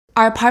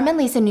Our apartment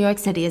lease in New York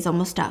City is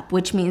almost up,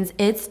 which means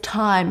it's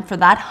time for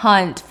that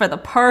hunt for the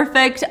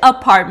perfect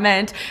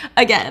apartment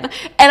again.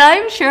 And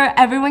I'm sure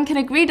everyone can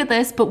agree to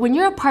this, but when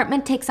your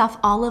apartment takes off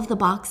all of the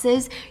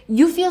boxes,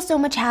 you feel so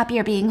much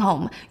happier being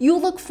home. You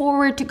look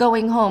forward to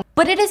going home.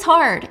 But it is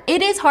hard.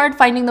 It is hard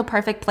finding the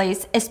perfect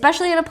place,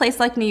 especially in a place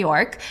like New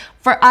York.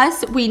 For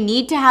us, we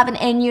need to have an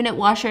in-unit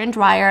washer and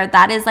dryer.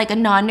 That is like a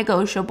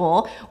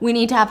non-negotiable. We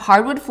need to have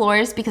hardwood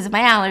floors because of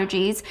my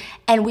allergies.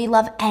 And we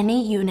love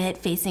any unit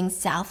facing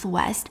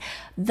southwest.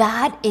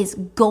 That is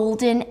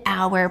golden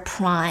hour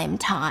prime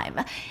time.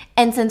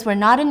 And since we're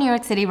not in New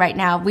York City right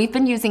now, we've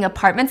been using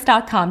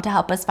Apartments.com to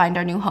help us find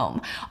our new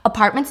home.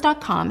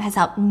 Apartments.com has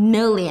helped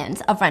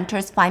millions of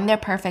renters find their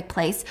perfect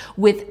place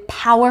with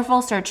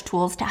powerful search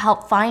tools to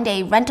help find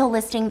a rental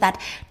listing that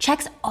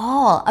checks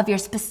all of your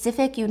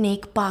specific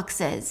unique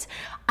boxes.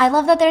 I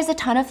love that there's a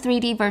ton of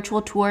 3D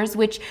virtual tours,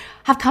 which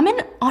have come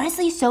in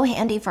honestly so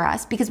handy for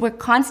us because we're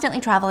constantly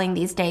traveling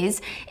these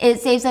days. It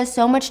saves us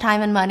so much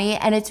time and money,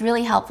 and it's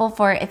really helpful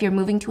for if you're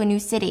moving to a new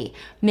city.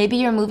 Maybe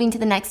you're moving to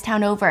the next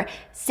town over.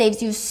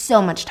 Saves you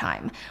so much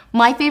time.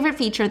 My favorite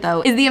feature,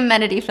 though, is the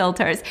amenity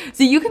filters.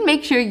 So you can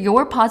make sure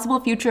your possible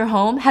future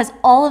home has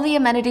all of the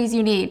amenities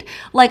you need.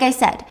 Like I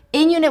said,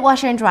 in-unit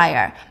washer and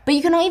dryer. But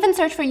you can even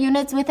search for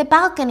units with a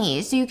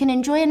balcony so you can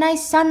enjoy a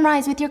nice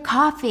sunrise with your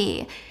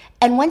coffee.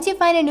 And once you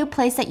find a new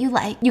place that you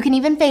like, you can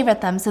even favorite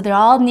them so they're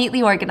all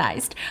neatly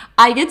organized.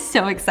 I get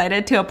so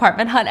excited to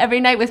apartment hunt every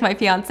night with my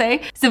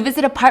fiance. So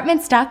visit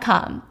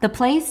Apartments.com, the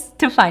place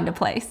to find a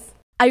place.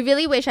 I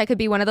really wish I could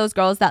be one of those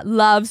girls that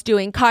loves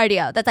doing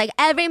cardio. That's like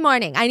every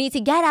morning I need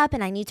to get up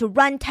and I need to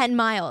run 10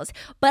 miles.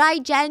 But I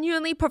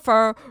genuinely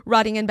prefer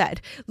running in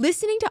bed.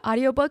 Listening to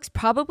audiobooks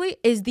probably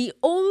is the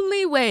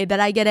only way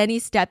that I get any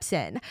steps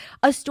in.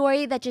 A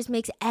story that just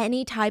makes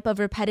any type of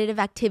repetitive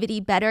activity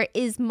better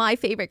is my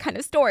favorite kind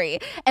of story.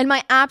 And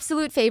my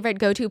absolute favorite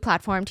go-to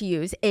platform to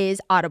use is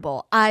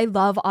Audible. I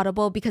love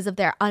Audible because of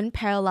their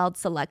unparalleled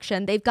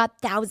selection. They've got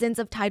thousands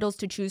of titles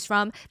to choose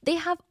from. They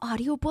have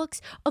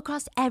audiobooks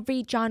across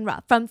every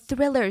genre, from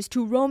thrillers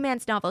to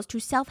romance novels to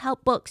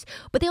self-help books.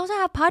 But they also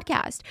have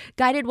podcasts,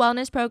 guided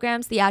wellness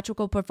programs,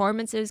 theatrical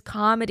performances,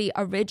 comedy,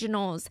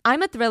 originals.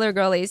 I'm a thriller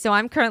girly, so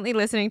I'm currently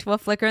listening to A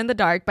Flicker in the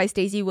Dark by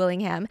Stacey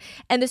Willingham.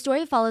 And the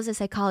story follows a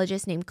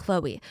psychologist named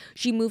Chloe.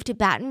 She moved to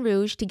Baton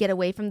Rouge to get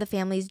away from the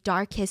family's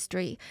dark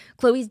history.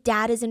 Chloe's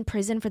dad is in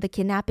prison for the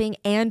kidnapping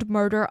and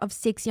murder of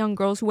 6 young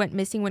girls who went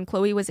missing when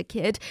Chloe was a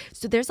kid.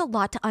 So there's a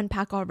lot to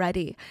unpack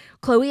already.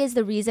 Chloe is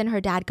the reason her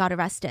dad got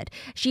arrested.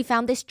 She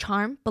found this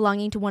charm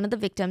belonging to one of the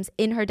victims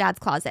in her dad's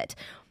closet.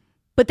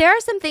 But there are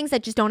some things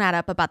that just don't add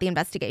up about the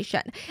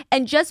investigation.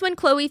 And just when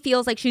Chloe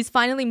feels like she's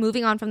finally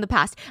moving on from the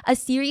past, a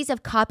series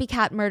of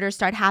copycat murders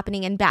start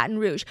happening in Baton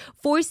Rouge,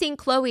 forcing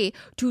Chloe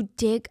to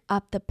dig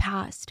up the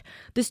past.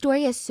 The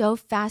story is so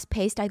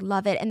fast-paced, I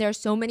love it, and there are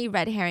so many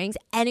red herrings.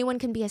 Anyone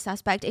can be a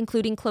suspect,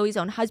 including Chloe's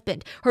own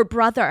husband, her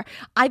brother.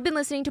 I've been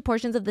listening to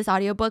portions of this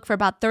audiobook for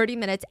about 30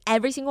 minutes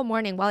every single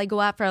morning while I go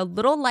out for a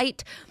little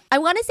light, I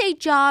want to say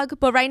jog,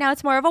 but right now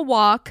it's more of a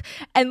walk.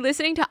 And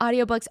listening to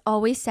audiobooks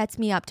always sets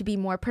me up to be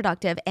more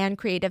productive and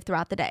creative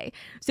throughout the day.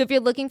 So if you're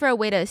looking for a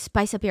way to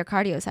spice up your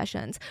cardio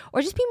sessions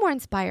or just be more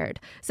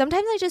inspired,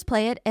 sometimes I just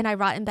play it and I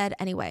rot in bed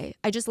anyway.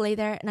 I just lay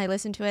there and I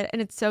listen to it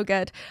and it's so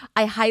good.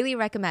 I highly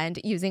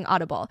recommend using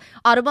Audible.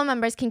 Audible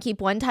members can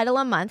keep one title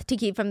a month to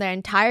keep from their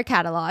entire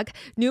catalog.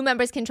 New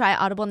members can try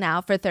Audible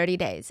now for 30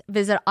 days.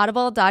 Visit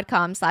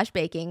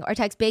audible.com/baking or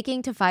text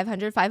baking to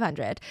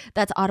 500-500.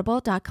 That's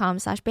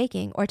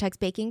audible.com/baking or text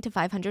baking to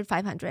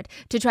 500-500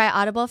 to try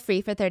Audible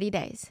free for 30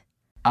 days.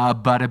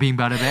 Bada bing,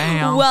 bada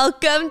bam.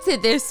 Welcome to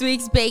this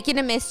week's Bacon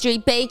a Mystery,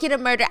 Bacon a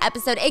Murder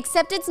episode,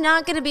 except it's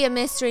not going to be a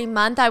mystery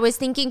month. I was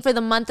thinking for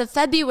the month of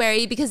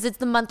February because it's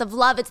the month of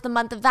love. It's the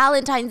month of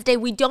Valentine's Day.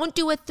 We don't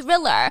do a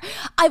thriller.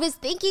 I was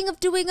thinking of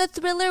doing a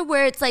thriller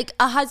where it's like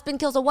a husband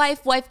kills a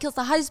wife, wife kills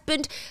a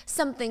husband,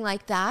 something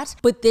like that.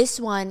 But this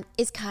one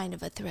is kind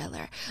of a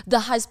thriller.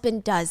 The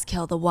husband does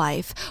kill the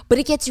wife, but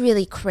it gets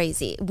really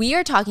crazy. We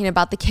are talking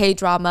about the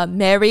K-drama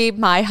Marry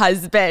My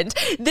Husband.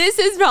 This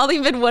has probably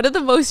been one of the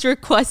most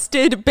requested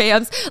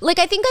BAMs. Like,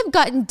 I think I've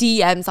gotten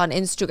DMs on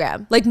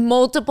Instagram, like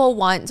multiple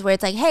ones where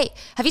it's like, hey,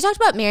 have you talked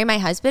about Marry My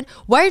Husband?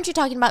 Why aren't you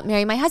talking about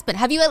Marry My Husband?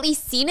 Have you at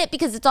least seen it?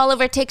 Because it's all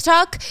over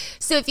TikTok.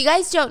 So if you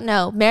guys don't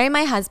know, Marry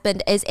My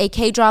Husband is a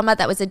K-drama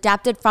that was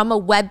adapted from a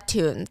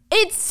webtoon.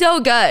 It's so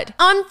good.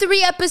 I'm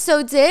 3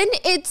 episodes in.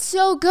 It's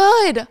so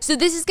good. So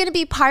this is going to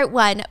be part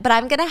 1, but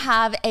I'm going to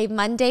have a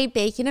Monday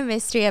Bacon a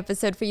Mystery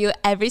episode for you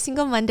every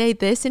single Monday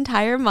this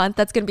entire month.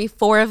 That's going to be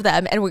 4 of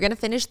them, and we're going to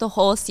finish the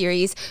whole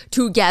series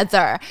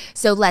together.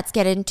 So let's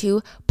get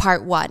into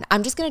part 1.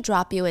 I'm just going to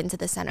drop you into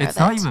the center of it. It's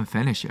not even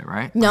finished yet,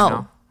 right?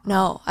 No.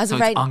 As so of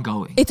right it's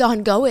ongoing. It's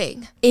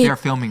ongoing. They're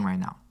filming right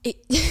now.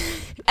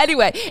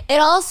 Anyway, it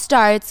all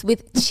starts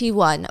with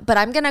Chi-won, but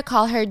I'm going to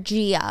call her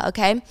Gia,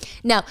 okay?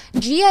 Now,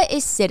 Gia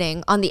is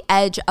sitting on the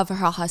edge of her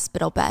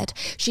hospital bed.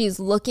 She's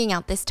looking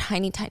out this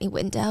tiny, tiny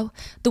window.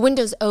 The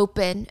window's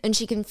open, and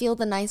she can feel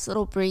the nice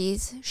little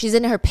breeze. She's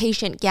in her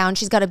patient gown.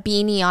 She's got a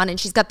beanie on, and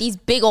she's got these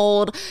big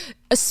old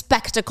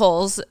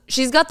spectacles.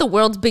 She's got the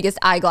world's biggest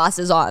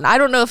eyeglasses on. I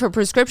don't know if her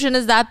prescription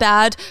is that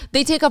bad.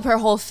 They take up her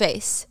whole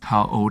face.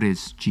 How old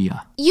is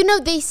Gia? You know,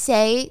 they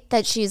say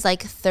that she's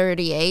like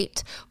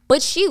 38,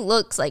 but she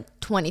looks like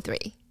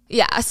 23.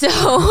 Yeah, so,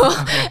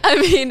 I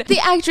mean, the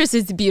actress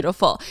is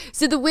beautiful.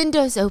 So the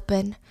window's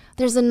open.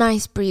 There's a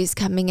nice breeze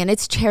coming in.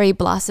 It's cherry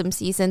blossom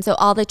season, so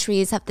all the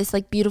trees have this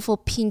like beautiful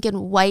pink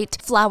and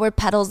white flower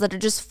petals that are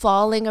just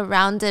falling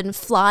around and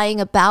flying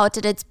about,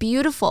 and it's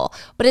beautiful.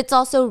 But it's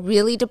also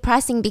really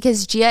depressing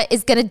because Gia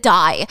is gonna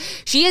die.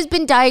 She has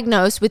been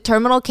diagnosed with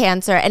terminal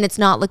cancer, and it's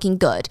not looking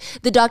good.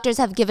 The doctors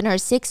have given her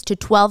 6 to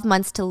 12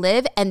 months to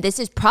live, and this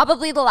is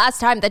probably the last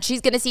time that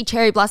she's gonna see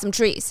cherry blossom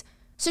trees.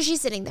 So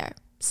she's sitting there,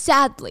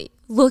 sadly,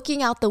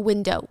 looking out the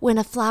window when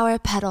a flower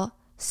petal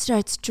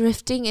starts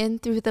drifting in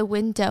through the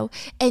window,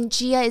 and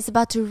Gia is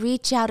about to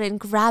reach out and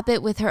grab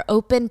it with her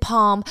open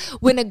palm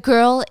when a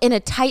girl in a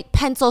tight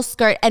pencil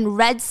skirt and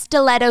red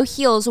stiletto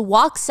heels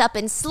walks up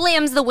and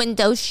slams the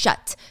window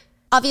shut.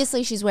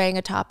 Obviously, she's wearing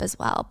a top as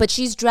well, but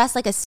she's dressed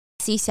like a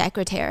sexy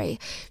secretary.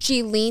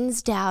 She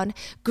leans down,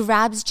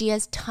 grabs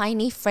Gia's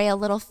tiny, frail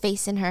little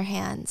face in her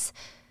hands.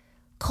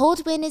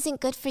 Cold wind isn't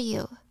good for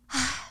you.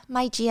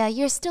 My Gia,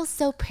 you're still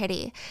so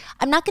pretty.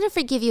 I'm not going to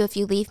forgive you if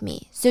you leave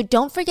me. So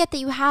don't forget that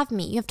you have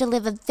me. You have to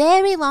live a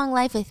very long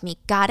life with me.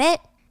 Got it?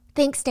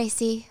 Thanks,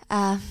 Stacy.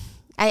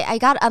 I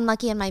got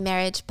unlucky in my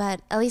marriage,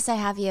 but at least I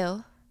have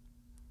you.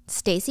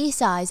 Stacy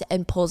sighs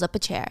and pulls up a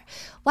chair.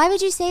 Why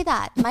would you say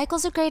that?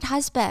 Michael's a great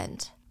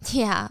husband.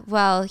 Yeah,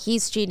 well,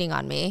 he's cheating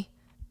on me.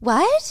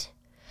 What?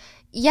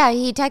 Yeah,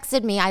 he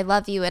texted me, I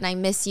love you and I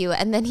miss you,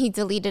 and then he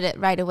deleted it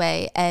right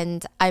away,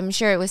 and I'm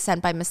sure it was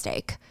sent by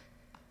mistake.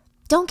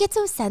 Don't get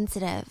so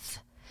sensitive.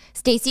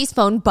 Stacy's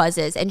phone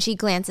buzzes and she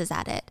glances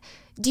at it.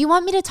 Do you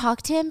want me to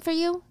talk to him for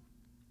you?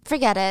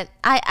 Forget it.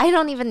 I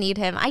don't even need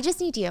him. I just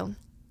need you.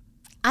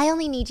 I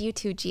only need you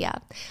too,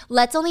 Gia.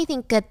 Let's only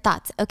think good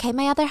thoughts, okay,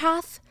 my other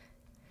half?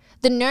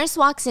 The nurse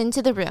walks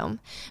into the room.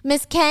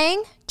 Miss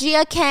Kang?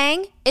 Gia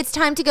Kang? It's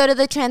time to go to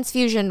the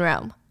transfusion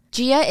room.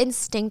 Gia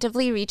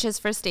instinctively reaches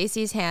for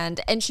Stacy's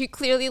hand, and she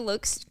clearly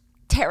looks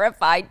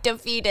terrified,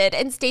 defeated,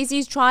 and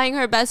Stacy's trying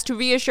her best to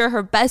reassure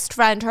her best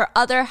friend, her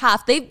other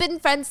half. They've been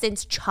friends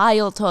since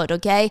childhood,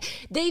 okay?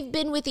 They've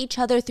been with each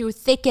other through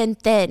thick and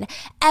thin,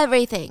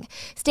 everything.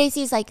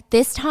 Stacy's like,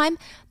 this time,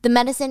 the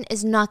medicine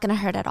is not gonna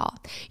hurt at all.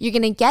 You're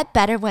gonna get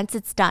better once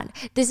it's done.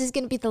 This is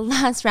gonna be the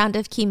last round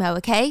of chemo,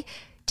 okay?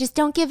 Just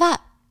don't give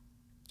up.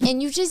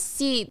 And you just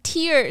see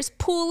tears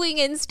pooling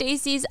in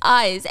Stacy's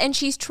eyes, and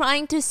she's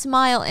trying to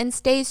smile and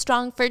stay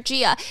strong for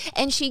Gia,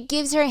 and she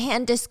gives her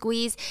hand a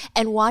squeeze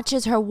and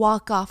watches her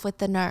walk off with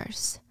the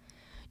nurse.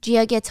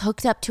 Gia gets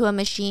hooked up to a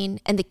machine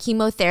and the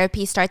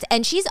chemotherapy starts,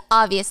 and she's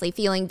obviously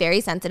feeling very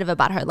sensitive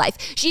about her life.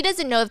 She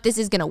doesn't know if this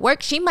is gonna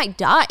work. She might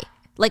die,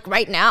 like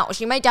right now.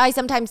 She might die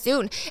sometime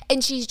soon,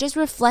 and she's just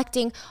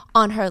reflecting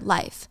on her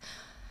life.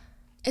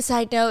 A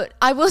side note,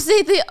 I will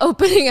say the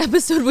opening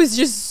episode was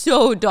just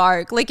so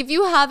dark. Like, if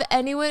you have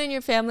anyone in your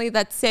family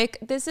that's sick,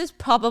 this is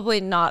probably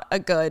not a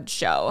good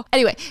show.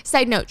 Anyway,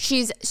 side note,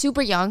 she's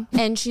super young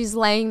and she's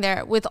laying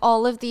there with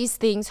all of these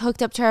things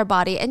hooked up to her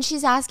body, and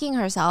she's asking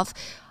herself,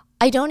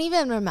 I don't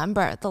even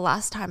remember the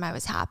last time I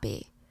was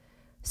happy.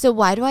 So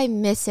why do I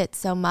miss it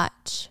so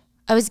much?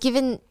 I was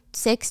given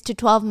 6 to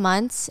 12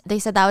 months. They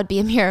said that would be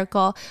a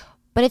miracle,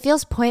 but it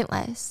feels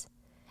pointless.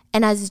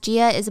 And as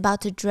Gia is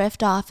about to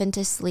drift off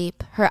into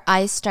sleep, her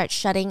eyes start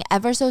shutting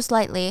ever so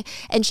slightly,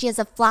 and she has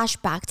a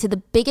flashback to the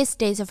biggest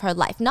days of her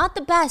life. Not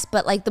the best,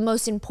 but like the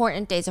most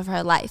important days of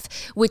her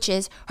life, which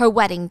is her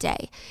wedding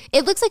day.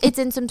 It looks like it's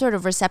in some sort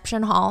of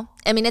reception hall.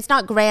 I mean, it's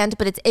not grand,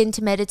 but it's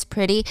intimate, it's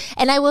pretty.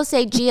 And I will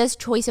say Gia's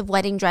choice of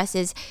wedding dress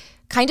is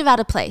kind of out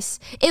of place.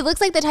 It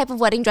looks like the type of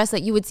wedding dress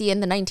that you would see in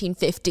the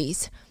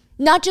 1950s.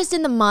 Not just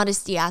in the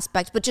modesty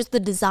aspect, but just the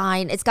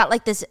design. It's got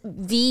like this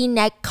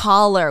V-neck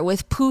collar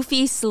with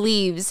poofy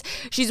sleeves.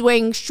 She's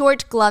wearing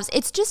short gloves.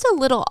 It's just a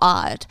little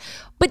odd.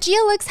 But Gia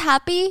looks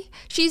happy.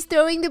 She's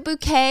throwing the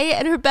bouquet,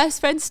 and her best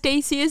friend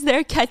Stacy is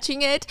there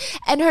catching it.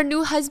 And her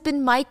new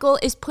husband Michael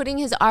is putting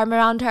his arm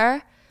around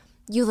her.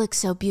 You look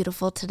so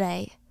beautiful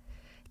today.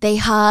 They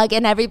hug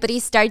and everybody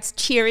starts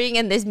cheering,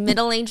 and this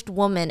middle-aged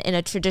woman in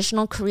a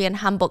traditional Korean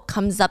hanbok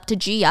comes up to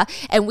Gia,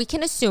 and we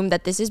can assume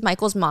that this is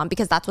Michael's mom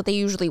because that's what they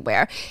usually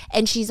wear.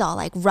 And she's all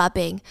like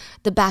rubbing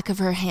the back of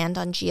her hand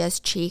on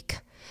Gia's cheek.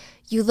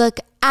 You look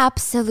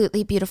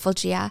absolutely beautiful,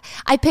 Gia.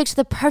 I picked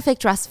the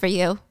perfect dress for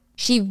you.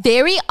 She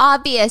very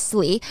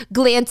obviously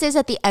glances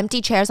at the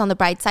empty chairs on the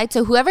bride's side,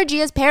 so whoever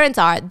Gia's parents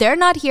are, they're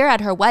not here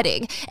at her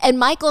wedding. And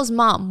Michael's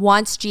mom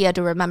wants Gia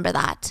to remember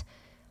that.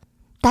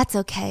 That's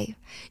okay.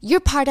 You're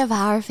part of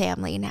our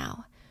family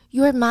now.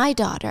 You're my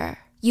daughter.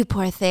 You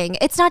poor thing.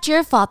 It's not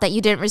your fault that you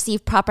didn't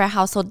receive proper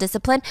household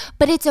discipline,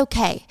 but it's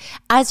okay.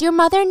 As your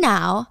mother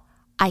now,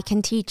 I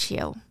can teach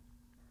you.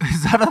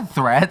 Is that a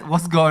threat?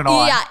 What's going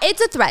on? Yeah, it's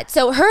a threat.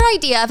 So her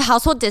idea of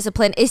household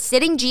discipline is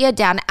sitting Gia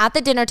down at the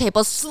dinner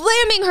table,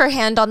 slamming her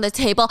hand on the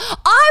table.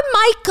 Our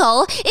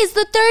Michael is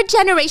the third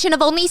generation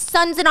of only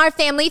sons in our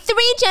family. 3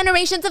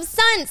 generations of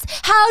sons.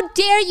 How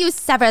dare you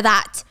sever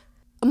that?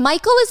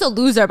 Michael is a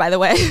loser, by the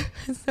way.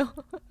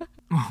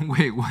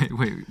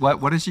 Wait.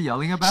 What is she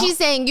yelling about? She's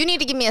saying, you need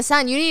to give me a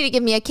son. You need to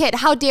give me a kid.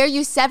 How dare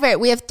you sever it?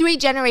 We have 3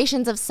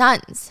 generations of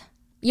sons.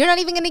 You're not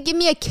even going to give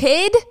me a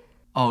kid?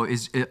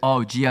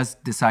 Gia's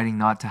deciding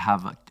not to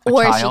have a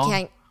or child? She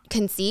can't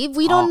conceive?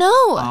 We don't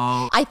know.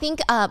 I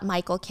think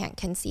Michael can't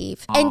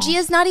conceive. And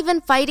Gia's not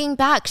even fighting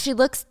back. She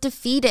looks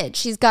defeated.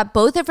 She's got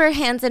both of her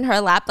hands in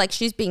her lap like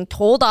she's being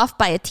told off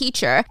by a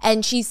teacher.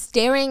 And she's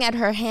staring at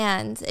her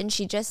hands and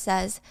she just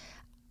says,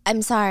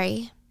 I'm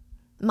sorry.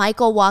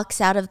 Michael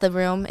walks out of the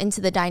room into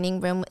the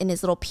dining room in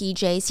his little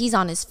PJs. He's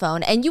on his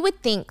phone. And you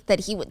would think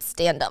that he would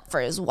stand up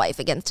for his wife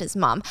against his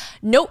mom.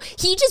 No,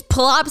 he just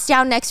plops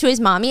down next to his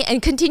mommy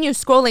and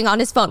continues scrolling on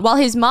his phone while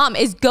his mom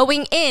is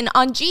going in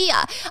on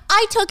Gia.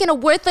 I took in a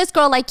worthless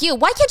girl like you.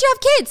 Why can't you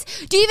have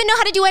kids? Do you even know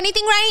how to do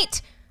anything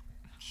right?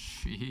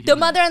 The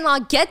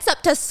mother-in-law gets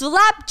up to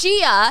slap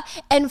Gia,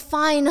 and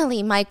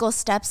finally Michael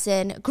steps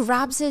in,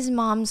 grabs his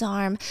mom's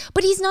arm,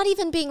 but he's not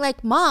even being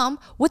like, Mom,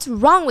 what's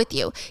wrong with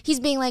you? He's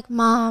being like,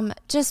 Mom,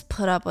 just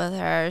put up with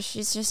her.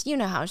 She's just, you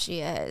know how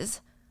she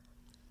is.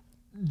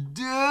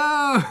 Dude,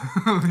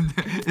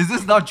 is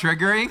this not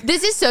triggering?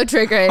 This is so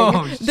triggering.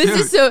 Oh,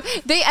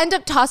 shoot. They end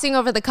up tossing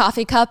over the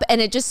coffee cup and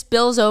it just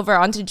spills over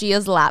onto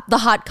Gia's lap, the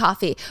hot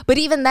coffee. But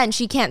even then,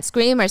 she can't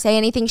scream or say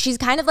anything. She's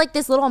kind of like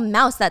this little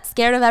mouse that's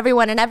scared of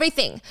everyone and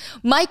everything.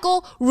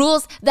 Michael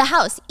rules the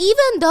house,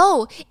 even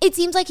though it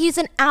seems like he's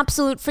an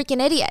absolute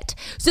freaking idiot.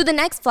 So the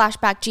next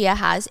flashback Gia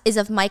has is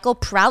of Michael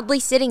proudly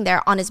sitting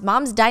there on his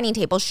mom's dining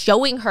table,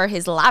 showing her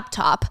his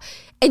laptop.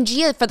 And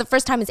Gia, for the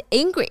first time, is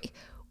angry.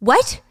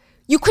 What?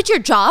 You quit your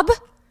job?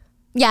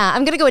 Yeah,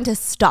 I'm gonna go into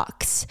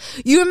stocks.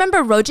 You remember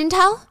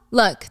Rogentel?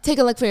 Look, take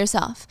a look for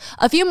yourself.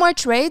 A few more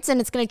trades and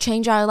it's gonna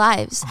change our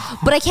lives.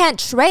 But I can't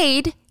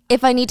trade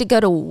if I need to go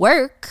to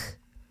work.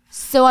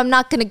 So I'm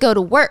not gonna go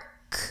to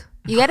work.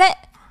 You get it?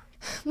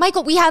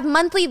 Michael, we have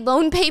monthly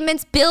loan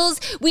payments,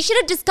 bills. We should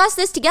have discussed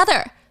this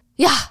together.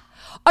 Yeah.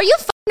 Are you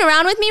f***ing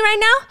around with me right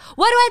now?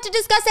 Why do I have to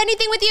discuss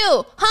anything with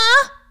you?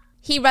 Huh?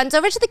 He runs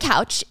over to the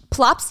couch,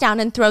 plops down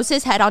and throws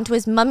his head onto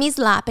his mummy's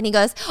lap and he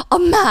goes,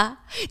 Oma,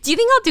 do you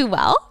think I'll do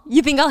well?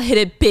 You think I'll hit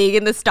it big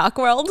in the stock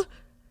world?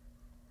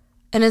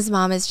 And his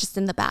mom is just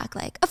in the back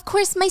like, of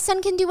course my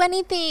son can do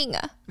anything.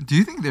 Do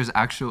you think there's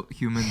actual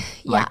human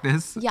like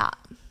this? Yeah.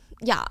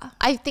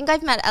 I think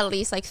I've met at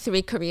least like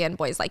 3 Korean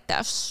boys like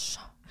this.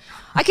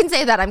 I can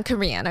say that I'm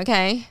Korean,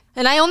 okay?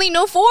 And I only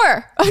know 4.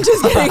 I'm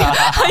just kidding.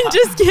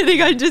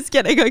 I'm just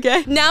kidding,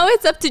 okay? Now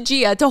it's up to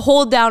Gia to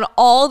hold down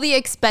all the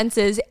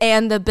expenses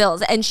and the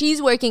bills. And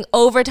she's working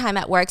overtime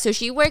at work. So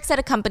she works at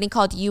a company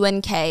called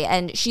UNK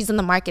and she's in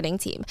the marketing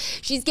team.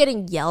 She's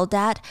getting yelled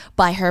at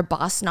by her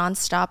boss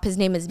nonstop. His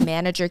name is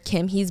Manager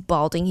Kim. He's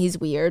balding. He's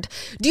weird.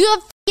 Do you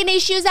have f***ing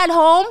issues at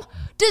home?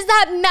 Does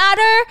that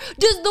matter?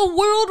 Does the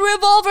world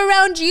revolve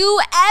around you?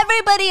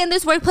 Everybody in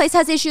this workplace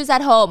has issues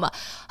at home.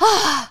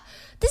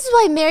 This is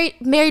why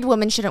married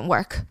women shouldn't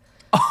work.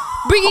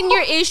 Bringing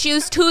your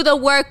issues to the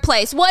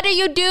workplace. What are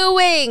you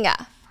doing?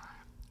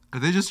 Are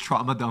they just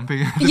trauma dumping?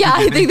 Yeah,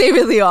 I think they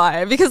really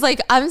are. Because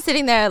like I'm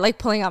sitting there like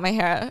pulling out my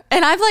hair.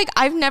 And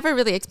I've never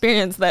really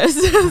experienced this.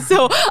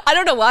 So I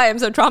don't know why I'm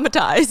so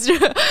traumatized.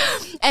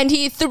 And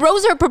he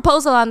throws her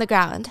proposal on the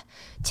ground.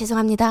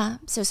 죄송합니다.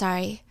 So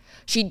sorry.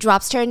 She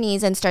drops to her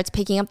knees and starts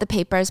picking up the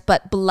papers,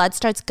 but blood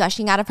starts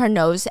gushing out of her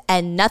nose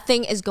and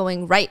nothing is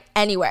going right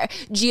anywhere.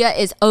 Gia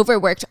is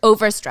overworked,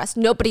 overstressed.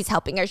 Nobody's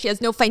helping her. She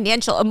has no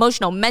financial,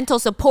 emotional, mental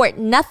support,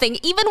 nothing,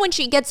 even when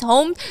she gets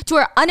home to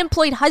her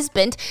unemployed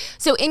husband.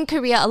 So in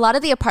Korea, a lot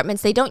of the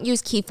apartments, they don't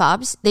use key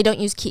fobs. They don't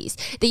use keys.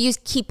 They use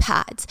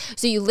keypads.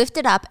 So you lift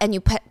it up and you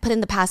put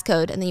in the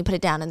passcode and then you put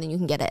it down and then you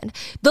can get in.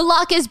 The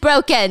lock is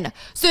broken.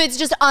 So it's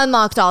just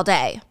unlocked all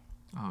day.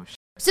 Oh, shit.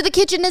 So the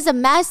kitchen is a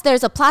mess.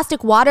 There's a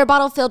plastic water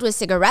bottle filled with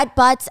cigarette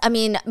butts. I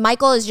mean,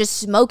 Michael is just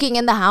smoking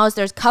in the house.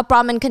 There's cup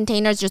ramen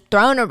containers just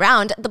thrown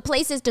around. The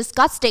place is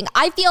disgusting.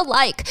 I feel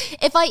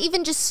like if I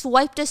even just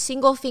swiped a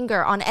single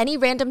finger on any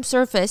random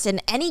surface in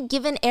any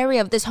given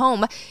area of this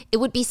home, it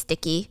would be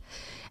sticky.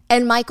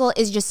 And Michael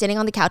is just sitting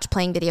on the couch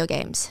playing video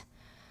games.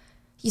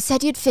 You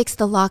said you'd fix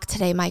the lock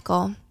today,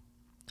 Michael.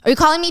 Are you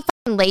calling me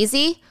f***ing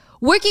lazy?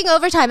 Working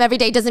overtime every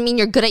day doesn't mean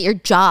you're good at your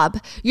job.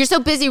 You're so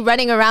busy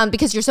running around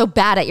because you're so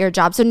bad at your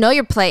job, so know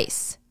your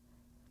place.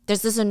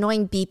 There's this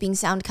annoying beeping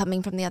sound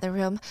coming from the other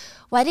room.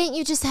 Why didn't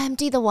you just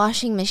empty the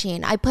washing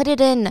machine? I put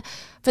it in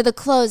for the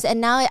clothes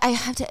and now I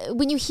have to,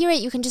 when you hear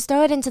it, you can just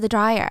throw it into the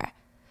dryer.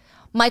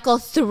 Michael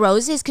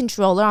throws his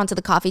controller onto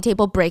the coffee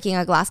table, breaking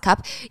a glass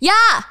cup.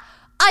 Yeah,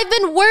 I've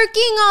been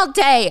working all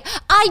day.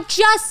 I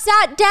just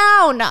sat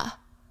down.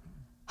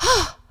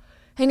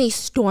 And he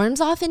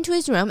storms off into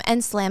his room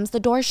and slams the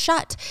door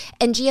shut.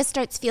 And Gia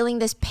starts feeling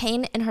this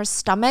pain in her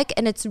stomach,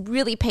 and it's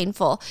really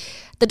painful.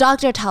 The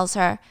doctor tells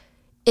her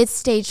it's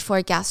stage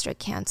 4 gastric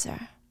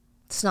cancer.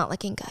 It's not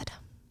looking good.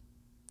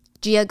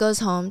 Gia goes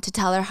home to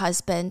tell her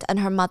husband and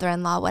her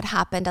mother-in-law what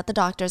happened at the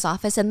doctor's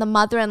office, and the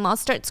mother-in-law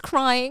starts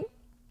crying.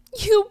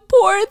 You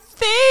poor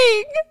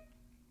thing.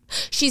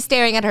 She's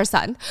staring at her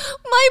son.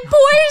 My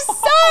poor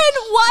son,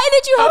 why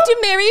did you have to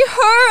marry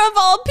her of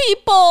all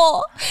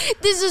people?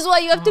 This is why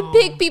you have to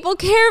pick people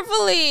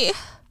carefully.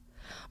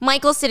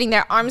 Michael's sitting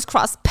there, arms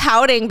crossed,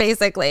 pouting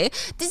basically.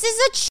 This is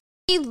such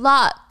shitty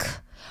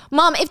luck.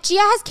 Mom, if Gia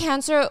has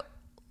cancer,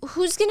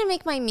 who's gonna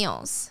make my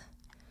meals?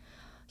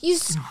 You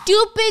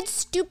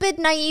stupid,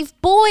 naive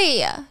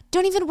boy.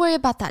 Don't even worry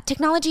about that.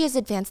 Technology is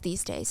advanced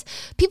these days.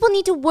 People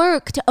need to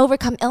work to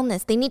overcome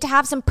illness. They need to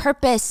have some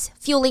purpose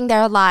fueling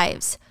their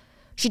lives.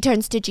 She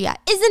turns to Gia.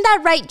 Isn't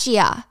that right,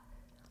 Gia?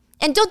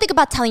 And don't think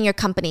about telling your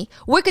company.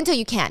 Work until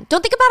you can.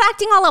 Don't think about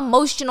acting all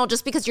emotional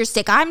just because you're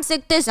sick. I'm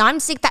sick this, I'm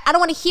sick that. I don't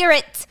want to hear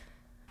it.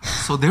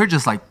 So they're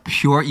just like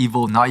pure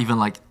evil, not even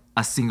like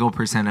a single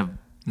 % of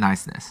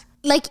niceness.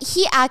 Like,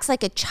 he acts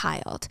like a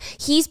child.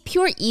 He's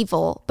pure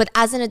evil, but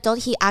as an adult,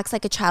 he acts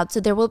like a child. So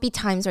there will be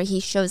times where he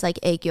shows like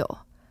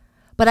aegyo.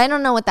 But I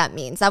don't know what that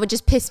means. That would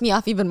just piss me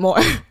off even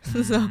more.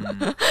 So,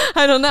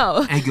 I don't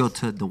know. Aegyo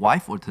to the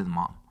wife or to the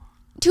mom?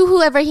 To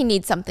whoever he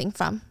needs something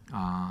from.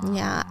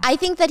 Yeah. I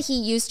think that he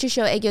used to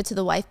show aegyo to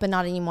the wife, but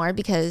not anymore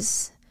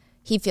because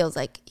he feels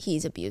like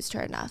he's abused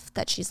her enough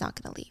that she's not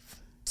going to leave.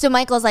 So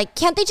Michael's like,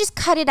 can't they just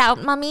cut it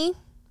out, mommy?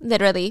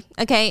 Literally,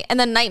 okay? And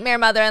the nightmare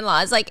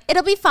mother-in-law is like,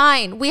 it'll be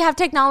fine. We have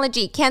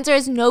technology. Cancer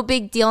is no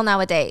big deal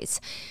nowadays.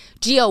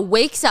 Gia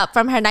wakes up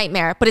from her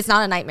nightmare, but it's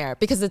not a nightmare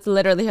because it's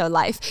literally her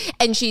life.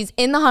 And she's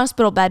in the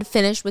hospital bed,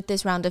 finished with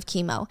this round of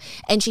chemo.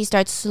 And she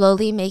starts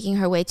slowly making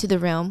her way to the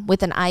room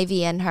with an IV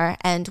in her.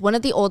 And one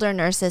of the older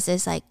nurses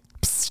is like,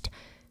 psst,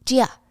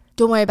 Gia,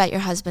 don't worry about your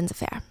husband's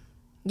affair.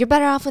 You're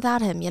better off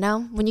without him, you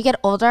know? When you get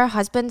older,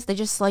 husbands, they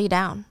just slow you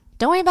down.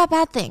 Don't worry about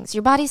bad things.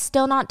 Your body's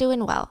still not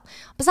doing well.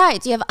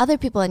 Besides, you have other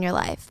people in your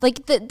life.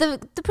 Like the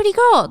pretty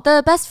girl,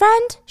 the best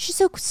friend. She's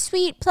so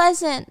sweet,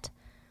 pleasant.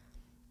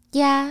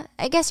 Yeah,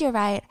 I guess you're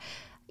right.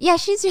 Yeah,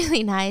 she's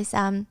really nice.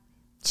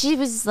 She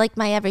was like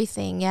my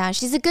everything. Yeah,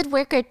 she's a good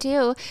worker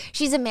too.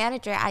 She's a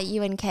manager at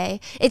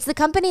UNK. It's the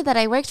company that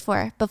I worked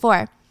for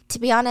before. To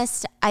be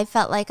honest, I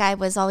felt like I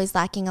was always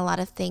lacking a lot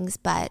of things,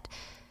 but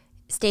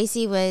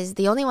Stacy was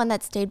the only one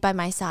that stayed by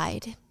my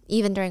side.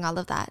 Even during all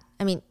of that.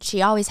 I mean,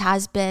 she always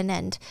has been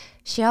and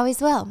she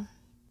always will.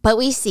 But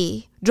we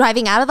see,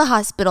 driving out of the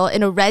hospital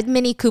in a red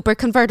Mini Cooper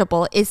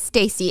convertible is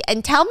Stacy.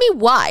 And tell me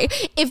why,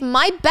 if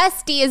my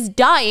bestie is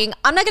dying,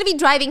 I'm not gonna be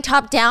driving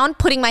top down,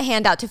 putting my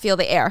hand out to feel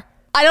the air.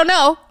 I don't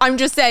know. I'm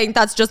just saying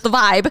that's just the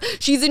vibe.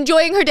 She's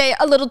enjoying her day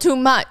a little too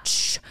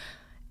much.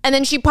 And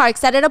then she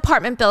parks at an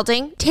apartment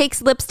building,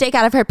 takes lipstick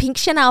out of her pink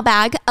Chanel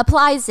bag,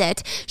 applies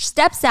it,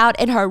 steps out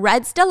in her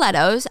red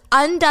stilettos,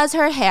 undoes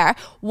her hair,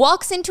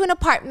 walks into an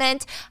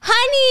apartment,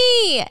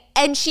 honey!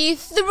 And she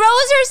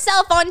throws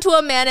herself onto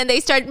a man and they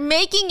start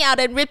making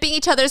out and ripping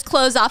each other's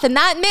clothes off. And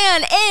that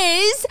man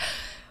is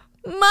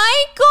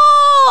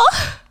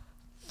Michael!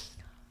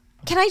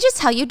 Can I just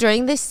tell you,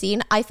 during this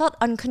scene, I felt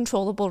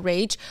uncontrollable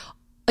rage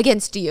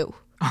against you.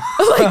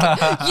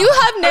 Like, you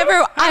have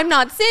never, I'm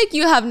not sick,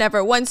 you have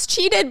never once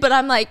cheated, but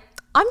I'm like,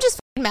 I'm just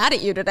mad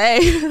at you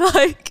today.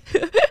 Like,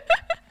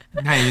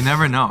 hey, you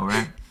never know,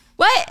 right?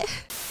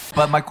 What?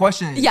 But my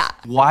question is, yeah,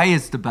 why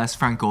is the best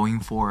friend going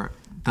for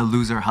the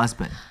loser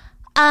husband?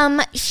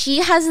 She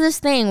has this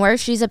thing where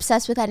she's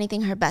obsessed with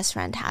anything her best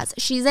friend has.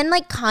 She's in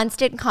like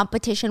constant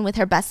competition with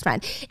her best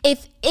friend.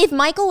 If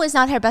Michael was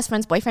not her best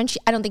friend's boyfriend,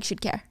 I don't think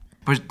she'd care.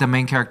 But the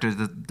main character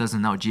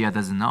doesn't know. Gia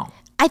doesn't know.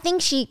 I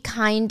think she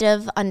kind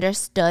of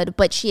understood,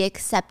 but she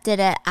accepted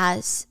it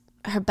as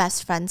her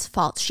best friend's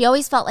fault. She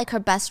always felt like her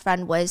best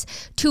friend was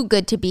too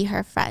good to be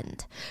her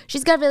friend.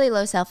 She's got really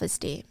low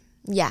self-esteem.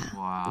 Yeah.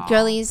 Wow.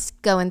 Girlie's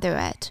going through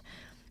it.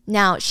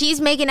 Now,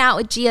 she's making out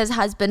with Gia's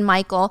husband,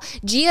 Michael.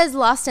 Gia's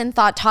lost in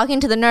thought, talking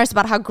to the nurse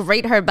about how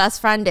great her best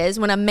friend is,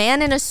 when a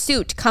man in a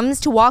suit comes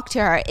to walk to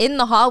her in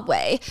the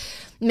hallway.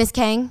 Miss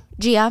Kang,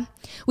 Gia,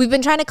 we've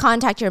been trying to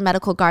contact your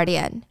medical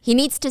guardian. He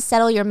needs to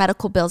settle your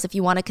medical bills if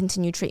you want to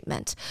continue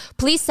treatment.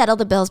 Please settle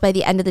the bills by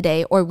the end of the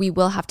day or we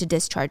will have to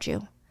discharge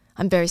you.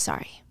 I'm very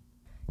sorry.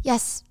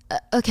 Yes,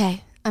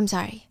 okay, I'm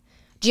sorry.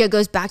 Gia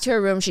goes back to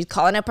her room. She's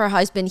calling up her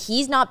husband.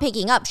 He's not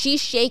picking up. She's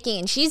shaking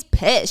and she's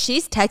pissed.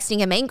 She's texting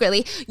him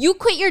angrily. You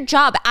quit your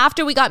job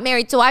after we got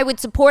married so I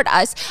would support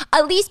us.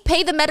 At least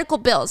pay the medical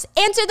bills.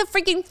 Answer the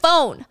freaking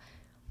phone.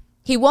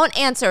 He won't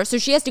answer, so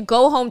she has to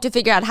go home to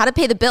figure out how to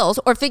pay the bills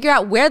or figure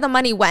out where the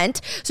money went.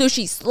 So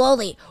she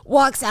slowly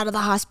walks out of the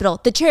hospital.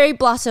 The cherry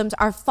blossoms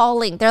are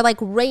falling. They're like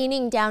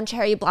raining down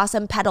cherry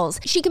blossom petals.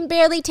 She can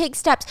barely take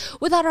steps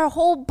without her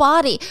whole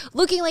body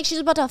looking like she's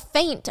about to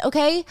faint,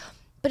 okay?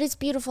 But it's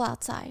beautiful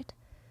outside.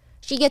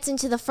 She gets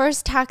into the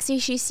first taxi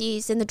she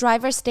sees, and the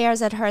driver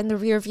stares at her in the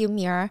rearview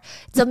mirror.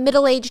 It's a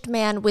middle-aged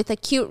man with a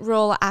cute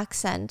rural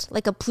accent,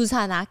 like a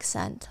Busan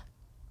accent.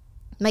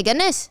 My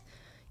goodness,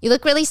 you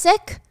look really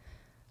sick,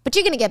 but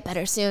you're going to get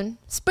better soon.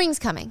 Spring's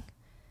coming.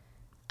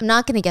 I'm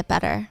not going to get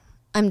better.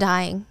 I'm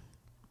dying.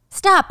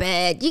 Stop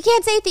it. You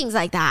can't say things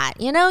like that.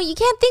 You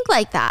can't think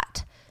like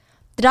that.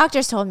 The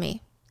doctors told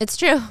me. It's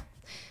true.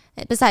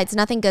 Besides,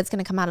 nothing good's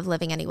going to come out of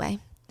living anyway.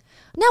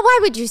 Now, why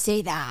would you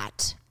say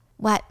that?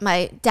 What?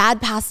 My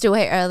dad passed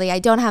away early. I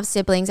don't have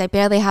siblings. I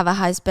barely have a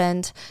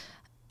husband.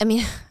 I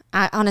mean,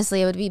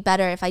 honestly, it would be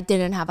better if I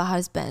didn't have a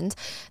husband.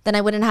 Then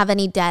I wouldn't have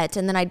any debt,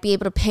 and then I'd be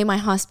able to pay my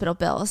hospital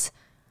bills.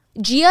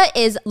 Gia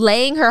is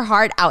laying her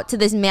heart out to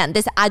this man,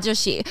 this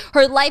ajoshi.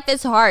 Her life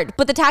is hard,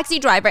 but the taxi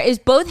driver is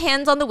both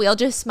hands on the wheel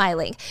just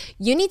smiling.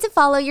 You need to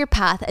follow your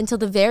path until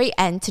the very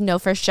end to know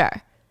for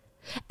sure.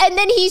 And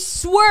then he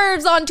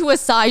swerves onto a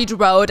side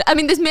road. I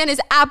mean, this man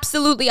is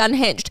absolutely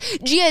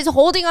unhinged. Gia is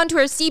holding onto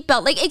her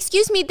seatbelt like,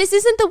 excuse me, this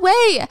isn't the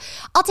way.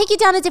 I'll take you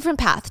down a different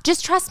path.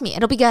 Just trust me,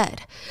 it'll be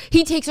good.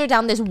 He takes her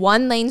down this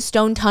one-lane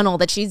stone tunnel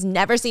that she's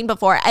never seen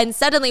before. And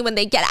suddenly when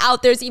they get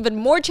out, there's even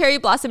more cherry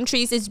blossom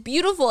trees. It's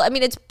beautiful. I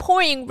mean, it's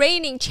pouring,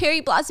 raining,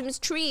 cherry blossoms,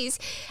 trees.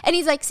 And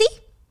he's like, see,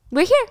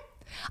 we're here.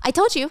 I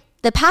told you,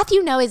 the path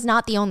you know is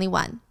not the only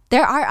one.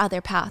 There are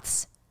other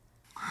paths.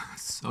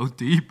 So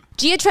deep.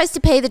 Gia tries to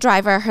pay the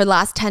driver her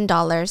last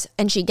 $10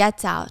 and she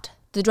gets out.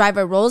 The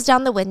driver rolls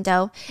down the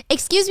window.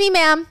 Excuse me,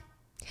 ma'am.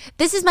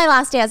 This is my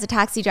last day as a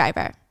taxi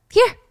driver.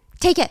 Here,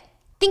 take it.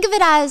 Think of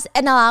it as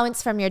an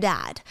allowance from your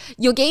dad.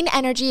 You'll gain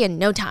energy in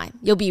no time.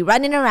 You'll be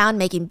running around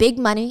making big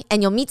money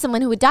and you'll meet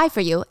someone who would die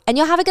for you and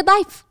you'll have a good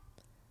life.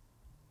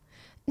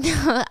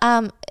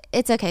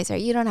 It's okay, sir.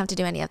 You don't have to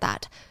do any of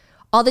that.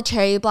 All the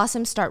cherry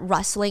blossoms start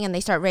rustling and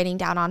they start raining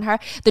down on her.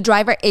 The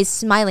driver is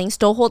smiling,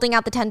 still holding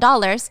out the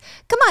 $10.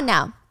 Come on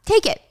now,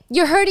 take it.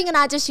 You're hurting an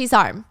ajoshi's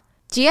arm.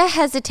 Gia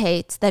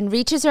hesitates, then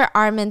reaches her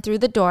arm in through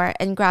the door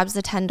and grabs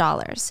the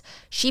 $10.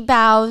 She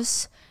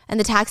bows, and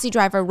the taxi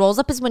driver rolls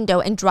up his window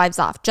and drives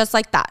off, just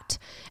like that.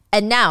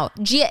 And now,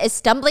 Gia is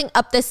stumbling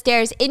up the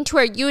stairs into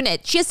her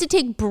unit. She has to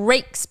take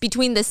breaks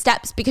between the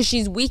steps because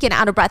she's weak and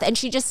out of breath, and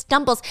she just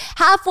stumbles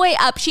halfway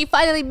up. She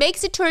finally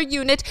makes it to her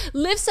unit,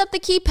 lifts up the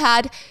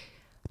keypad.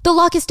 The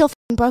lock is still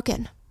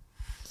broken.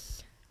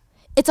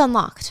 It's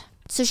unlocked.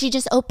 So she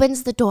just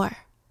opens the door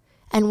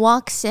and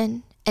walks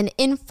in, and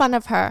in front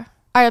of her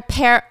are a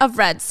pair of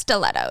red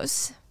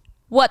stilettos.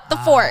 What the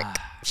fork?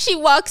 She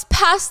walks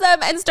past them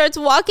and starts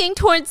walking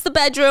towards the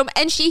bedroom,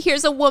 and she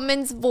hears a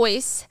woman's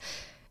voice.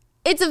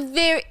 We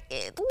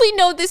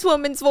know this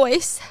woman's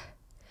voice.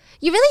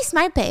 You're really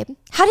smart, babe.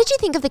 How did you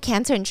think of the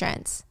cancer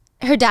insurance?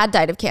 Her dad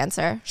died of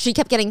cancer. She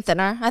kept getting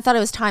thinner. I thought it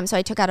was time, so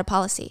I took out a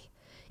policy.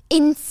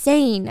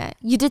 Insane.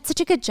 You did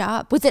such a good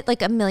job. Was it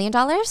like $1 million?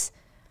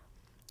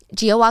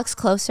 Gia walks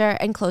closer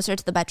and closer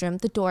to the bedroom.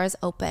 The door is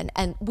open,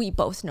 and we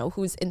both know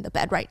who's in the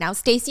bed right now.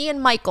 Stacy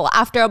and Michael,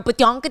 after a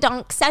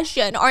badonkadonk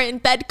session, are in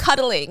bed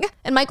cuddling.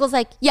 And Michael's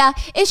like, yeah,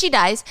 if she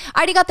dies, I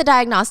already got the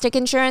diagnostic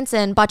insurance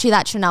and bought you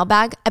that Chanel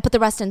bag. I put the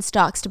rest in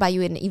stocks to buy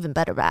you an even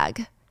better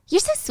bag.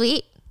 You're so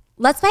sweet.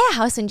 Let's buy a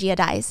house when Gia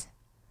dies.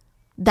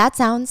 That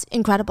sounds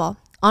incredible,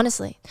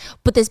 honestly.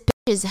 But this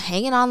is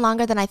hanging on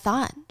longer than I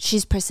thought.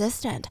 She's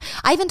persistent.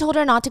 I even told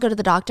her not to go to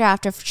the doctor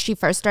after she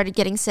first started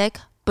getting sick,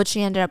 but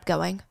she ended up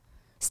going.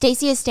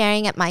 Stacy is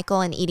staring at Michael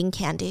and eating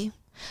candy.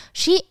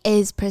 She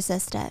is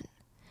persistent.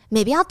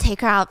 Maybe I'll take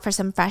her out for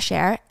some fresh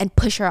air and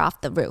push her off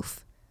the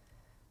roof.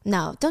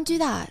 No, don't do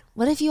that.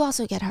 What if you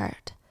also get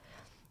hurt?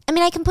 I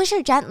mean, I can push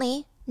her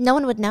gently. No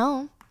one would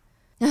know.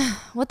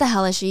 What the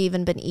hell has she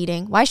even been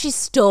eating? Why is she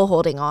still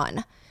holding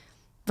on?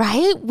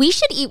 Right? We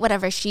should eat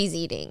whatever she's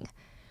eating.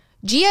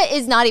 Gia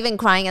is not even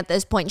crying at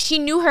this point. She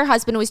knew her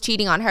husband was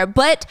cheating on her,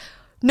 but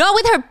not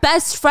with her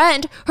best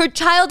friend, her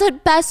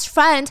childhood best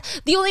friend,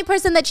 the only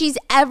person that she's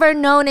ever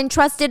known and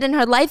trusted in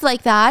her life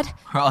like that.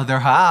 Her other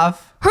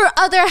half. Her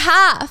other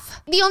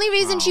half. The only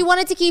reason she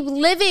wanted to keep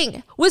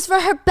living was for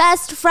her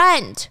best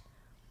friend.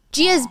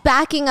 Gia's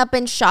backing up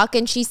in shock,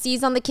 and she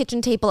sees on the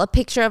kitchen table a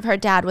picture of her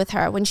dad with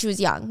her when she was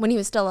young, when he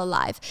was still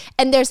alive.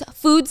 And there's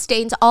food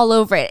stains all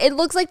over it. It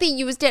looks like they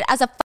used it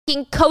as a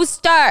fucking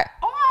coaster.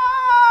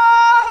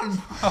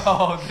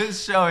 Oh,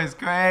 this show is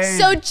crazy.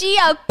 So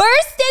Gia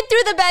bursted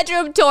through the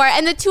bedroom door,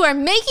 and the two are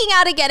making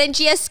out again, and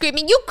Gia's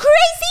screaming, "You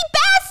crazy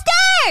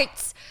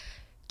bastards!"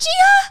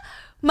 Gia!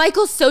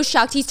 Michael's so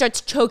shocked he starts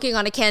choking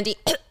on a candy.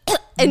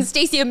 And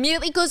Stacy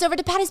immediately goes over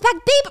to pat his back.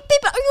 Babe,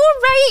 are you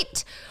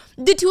alright?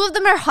 The two of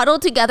them are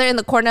huddled together in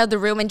the corner of the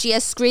room, and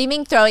Gia's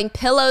screaming, throwing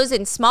pillows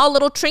and small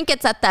little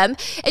trinkets at them.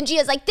 And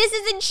Gia's like, "This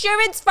is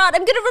insurance fraud.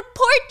 I'm gonna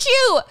report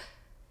you."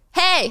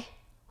 Hey,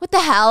 what the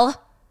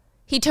hell?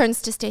 He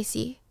turns to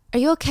Stacy. Are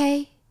you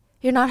okay?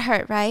 You're not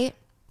hurt, right?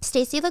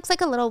 Stacy looks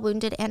like a little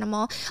wounded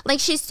animal.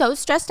 Like she's so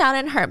stressed out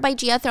and hurt by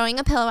Gia throwing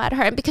a pillow at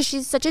her because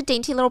she's such a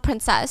dainty little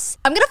princess.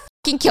 I'm gonna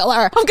fucking kill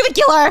her. I'm gonna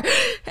kill her.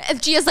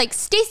 And Gia's like,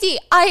 Stacy,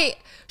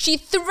 She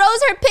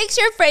throws her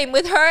picture frame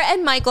with her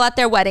and Michael at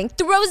their wedding,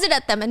 throws it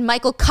at them, and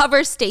Michael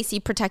covers Stacy,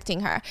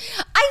 protecting her.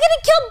 I'm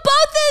gonna kill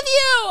both of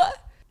you.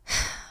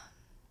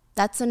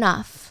 That's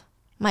enough.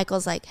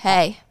 Michael's like,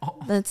 hey,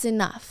 that's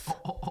enough.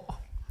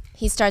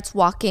 He starts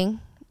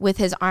walking with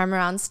his arm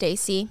around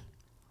Stacy.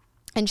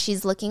 And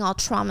she's looking all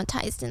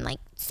traumatized and like,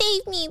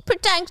 save me,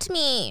 protect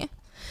me.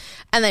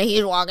 And then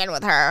he's walking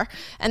with her.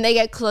 And they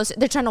get closer.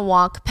 They're trying to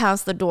walk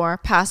past the door,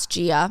 past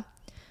Gia.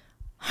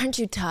 Aren't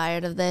you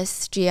tired of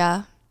this,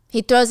 Gia?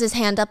 He throws his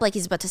hand up like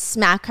he's about to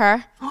smack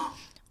her.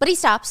 But he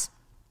stops.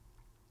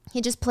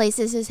 He just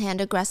places his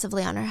hand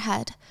aggressively on her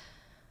head.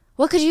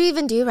 What could you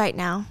even do right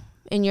now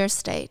in your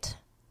state?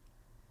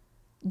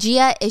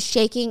 Gia is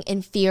shaking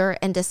in fear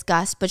and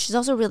disgust, but she's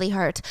also really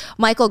hurt.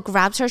 Michael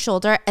grabs her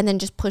shoulder and then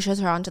just pushes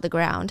her onto the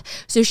ground.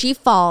 So she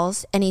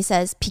falls and he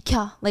says,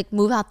 Pika, like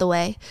move out the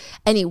way.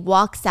 And he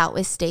walks out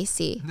with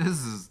Stacy.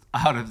 This is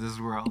out of this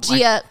world.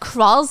 Gia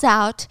crawls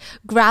out,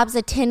 grabs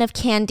a tin of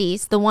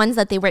candies, the ones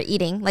that they were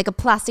eating, like a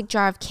plastic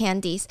jar of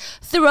candies,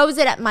 throws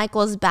it at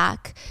Michael's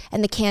back,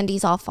 and the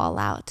candies all fall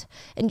out.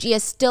 And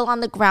Gia's still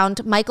on the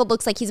ground. Michael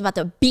looks like he's about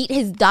to beat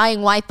his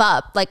dying wife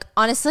up. Like,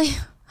 honestly,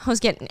 I was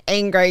getting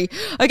angry.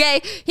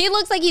 Okay, he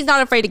looks like he's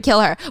not afraid to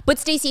kill her. But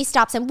Stacy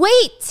stops him.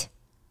 Wait!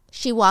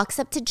 She walks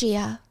up to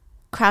Gia,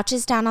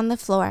 crouches down on the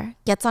floor,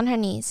 gets on her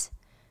knees.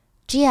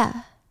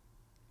 Gia,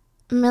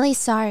 I'm really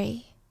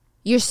sorry.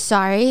 You're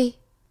sorry?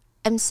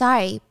 I'm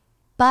sorry,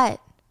 but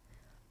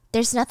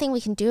there's nothing we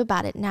can do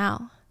about it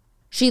now.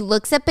 She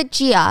looks up at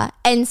Gia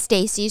and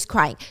Stacy's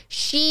crying.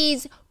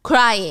 She's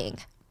crying.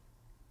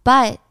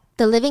 But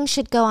the living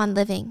should go on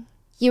living.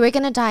 You were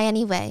gonna die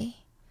anyway.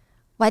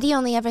 Why do you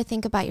only ever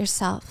think about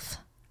yourself?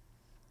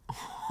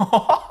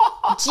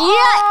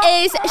 Gia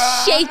is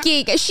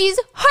shaking. She's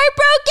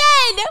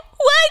heartbroken.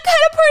 What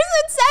kind of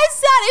person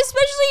says that?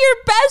 Especially your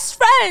best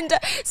friend.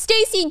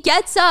 Stacy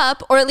gets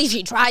up, or at least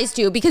she tries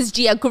to, because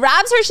Gia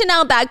grabs her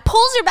Chanel bag,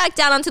 pulls her back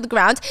down onto the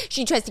ground.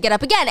 She tries to get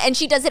up again, and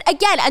she does it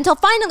again until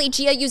finally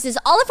Gia uses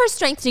all of her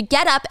strength to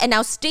get up, and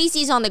now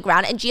Stacy's on the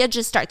ground, and Gia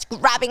just starts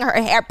grabbing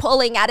her hair,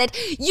 pulling at it.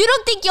 You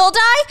don't think you'll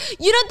die?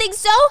 You don't think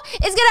so?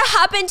 It's gonna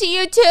happen to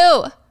you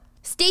too.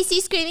 Stacy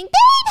screaming,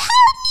 babe,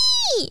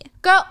 help me!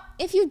 Girl,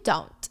 if you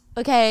don't,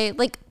 okay,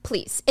 like,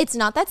 please, it's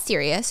not that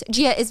serious.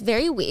 Gia is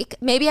very weak.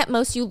 Maybe at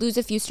most you lose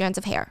a few strands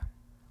of hair.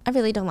 I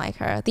really don't like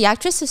her. The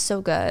actress is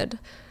so good.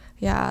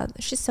 Yeah,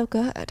 she's so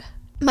good.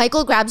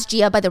 Michael grabs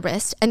Gia by the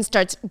wrist and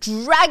starts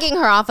dragging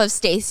her off of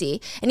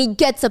Stacy, and he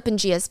gets up in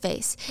Gia's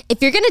face.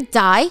 If you're gonna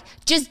die,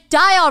 just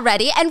die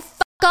already and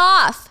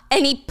off.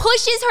 And he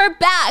pushes her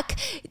back,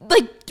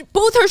 like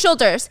both her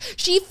shoulders.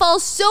 She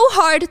falls so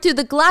hard through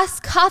the glass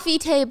coffee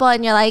table,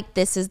 and you're like,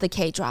 this is the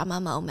K-drama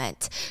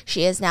moment.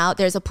 She is now,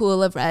 there's a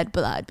pool of red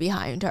blood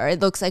behind her.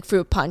 It looks like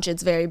fruit punch.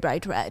 It's very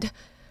bright red.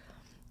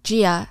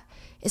 Gia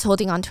is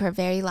holding on to her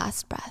very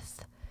last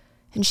breath,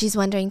 and she's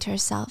wondering to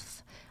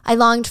herself, I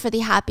longed for the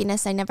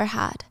happiness I never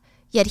had,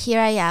 yet here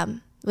I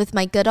am with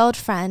my good old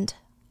friend,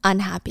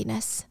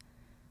 unhappiness.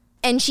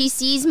 And she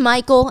sees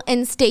Michael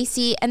and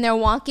Stacy, and they're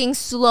walking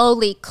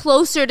slowly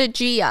closer to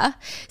Gia.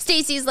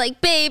 Stacy's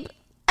like, babe,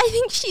 I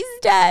think she's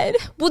dead.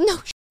 Well, no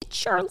shit,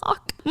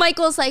 Sherlock.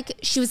 Michael's like,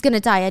 she was gonna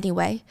die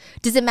anyway.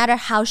 Does it matter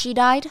how she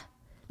died?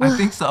 I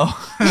think so.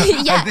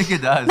 Yeah, I think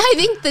it does.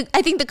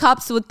 I think the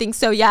cops would think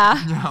so,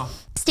 yeah. No.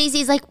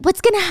 Stacy's like,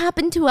 what's gonna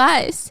happen to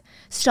us?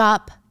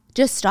 Stop.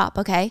 Just stop,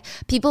 okay?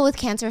 People with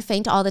cancer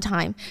faint all the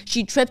time.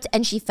 She tripped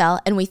and she fell,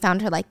 and we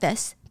found her like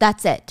this.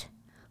 That's it.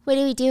 What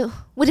do we do?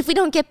 What if we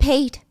don't get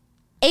paid?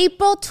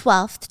 April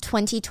 12th,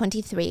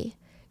 2023.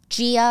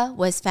 Gia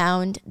was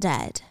found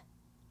dead.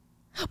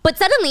 But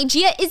suddenly,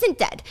 Gia isn't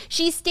dead.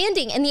 She's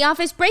standing in the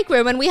office break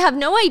room, and we have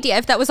no idea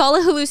if that was all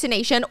a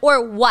hallucination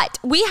or what.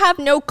 We have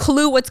no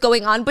clue what's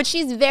going on, but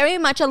she's very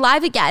much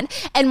alive again.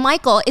 And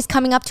Michael is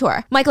coming up to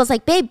her. Michael's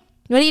like, babe,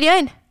 what are you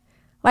doing?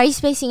 Why are you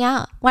spacing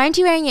out? Why aren't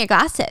you wearing your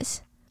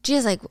glasses?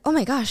 Gia's like, oh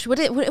my gosh, what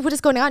is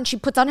going on? She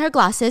puts on her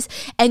glasses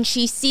and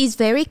she sees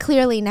very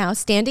clearly now,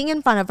 standing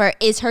in front of her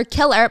is her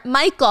killer,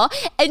 Michael,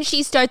 and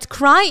she starts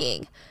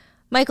crying.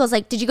 Michael's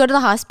like, did you go to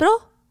the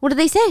hospital? What did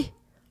they say?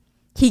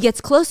 He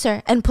gets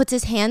closer and puts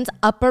his hands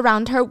up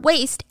around her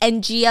waist,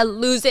 and Gia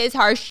loses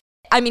her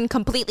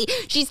completely.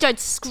 She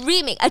starts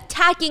screaming,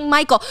 attacking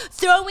Michael,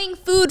 throwing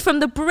food from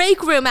the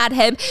break room at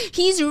him.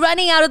 He's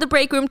running out of the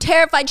break room,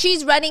 terrified.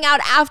 She's running out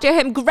after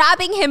him,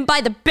 grabbing him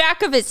by the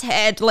back of his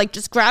head, like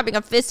just grabbing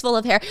a fistful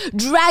of hair,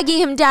 dragging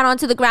him down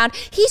onto the ground.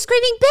 He's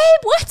screaming,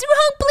 babe, what's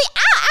wrong? Please,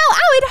 ow, ow,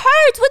 ow, it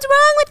hurts. What's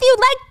wrong with you?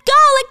 Let go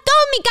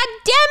of me, god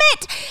damn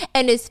it.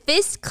 And his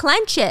fist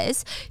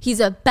clenches. He's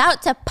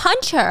about to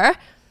punch her,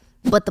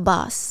 but the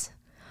boss,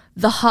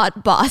 the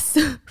hot boss,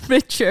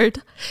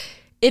 Richard,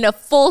 in a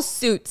full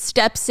suit,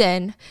 steps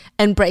in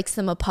and breaks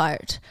them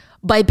apart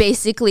by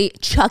basically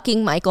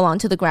chucking Michael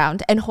onto the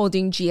ground and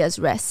holding Gia's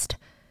wrist.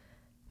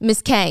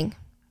 Miss Kang,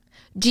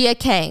 Gia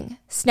Kang,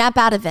 snap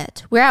out of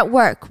it. We're at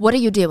work. What are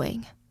you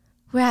doing?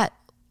 We're at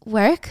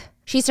work?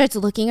 She starts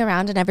looking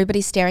around and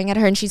everybody's staring at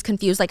her, and she's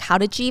confused. Like, how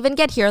did she even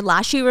get here?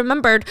 Last she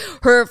remembered,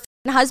 her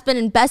husband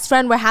and best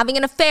friend were having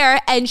an affair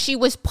and she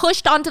was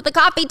pushed onto the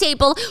coffee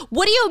table.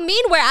 What do you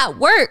mean we're at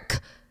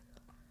work?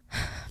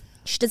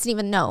 She doesn't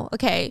even know,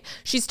 okay?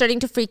 She's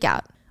starting to freak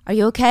out. Are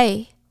you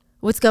okay?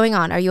 What's going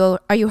on? Are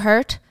you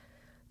hurt?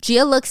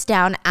 Gia looks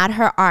down at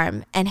her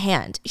arm and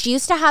hand. She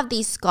used to have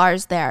these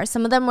scars there.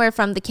 Some of them were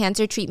from the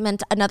cancer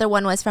treatment. Another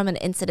one was from an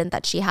incident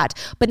that she had.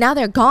 But now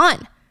they're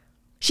gone.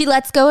 She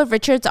lets go of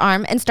Richard's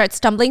arm and starts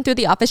stumbling through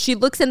the office. She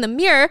looks in the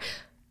mirror.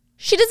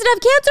 She doesn't have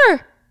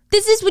cancer.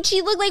 This is what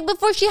she looked like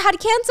before she had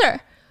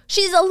cancer.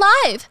 She's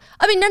alive.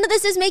 I mean, none of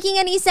this is making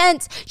any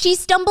sense. She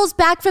stumbles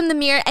back from the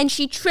mirror and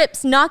she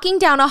trips, knocking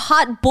down a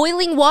hot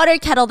boiling water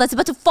kettle that's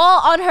about to fall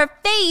on her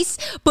face.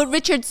 But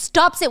Richard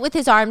stops it with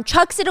his arm,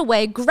 chucks it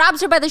away,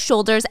 grabs her by the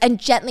shoulders,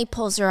 and gently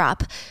pulls her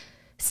up.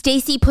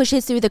 Stacy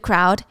pushes through the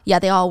crowd. Yeah,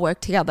 they all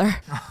work together.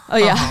 Oh,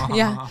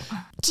 yeah.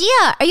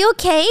 Gia, are you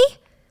okay?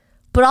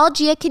 But all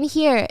Gia can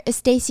hear is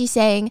Stacy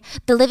saying,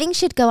 "The living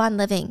should go on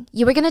living.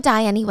 You were going to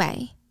die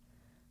anyway."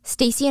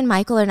 Stacy and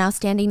Michael are now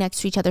standing next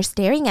to each other,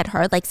 staring at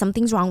her like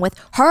something's wrong with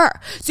her.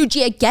 So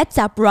Gia gets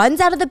up, runs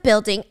out of the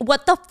building.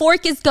 What the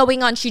fork is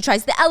going on? She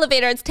tries the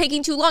elevator. It's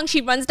taking too long. She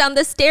runs down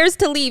the stairs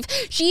to leave.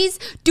 She's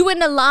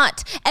doing a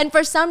lot. And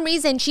for some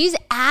reason, she's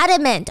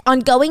adamant on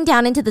going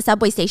down into the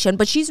subway station.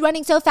 But she's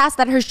running so fast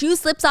that her shoe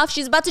slips off.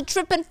 She's about to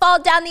trip and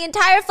fall down the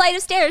entire flight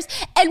of stairs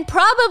and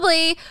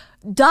probably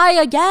die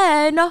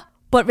again.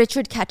 But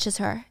Richard catches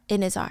her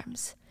in his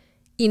arms.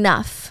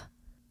 Enough.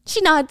 She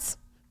nods.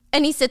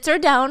 And he sits her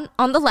down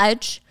on the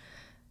ledge.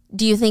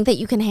 "Do you think that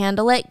you can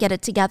handle it? Get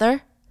it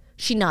together?"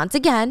 She nods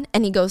again,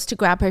 and he goes to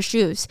grab her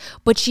shoes.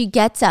 But she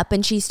gets up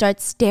and she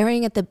starts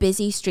staring at the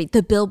busy street,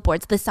 the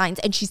billboards, the signs,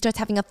 and she starts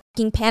having a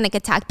fucking panic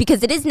attack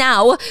because it is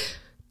now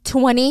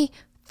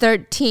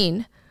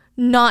 2013,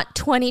 not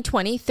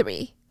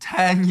 2023.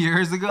 10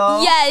 years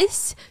ago?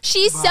 Yes,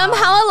 she's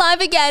somehow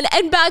alive again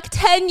and back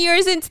 10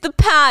 years into the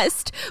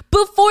past.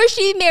 Before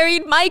she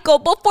married Michael,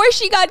 before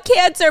she got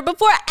cancer,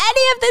 before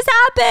any of this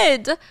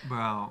happened.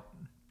 Bro.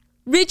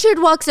 Richard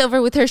walks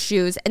over with her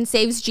shoes and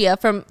saves Gia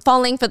from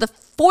falling for the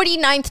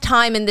 49th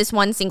time in this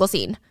one single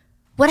scene.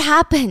 "What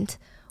happened?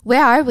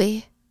 Where are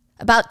we?"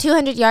 "About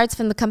 200 yards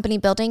from the company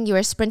building. You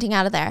were sprinting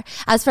out of there.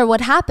 As for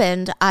what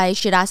happened, I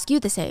should ask you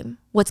the same.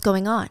 What's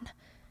going on?"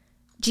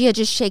 Gia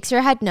just shakes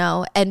her head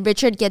no, and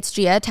Richard gets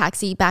Gia a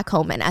taxi back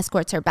home and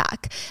escorts her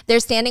back. They're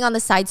standing on the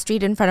side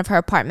street in front of her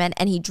apartment,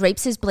 and he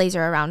drapes his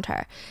blazer around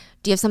her.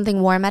 "Do you have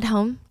something warm at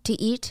home to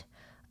eat?"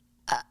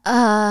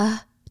 Do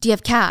you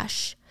have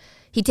cash?"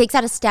 He takes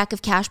out a stack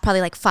of cash, probably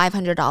like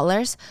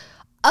 $500.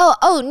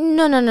 Oh,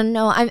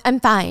 no, I'm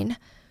fine."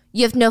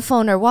 "You have no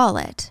phone or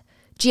wallet?"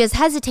 Gia's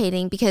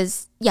hesitating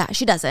because, yeah,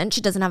 she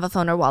doesn't have a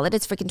phone or wallet.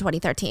 It's freaking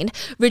 2013.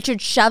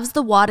 Richard shoves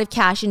the wad of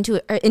cash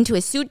into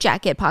his suit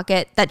jacket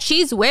pocket that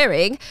she's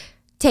wearing.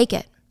 "Take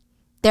it.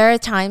 There are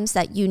times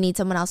that you need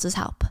someone else's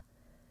help."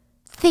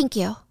 "Thank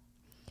you."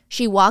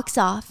 She walks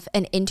off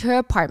and into her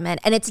apartment,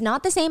 and it's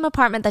not the same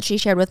apartment that she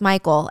shared with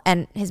Michael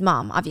and his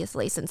mom,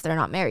 obviously, since they're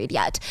not married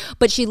yet.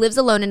 But she lives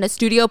alone in a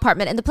studio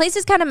apartment, and the place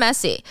is kind of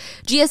messy.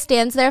 Gia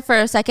stands there for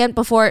a second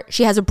before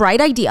she has a bright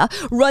idea,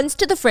 runs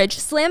to the fridge,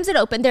 slams it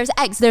open. There's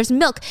eggs, there's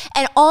milk,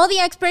 and all the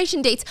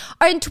expiration dates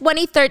are in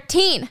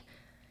 2013.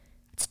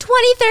 It's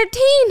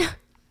 2013.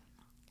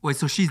 Wait,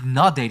 so she's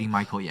not dating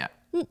Michael yet?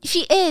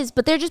 She is,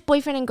 but they're just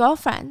boyfriend and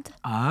girlfriend.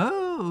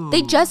 Oh.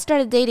 They just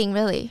started dating,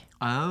 really.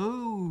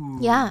 Oh.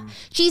 Yeah.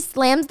 She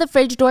slams the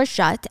fridge door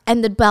shut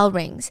and the bell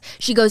rings.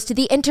 She goes to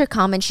the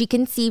intercom and she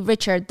can see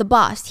Richard, the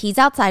boss. He's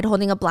outside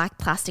holding a black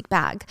plastic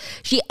bag.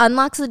 She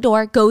unlocks the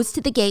door, goes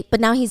to the gate,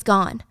 but now he's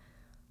gone.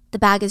 The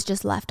bag is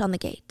just left on the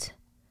gate.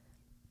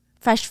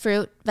 Fresh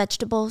fruit,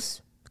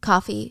 vegetables,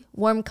 coffee,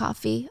 warm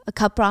coffee, a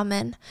cup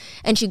ramen.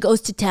 And she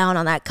goes to town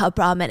on that cup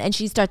ramen and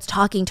she starts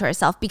talking to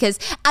herself because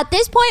at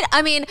this point,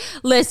 I mean,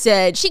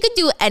 listen, she could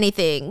do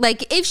anything.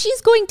 Like if she's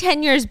going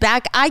 10 years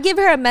back, I give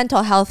her a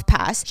mental health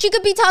pass. She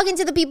could be talking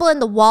to the people in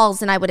the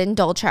walls and I would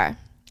indulge her.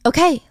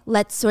 Okay,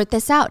 let's sort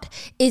this out.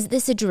 Is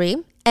this a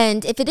dream?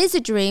 And if it is a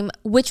dream,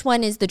 which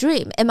one is the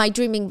dream? Am I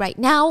dreaming right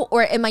now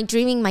or am I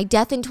dreaming my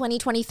death in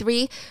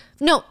 2023?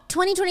 No,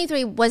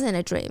 2023 wasn't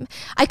a dream.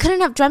 I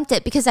couldn't have dreamt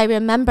it because I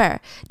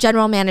remember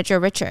General Manager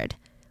Richard.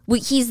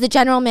 He's the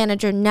general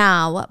manager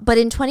now, but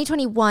in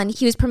 2021,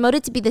 he was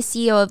promoted to be the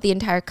CEO of the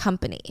entire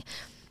company.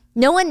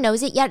 No one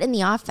knows it yet in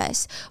the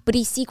office, but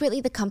he's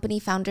secretly the company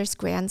founder's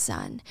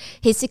grandson.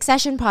 His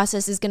succession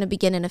process is going to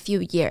begin in a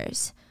few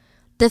years.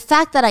 The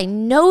fact that I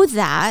know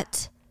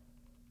that,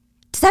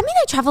 does that mean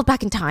I traveled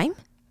back in time?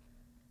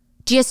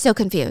 Gia's so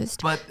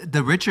confused. But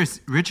the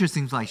Richard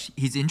seems like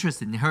he's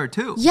interested in her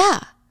too. Yeah.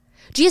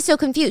 Gia's so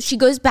confused. She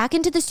goes back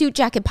into the suit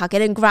jacket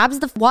pocket and grabs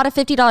the wad of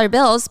 $50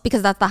 bills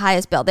because that's the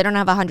highest bill. They don't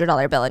have a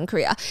 $100 bill in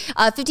Korea.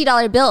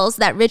 $50 bills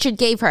that Richard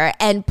gave her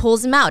and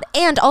pulls them out.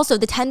 And also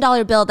the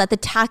 $10 bill that the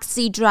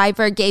taxi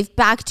driver gave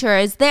back to her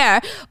is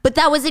there. But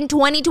that was in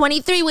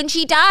 2023 when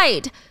she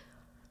died.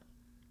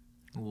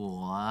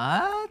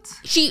 What?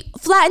 She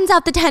flattens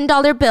out the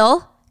 $10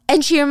 bill.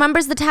 And she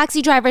remembers the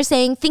taxi driver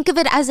saying, think of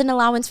it as an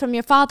allowance from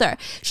your father.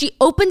 She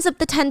opens up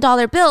the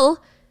 $10 bill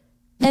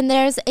and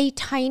there's a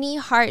tiny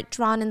heart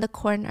drawn in the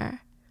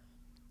corner.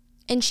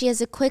 and she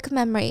has a quick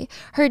memory.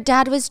 Her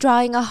dad was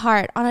drawing a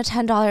heart on a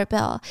 $10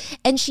 bill,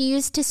 and she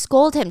used to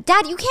scold him.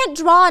 Dad, you can't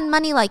draw on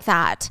money like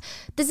that.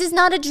 This is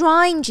not a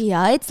drawing,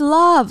 Gia. It's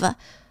love.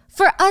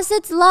 For us,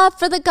 it's love.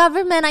 For the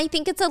government, I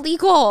think it's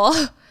illegal.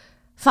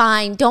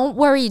 Fine, don't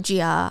worry,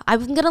 Gia.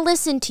 I'm going to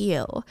listen to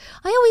you.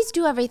 I always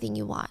do everything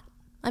you want.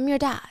 I'm your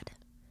dad.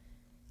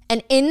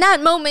 And in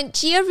that moment,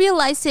 Gia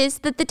realizes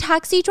that the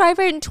taxi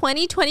driver in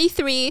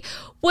 2023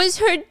 was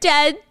her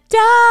dead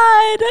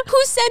dad,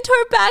 who sent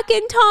her back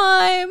in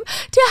time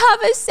to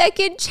have a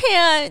second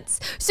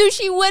chance so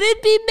she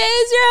wouldn't be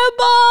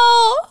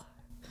miserable.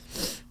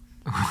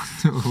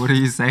 What are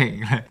you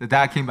saying? The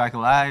dad came back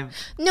alive?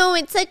 No,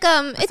 it's like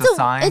it's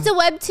a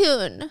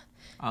webtoon.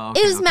 Oh,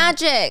 okay, it was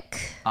magic.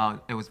 Oh,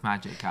 it was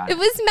magic. Got it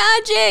was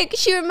magic.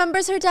 She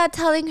remembers her dad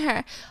telling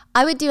her,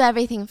 I would do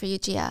everything for you,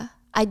 Gia.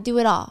 I'd do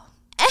it all.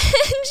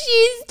 And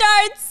she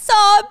starts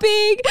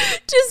sobbing,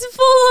 just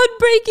full on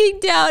breaking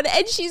down.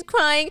 And she's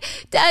crying,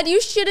 Dad,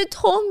 you should have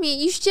told me.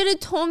 You should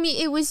have told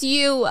me it was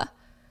you.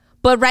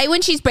 But right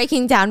when she's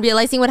breaking down,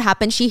 realizing what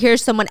happened, she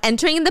hears someone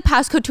entering the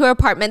passcode to her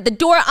apartment. The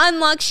door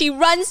unlocks. She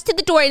runs to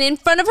the door, and in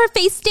front of her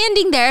face,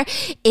 standing there,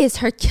 is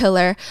her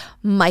killer,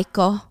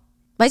 Michael.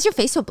 Why is your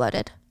face so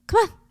bloated?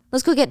 Come on,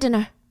 let's go get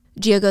dinner.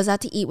 Gia goes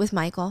out to eat with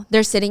Michael.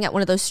 They're sitting at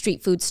one of those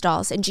street food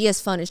stalls, and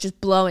Gia's phone is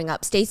just blowing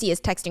up. Stacy is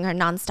texting her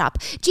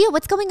nonstop. Gia,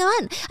 what's going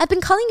on? I've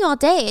been calling you all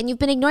day, and you've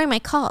been ignoring my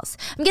calls.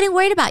 I'm getting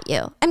worried about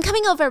you. I'm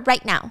coming over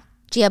right now.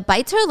 Gia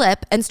bites her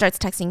lip and starts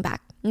texting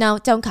back. No,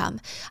 don't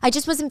come. I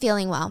just wasn't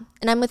feeling well,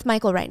 and I'm with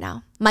Michael right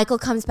now. Michael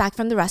comes back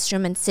from the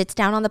restroom and sits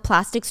down on the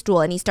plastic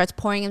stool, and he starts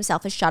pouring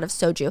himself a shot of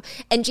soju.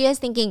 And Gia's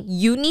thinking,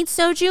 you need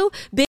soju?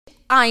 Bitch,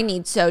 I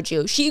need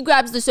soju. She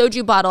grabs the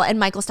soju bottle, and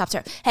Michael stops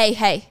her.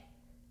 Hey,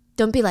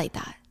 don't be like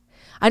that.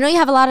 I know you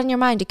have a lot on your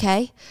mind,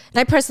 okay? And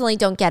I personally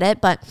don't get it,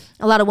 but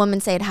a lot of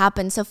women say it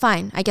happens, so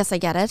fine, I guess I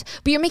get it.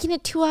 But you're making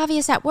it too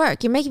obvious at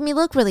work. You're making me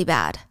look really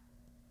bad.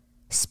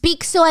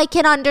 Speak so I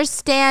can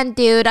understand,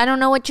 dude. I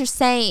don't know what you're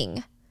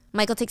saying.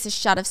 Michael takes a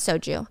shot of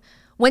soju.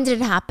 When did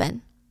it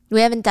happen?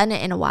 We haven't done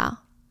it in a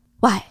while.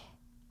 Why?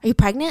 Are you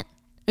pregnant?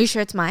 Are you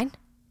sure it's mine?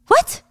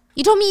 What?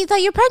 You told me you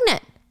thought you were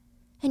pregnant.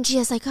 And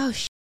Gia's like, oh,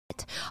 shit.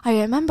 I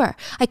remember.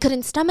 I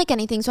couldn't stomach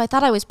anything, so I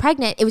thought I was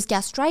pregnant. It was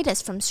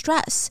gastritis from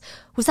stress.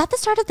 Was that the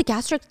start of the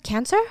gastric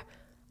cancer?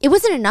 It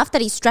wasn't enough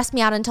that he stressed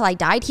me out until I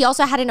died. He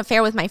also had an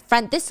affair with my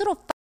friend. This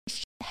little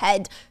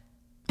shithead.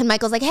 And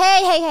Michael's like,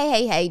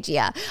 hey,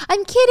 Gia.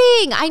 I'm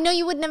kidding. I know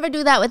you would never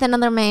do that with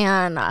another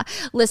man.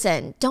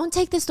 Listen, don't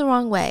take this the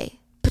wrong way.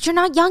 But you're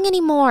not young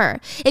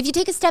anymore. If you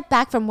take a step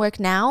back from work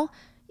now,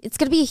 it's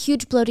going to be a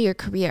huge blow to your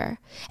career.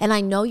 And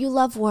I know you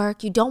love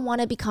work. You don't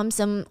want to become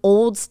some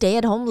old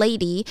stay-at-home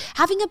lady.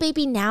 Having a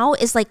baby now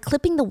is like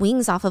clipping the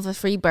wings off of a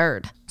free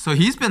bird. So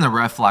he's been a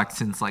red flag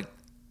since the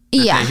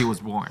day he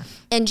was born.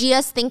 And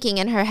Gia's thinking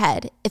in her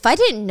head, if I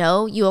didn't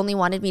know you only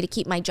wanted me to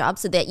keep my job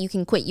so that you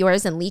can quit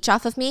yours and leech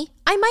off of me,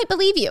 I might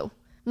believe you.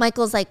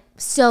 Michael's like,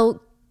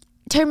 so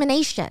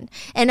termination.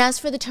 And as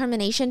for the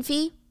termination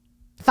fee,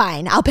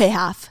 fine, I'll pay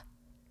half.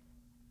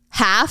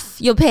 Half?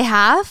 You'll pay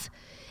half?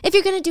 If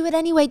you're going to do it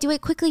anyway, do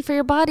it quickly for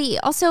your body.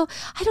 Also,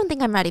 I don't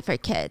think I'm ready for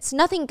kids.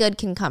 Nothing good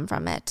can come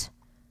from it.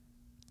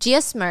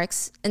 Gia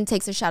smirks and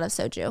takes a shot of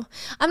soju.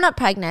 I'm not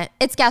pregnant.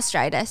 It's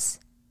gastritis.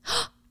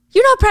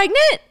 You're not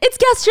pregnant? It's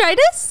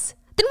gastritis?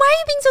 Then why are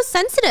you being so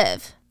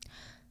sensitive?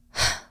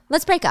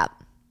 Let's break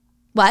up.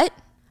 What?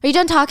 Are you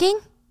done talking?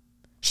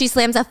 She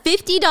slams a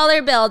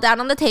 $50 bill down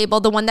on the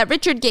table, the one that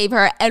Richard gave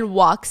her, and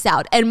walks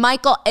out. And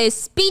Michael is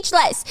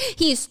speechless.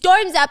 He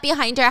storms out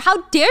behind her.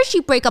 How dare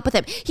she break up with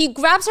him? He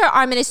grabs her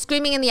arm and is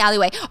screaming in the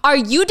alleyway. Are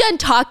you done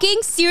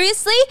talking?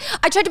 Seriously?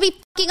 I tried to be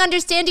fucking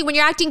understanding when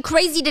you're acting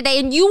crazy today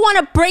and you want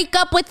to break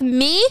up with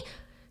me?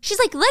 She's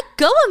like, let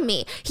go of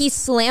me. He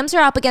slams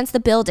her up against the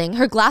building.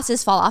 Her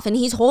glasses fall off and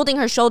he's holding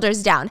her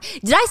shoulders down.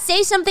 Did I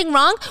say something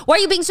wrong? Why are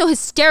you being so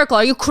hysterical?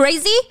 Are you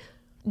crazy?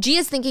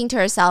 Gia's thinking to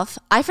herself,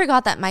 I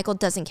forgot that Michael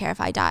doesn't care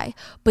if I die,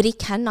 but he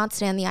cannot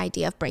stand the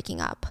idea of breaking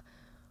up.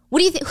 Who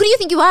do you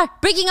think you are?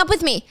 Breaking up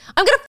with me?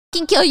 I'm gonna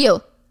fucking kill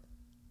you.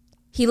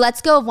 He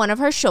lets go of one of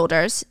her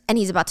shoulders and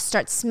he's about to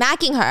start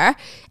smacking her,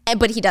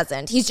 but he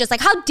doesn't. He's just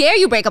like, how dare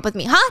you break up with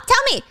me, huh?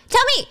 Tell me.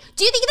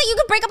 Do you think that you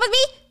could break up with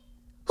me?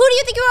 Who do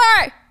you think you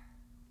are?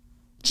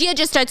 Gia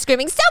just starts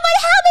screaming, someone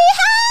help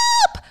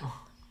me, help!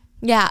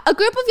 Yeah, a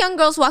group of young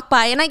girls walk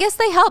by, and I guess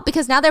they help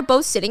because now they're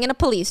both sitting in a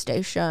police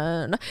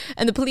station.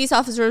 And the police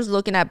officer is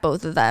looking at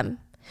both of them.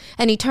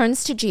 And he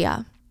turns to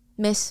Gia.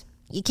 Miss,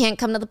 you can't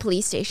come to the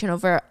police station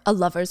over a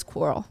lover's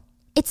quarrel.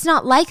 It's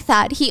not like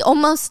that.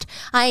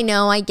 I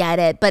know, I get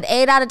it. But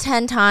 8 out of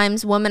 10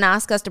 times, women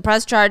ask us to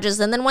press charges,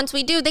 and then once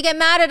we do, they get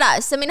mad at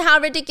us. I mean, how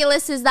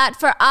ridiculous is that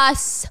for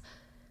us?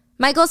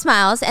 Michael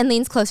smiles and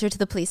leans closer to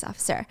the police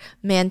officer,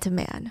 man to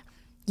man.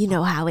 You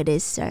know how it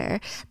is, sir.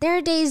 There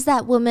are days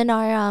that women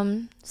are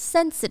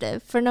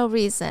sensitive for no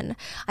reason.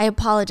 I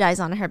apologize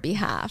on her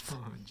behalf.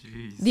 Oh,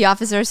 jeez. The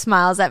officer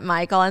smiles at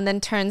Michael and then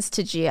turns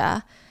to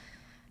Gia.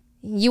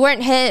 You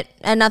weren't hit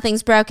and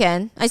nothing's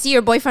broken. I see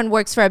your boyfriend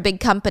works for a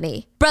big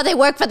company. Bro, they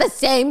work for the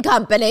same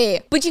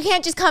company. But you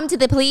can't just come to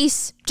the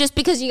police just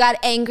because you got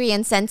angry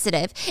and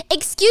sensitive.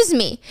 Excuse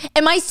me,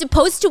 am I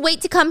supposed to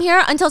wait to come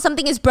here until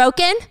something is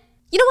broken?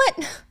 You know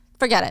what?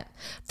 Forget it.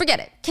 Forget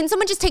it. Can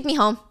someone just take me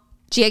home?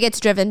 Gia gets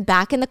driven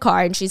back in the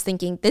car and she's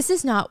thinking, this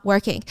is not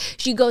working.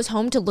 She goes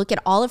home to look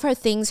at all of her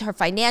things, her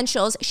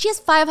financials. She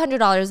has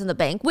 $500 in the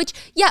bank, which,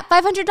 yeah,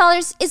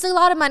 $500 is a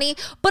lot of money,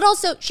 but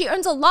also she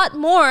earns a lot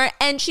more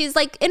and she's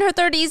like in her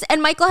 30s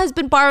and Michael has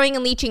been borrowing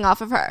and leeching off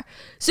of her.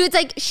 So it's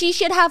like she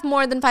should have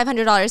more than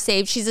 $500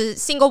 saved. She's a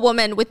single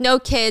woman with no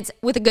kids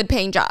with a good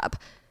paying job.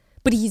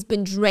 But he's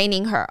been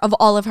draining her of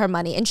all of her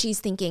money and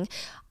she's thinking,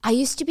 I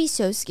used to be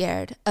so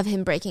scared of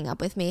him breaking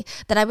up with me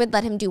that I would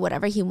let him do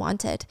whatever he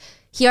wanted.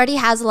 He already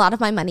has a lot of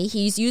my money.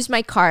 He's used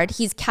my card.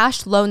 He's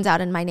cashed loans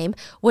out in my name.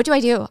 What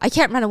do? I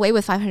can't run away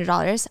with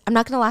 $500. I'm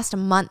not going to last a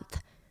month.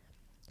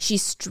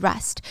 She's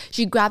stressed.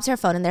 She grabs her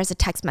phone and there's a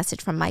text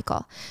message from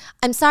Michael.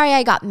 I'm sorry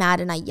I got mad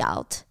and I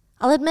yelled.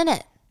 I'll admit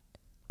it.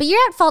 But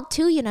you're at fault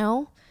too, you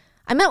know.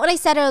 I meant what I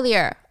said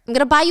earlier. I'm going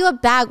to buy you a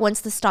bag once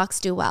the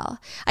stocks do well.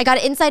 I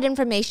got inside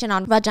information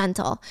on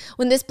Rajental.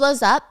 When this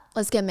blows up,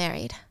 let's get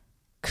married.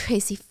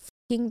 Crazy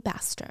fucking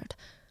bastard.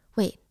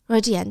 Wait,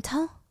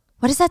 Rajental?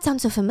 Why does that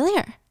sound so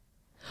familiar?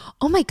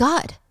 Oh my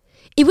God.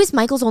 It was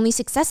Michael's only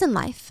success in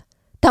life.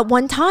 That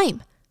one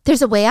time.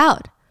 There's a way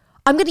out.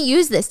 I'm going to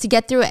use this to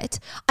get through it.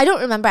 I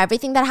don't remember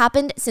everything that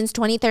happened since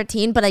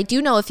 2013, but I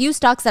do know a few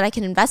stocks that I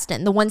can invest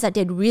in, the ones that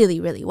did really,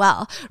 really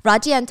well.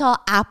 Rajental,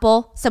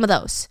 Apple, some of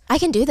those. I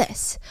can do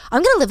this.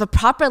 I'm going to live a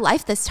proper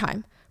life this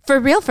time. For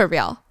real, for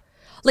real.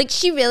 Like,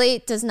 she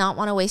really does not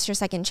want to waste her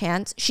second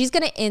chance. She's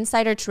going to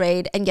insider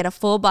trade and get a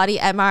full body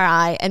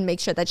MRI and make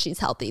sure that she's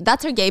healthy.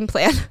 That's her game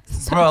plan.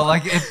 So, bro,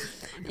 like,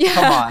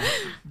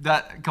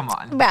 come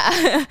on.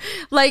 Yeah.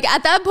 Like,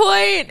 at that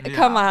point, yeah,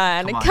 come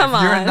on. If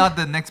you're not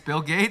the next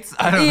Bill Gates,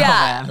 I don't know,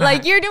 man.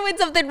 Like, you're doing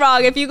something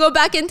wrong if you go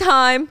back in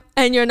time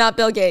and you're not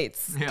Bill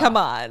Gates. Yeah. Come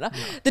on. Yeah.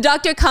 The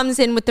doctor comes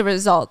in with the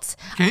results.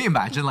 Can you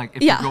imagine, like,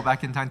 if you go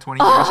back in time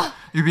 20 years,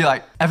 you'd be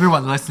like,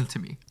 everyone listen to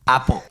me.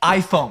 Apple,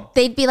 iPhone.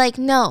 They'd be like,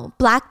 no,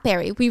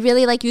 BlackBerry. We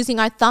really like using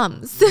our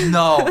thumbs.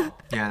 No.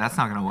 Yeah, that's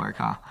not going to work,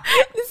 huh?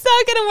 It's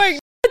not going to work.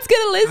 No one's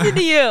going to listen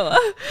to you.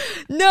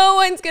 No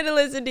one's going to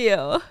listen to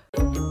you.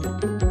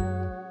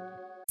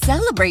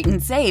 Celebrate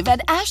and save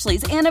at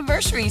Ashley's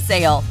Anniversary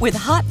Sale. With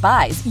Hot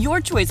Buys, your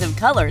choice of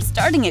colors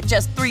starting at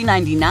just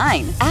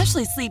 $3.99.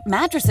 Ashley Sleep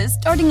mattresses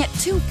starting at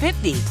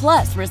 $2.50.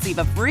 Plus, receive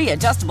a free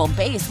adjustable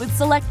base with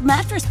select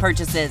mattress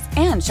purchases.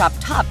 And shop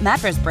top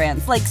mattress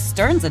brands like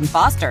Stearns &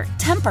 Foster,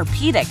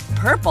 Tempur-Pedic,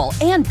 Purple,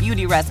 and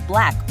Beautyrest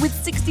Black with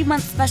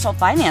 60-month special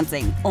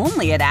financing.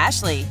 Only at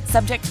Ashley.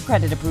 Subject to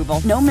credit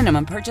approval. No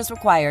minimum purchase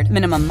required.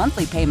 Minimum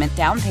monthly payment,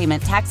 down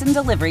payment, tax, and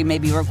delivery may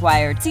be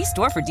required. See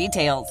store for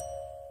details.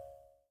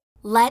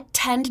 Let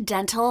Tend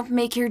Dental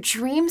make your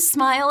dream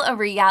smile a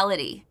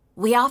reality.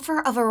 We offer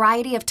a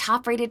variety of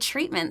top-rated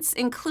treatments,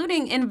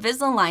 including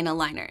Invisalign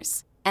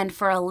aligners. And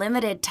for a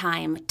limited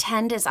time,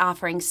 Tend is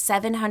offering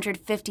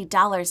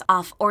 $750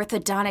 off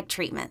orthodontic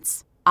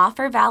treatments.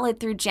 Offer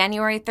valid through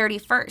January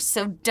 31st,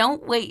 so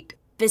don't wait.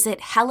 Visit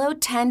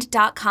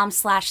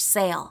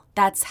hellotend.com/sale.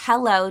 That's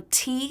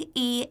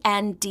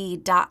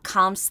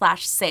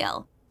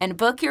hellotend.com/sale. And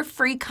book your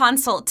free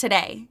consult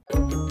today.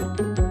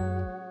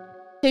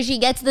 So she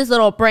gets this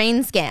little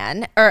brain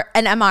scan, or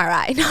an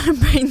MRI, not a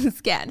brain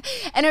scan.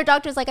 And her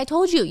doctor's like, I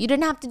told you, you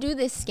didn't have to do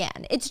this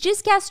scan. It's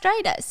just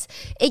gastritis.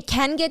 It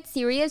can get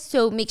serious,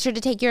 so make sure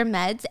to take your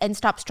meds and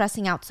stop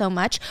stressing out so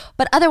much.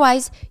 But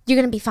otherwise, you're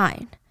going to be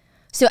fine.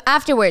 So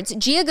afterwards,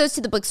 Gia goes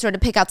to the bookstore to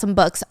pick out some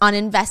books on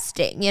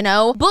investing, you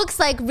know? Books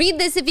like Read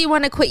This If You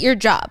Want to Quit Your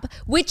Job,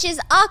 which is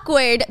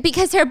awkward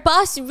because her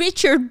boss,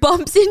 Richard,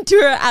 bumps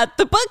into her at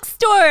the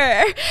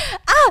bookstore.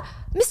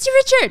 Mr.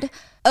 Richard.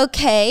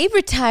 Okay,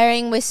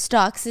 retiring with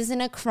stocks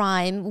isn't a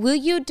crime. Will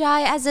you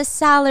die as a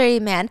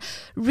salaryman?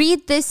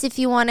 Read this if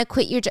you want to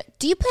quit your job.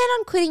 Do you plan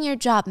on quitting your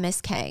job,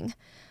 Miss Kang?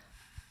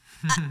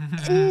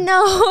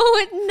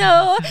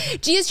 No.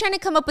 Gia's trying to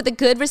come up with a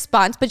good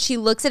response, but she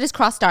looks at his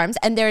crossed arms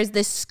and there is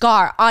this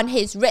scar on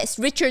his wrist,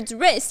 Richard's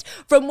wrist,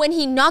 from when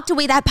he knocked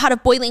away that pot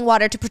of boiling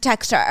water to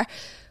protect her.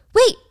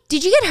 Wait,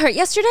 did you get hurt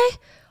yesterday?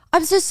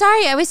 I'm so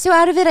sorry. I was so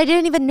out of it, I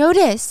didn't even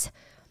notice.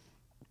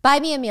 Buy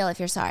me a meal if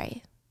you're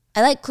sorry.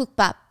 I like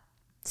kukbap.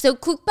 So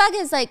kukbap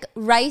is like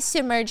rice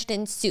submerged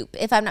in soup,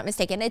 if I'm not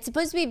mistaken. It's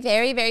supposed to be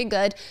very, very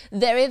good,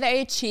 very,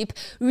 very cheap,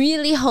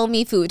 really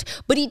homey food.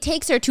 But he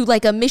takes her to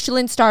like a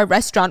Michelin star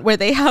restaurant where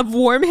they have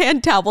warm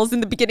hand towels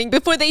in the beginning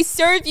before they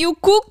serve you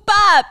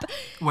kukbap.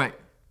 Wait,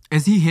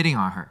 is he hitting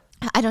on her?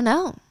 I don't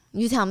know.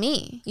 You tell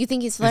me. You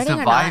think he's flirting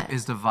or not?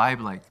 Is the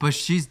vibe like, but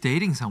she's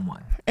dating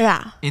someone.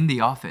 Yeah. In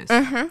the office.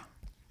 And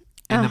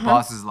the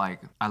boss is like,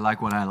 I like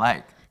what I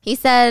like. He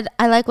said,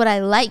 I like what I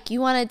like. You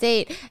want to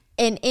date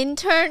an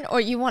intern or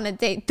you want to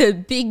date the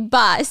big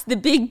boss, the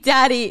big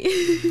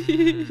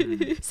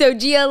daddy? So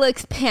Gia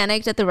looks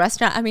panicked at the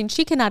restaurant. I mean,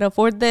 she cannot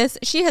afford this.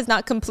 She has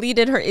not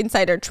completed her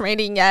insider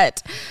training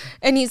yet.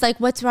 And he's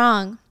like, what's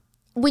wrong?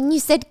 When you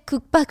said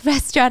Cookbuk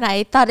restaurant,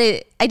 I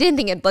didn't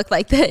think it looked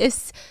like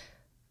this.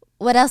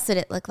 What else did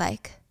it look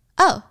like?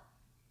 Oh,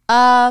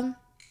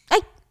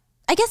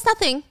 I guess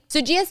nothing. So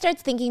Gia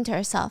starts thinking to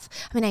herself,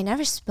 I mean, I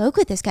never spoke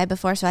with this guy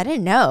before, so I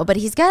didn't know, but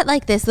he's got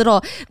like this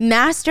little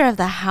master of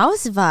the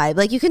house vibe.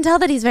 Like you can tell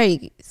that he's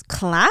very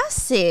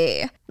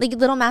classy. Like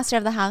little master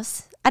of the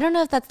house. I don't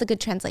know if that's the good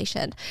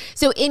translation.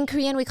 So in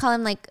Korean, we call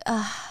him like,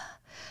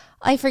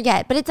 I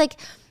forget, but it's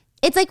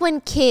like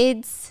when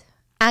kids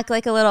act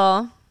like a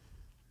little,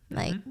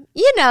 like,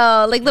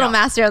 like little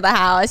master of the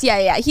house.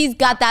 Yeah. He's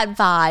got that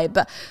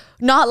vibe.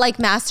 Not like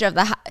master of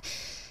the house.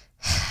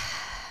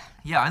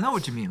 Yeah, I know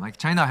what you mean. Like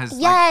China has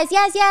yes.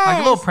 like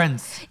little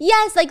prince.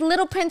 Yes, like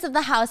little prince of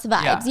the house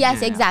vibes.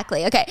 Yes,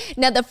 exactly. Okay,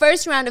 now the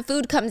first round of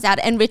food comes out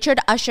and Richard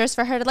ushers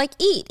for her to like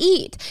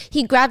eat.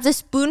 He grabs a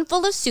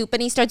spoonful of soup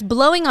and he starts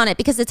blowing on it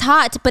because it's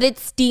hot, but it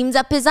steams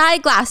up his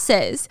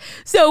eyeglasses.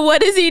 So what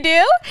does he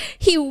do?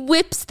 He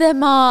whips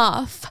them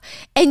off.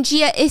 And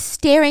Gia is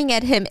staring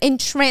at him,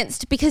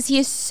 entranced because he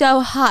is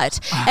so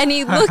hot. And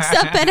he looks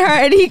up at her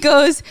and he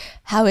goes,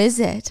 "How is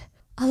it?"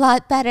 "A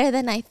lot better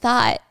than I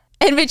thought."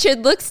 And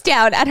Richard looks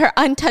down at her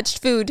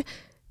untouched food.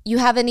 "You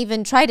haven't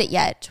even tried it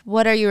yet.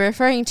 What are you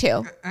referring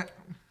to?"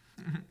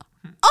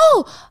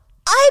 "Oh,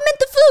 I meant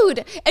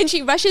the food." And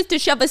she rushes to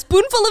shove a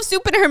spoonful of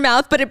soup in her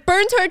mouth, but it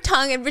burns her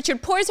tongue. And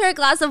Richard pours her a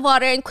glass of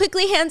water and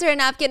quickly hands her a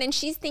napkin. And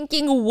she's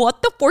thinking,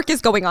 what the fork is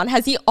going on?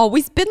 Has he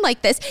always been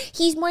like this?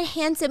 He's more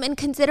handsome and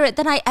considerate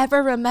than I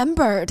ever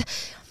remembered.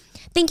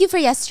 "Thank you for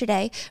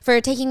yesterday,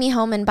 for taking me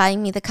home and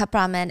buying me the cup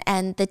ramen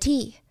and the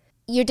tea.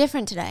 You're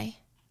different today."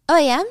 "Oh,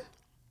 I am?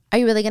 Are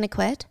you really going to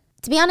quit?"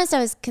 To be honest, I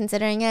was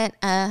considering it.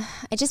 I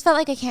just felt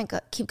like I can't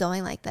keep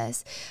going like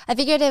this. I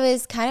figured it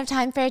was kind of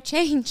time for a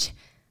change.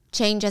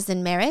 Change as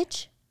in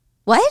marriage?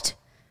 What?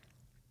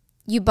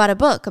 You bought a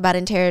book about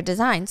interior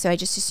design, so I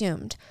just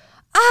assumed.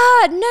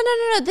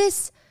 No,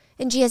 this.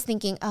 And Gia's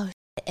thinking, oh,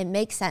 it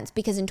makes sense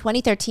because in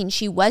 2013,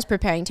 she was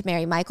preparing to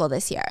marry Michael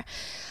this year.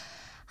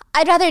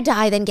 I'd rather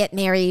die than get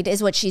married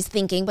is what she's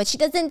thinking, but she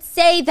doesn't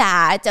say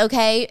that,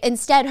 okay?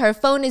 Instead, her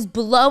phone is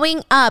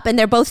blowing up and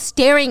they're both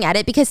staring at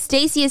it because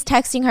Stacy is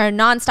texting her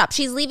nonstop.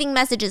 She's leaving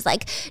messages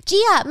like,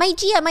 Gia,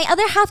 my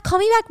other half, call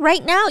me back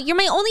right now. You're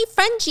my only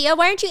friend, Gia.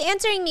 Why aren't you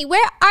answering me?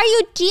 Where are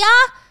you,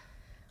 Gia?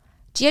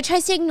 Gia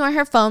tries to ignore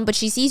her phone, but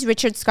she sees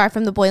Richard's scar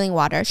from the boiling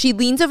water. She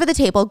leans over the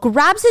table,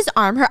 grabs his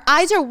arm. Her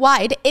eyes are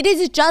wide. It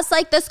is just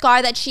like the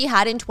scar that she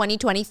had in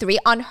 2023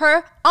 on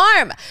her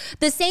arm.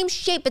 The same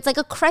shape. It's like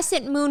a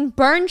crescent moon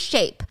burn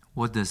shape.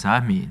 What does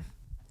that mean?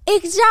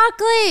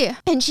 Exactly.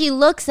 And she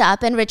looks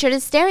up and Richard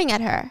is staring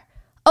at her.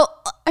 Oh,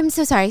 I'm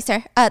so sorry,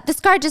 sir. The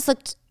scar just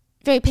looked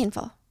very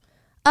painful.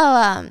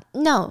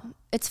 No,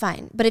 it's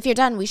fine. But if you're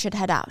done, we should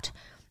head out.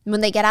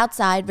 When they get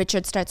outside,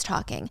 Richard starts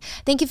talking.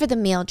 Thank you for the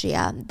meal,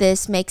 Gia.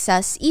 This makes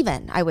us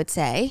even, I would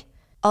say.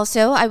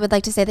 Also, I would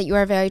like to say that you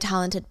are a very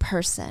talented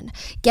person.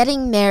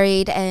 Getting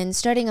married and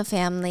starting a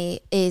family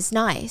is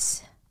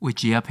nice. Would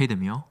Gia pay the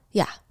meal?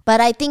 Yeah, but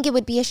I think it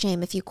would be a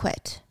shame if you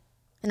quit.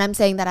 And I'm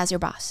saying that as your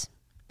boss.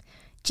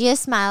 Gia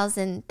smiles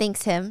and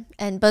thanks him,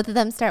 and both of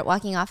them start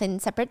walking off in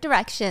separate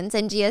directions,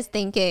 and Gia's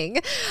thinking,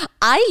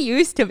 I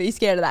used to be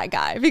scared of that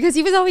guy because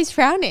he was always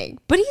frowning,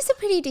 but he's a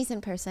pretty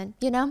decent person,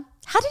 you know?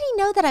 How did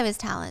he know that I was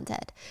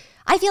talented?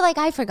 I feel like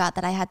I forgot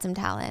that I had some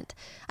talent.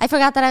 I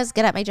forgot that I was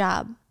good at my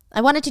job.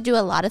 I wanted to do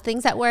a lot of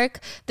things at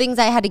work, things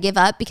I had to give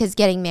up because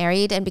getting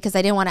married and because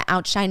I didn't want to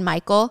outshine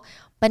Michael,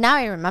 but now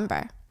I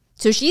remember.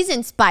 So she's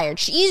inspired.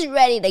 She's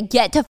ready to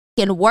get to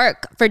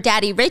work for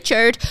Daddy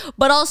Richard,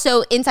 but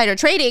also insider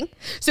trading.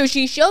 So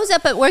she shows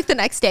up at work the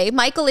next day.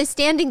 Michael is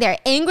standing there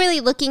angrily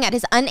looking at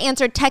his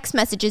unanswered text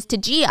messages to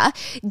Gia.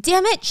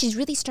 Damn it, she's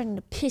really starting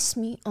to piss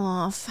me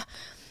off.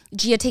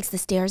 Gia takes the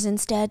stairs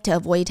instead to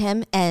avoid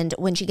him, and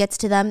when she gets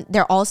to them,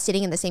 they're all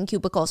sitting in the same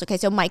cubicles. Okay,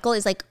 so Michael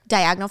is like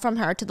diagonal from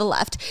her to the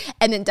left,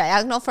 and then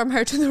diagonal from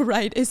her to the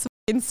right is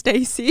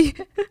Stacy.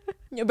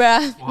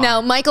 Bruh. Wow.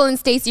 Now, Michael and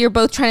Stacy are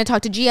both trying to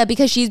talk to Gia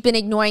because she's been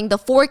ignoring the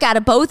fork out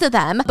of both of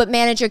them. But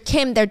manager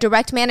Kim, their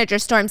direct manager,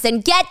 storms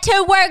in. Get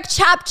to work,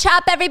 chop,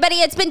 chop, everybody.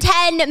 It's been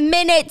 10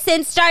 minutes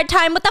since start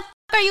time. What the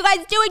are you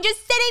guys doing just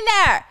sitting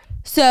there?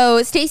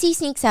 So Stacy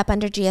sneaks up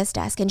under Gia's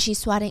desk and she's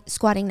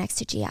squatting next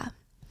to Gia.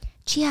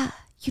 Gia,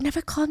 you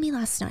never called me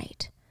last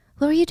night.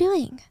 What were you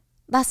doing?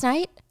 Last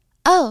night?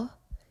 Oh,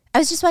 I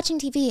was just watching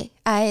TV.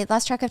 I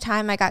lost track of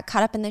time. I got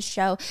caught up in this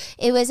show.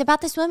 It was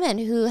about this woman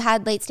who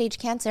had late stage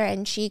cancer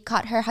and she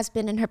caught her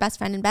husband and her best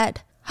friend in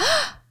bed.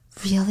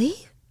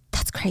 Really?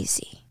 That's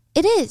crazy.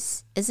 It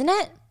is, isn't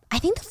it? I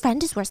think the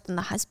friend is worse than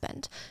the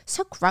husband.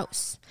 So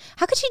gross.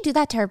 How could she do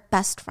that to her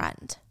best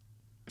friend?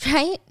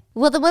 Right?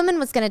 Well, the woman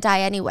was going to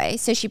die anyway,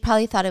 so she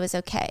probably thought it was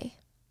okay.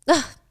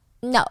 Ugh,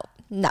 no.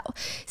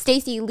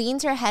 Stacy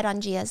leans her head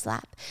on Gia's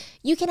lap.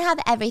 You can have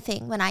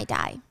everything when I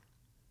die.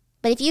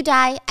 But if you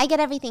die, I get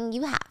everything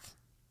you have.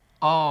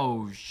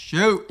 Oh,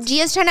 shoot.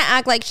 Gia's trying to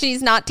act like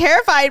she's not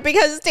terrified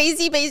because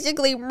Stacy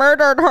basically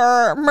murdered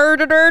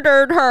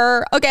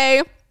her.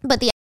 Okay?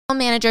 But the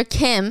Manager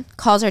Kim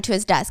calls her to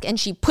his desk and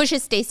she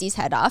pushes Stacy's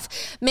head off.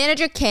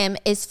 Manager Kim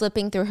is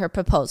flipping through her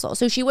proposal.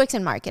 So she works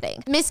in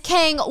marketing. Miss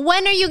Kang,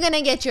 when are you going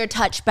to get your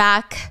touch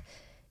back?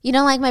 You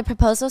don't like my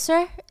proposal,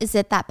 sir? Is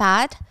it that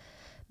bad?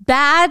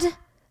 Bad?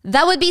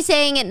 That would be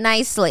saying it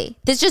nicely.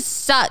 This just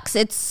sucks.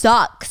 It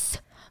sucks.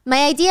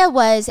 My idea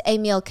was a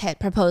meal kit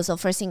proposal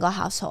for single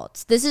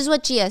households. This is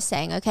what Gia is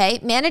saying, okay?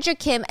 Manager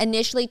Kim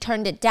initially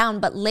turned it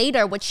down, but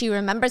later what she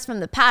remembers from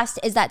the past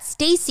is that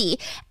Stacy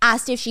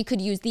asked if she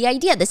could use the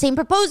idea, the same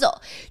proposal.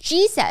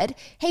 She said,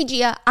 hey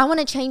Gia, I want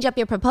to change up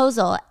your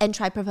proposal and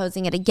try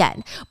proposing it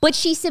again. But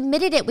she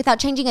submitted it without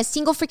changing a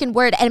single freaking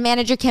word, and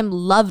Manager Kim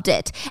loved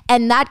it.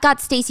 And that got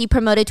Stacy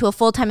promoted to a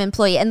full-time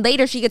employee, and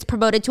later she gets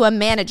promoted to a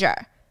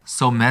manager.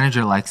 So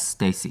manager likes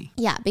Stacy.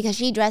 Yeah, because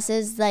she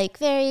dresses like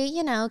very,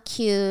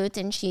 cute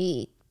and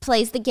she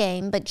plays the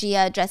game, but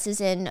Gia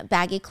dresses in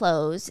baggy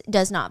clothes,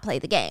 does not play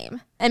the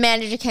game. And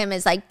Manager Kim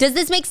is like, does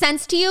this make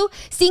sense to you?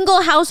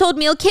 Single household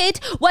meal kit?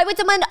 Why would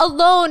someone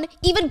alone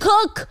even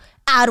cook?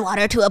 Add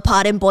water to a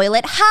pot and boil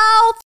it.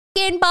 How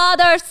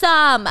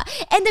bothersome.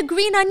 And the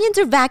green onions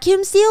are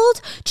vacuum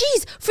sealed.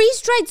 Geez,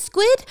 freeze-dried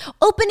squid?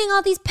 Opening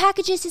all these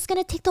packages is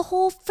gonna take the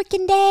whole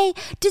freaking day.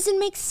 Doesn't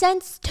make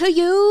sense to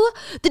you?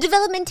 The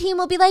development team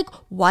will be like,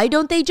 why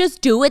don't they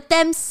just do it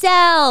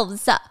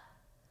themselves?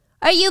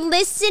 Are you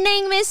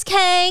listening, Miss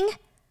Kang?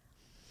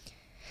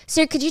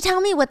 Sir, could you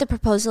tell me what the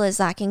proposal is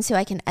lacking so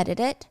I can edit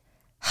it?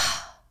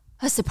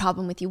 That's the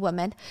problem with you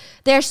women.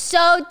 They're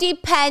so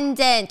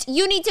dependent.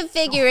 You need to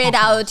figure it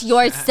out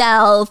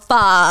yourself.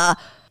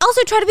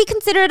 Also, try to be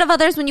considerate of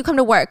others when you come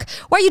to work.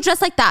 Why are you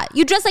dressed like that?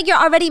 You dress like you're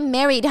already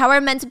married. How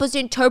are men supposed to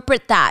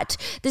interpret that?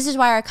 This is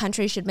why our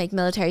country should make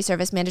military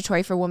service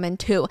mandatory for women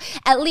too.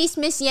 At least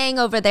Miss Yang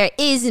over there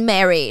is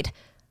married.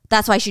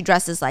 That's why she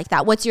dresses like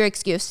that. What's your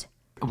excuse?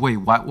 Wait,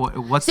 what's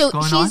going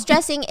on? So she's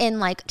dressing in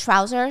like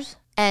trousers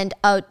and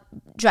a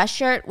dress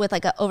shirt with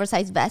like an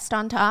oversized vest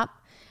on top.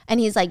 And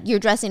he's like, you're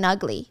dressing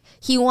ugly.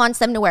 He wants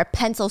them to wear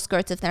pencil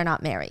skirts if they're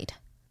not married.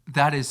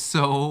 That is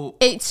so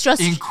it's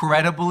just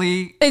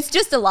incredibly... It's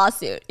just a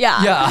lawsuit.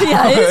 Yeah.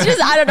 Yeah. It's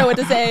just, I don't know what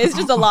to say. It's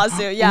just a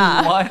lawsuit.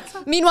 Yeah.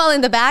 What? Meanwhile, in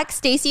the back,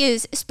 Stacy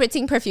is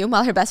spritzing perfume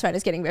while her best friend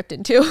is getting ripped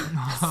into.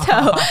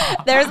 So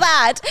there's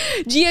that.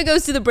 Gia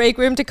goes to the break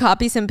room to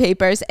copy some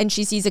papers and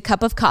she sees a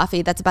cup of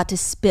coffee that's about to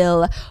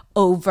spill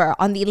over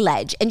on the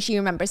ledge. And she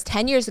remembers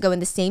 10 years ago in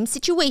the same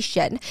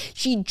situation,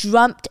 she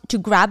jumped to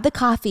grab the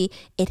coffee.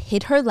 It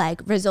hit her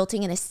leg,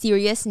 resulting in a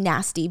serious,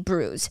 nasty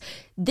bruise.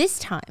 This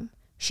time,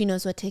 she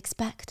knows what to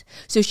expect.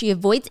 So she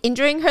avoids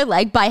injuring her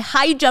leg by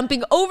high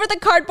jumping over the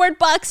cardboard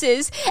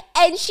boxes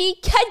and she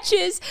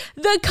catches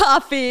the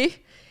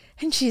coffee.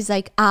 And she's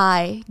like,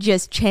 I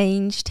just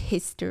changed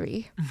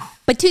history.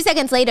 But 2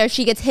 seconds later,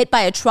 she gets hit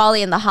by a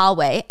trolley in the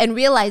hallway and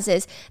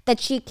realizes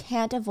that she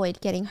can't avoid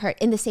getting hurt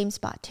in the same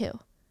spot too.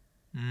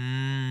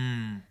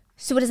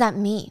 So what does that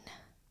mean?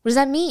 What does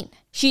that mean?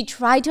 She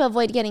tried to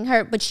avoid getting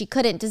hurt, but she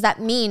couldn't. Does that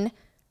mean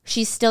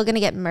she's still gonna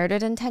get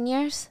murdered in 10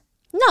 years?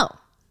 No.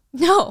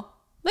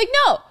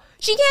 No,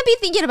 she can't be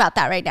thinking about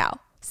that right now.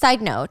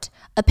 Side note,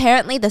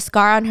 apparently the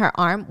scar on her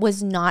arm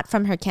was not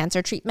from her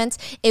cancer treatments.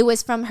 It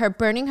was from her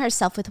burning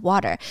herself with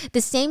water.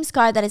 The same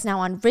scar that is now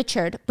on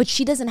Richard, but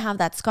she doesn't have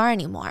that scar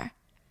anymore.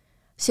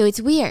 So it's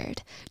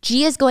weird.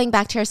 Gia's going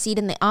back to her seat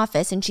in the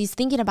office and she's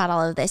thinking about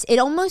all of this. It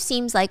almost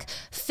seems like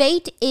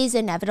fate is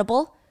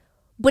inevitable,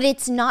 but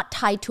it's not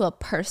tied to a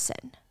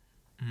person.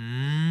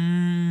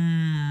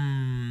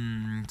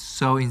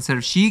 So instead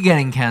of she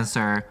getting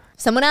cancer,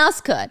 someone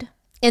else could.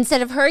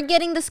 Instead of her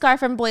getting the scar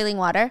from boiling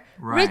water,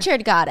 right.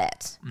 Richard got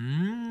it.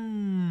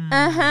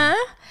 Wow.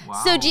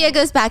 So Gia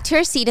goes back to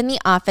her seat in the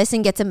office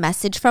and gets a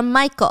message from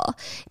Michael.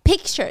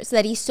 Pictures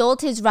that he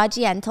sold his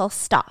Rogiental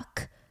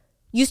stock.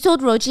 You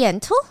sold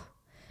Rogiental?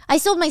 I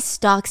sold my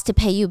stocks to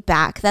pay you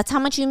back. That's how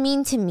much you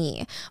mean to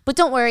me. But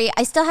don't worry,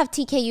 I still have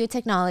TKU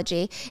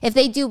technology. If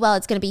they do well,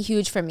 it's going to be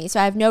huge for me,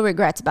 so I have no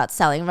regrets about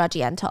selling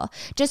Rogiental.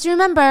 Just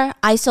remember,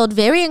 I sold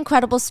very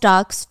incredible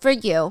stocks for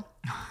you.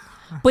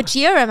 But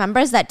Gia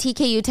remembers that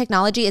TKU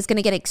technology is going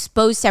to get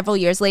exposed several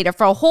years later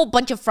for a whole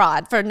bunch of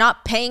fraud, for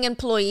not paying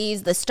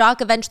employees. The stock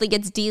eventually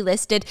gets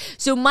delisted.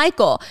 So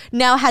Michael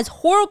now has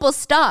horrible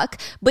stock,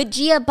 but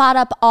Gia bought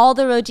up all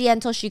the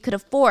Rogiental she could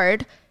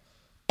afford,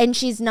 and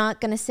she's not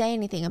going to say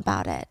anything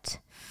about it.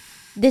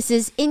 This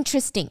is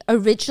interesting.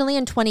 Originally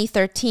in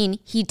 2013,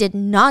 he did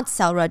not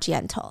sell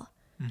Rogiental.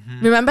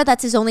 Remember,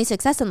 that's his only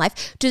success in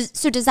life.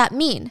 So does that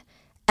mean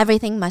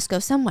everything must go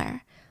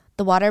somewhere?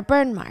 The water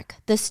burn mark,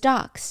 the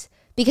stocks.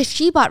 Because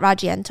she bought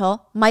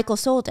Rogiental, Michael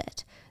sold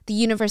it. The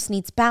universe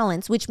needs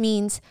balance, which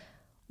means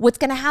what's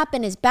going to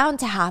happen is bound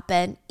to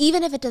happen.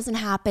 Even if it doesn't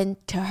happen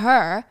to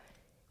her,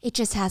 it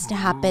just has to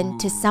happen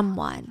to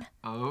someone.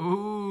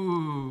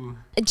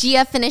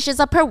 Gia finishes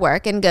up her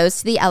work and goes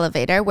to the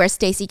elevator where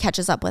Stacy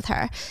catches up with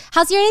her.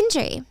 How's your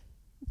injury?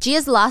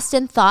 Gia's lost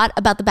in thought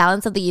about the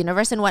balance of the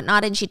universe and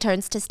whatnot, and she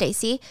turns to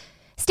Stacy.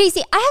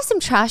 Stacy, I have some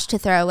trash to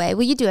throw away.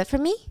 Will you do it for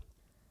me?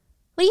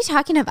 What are you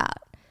talking about?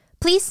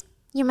 Please?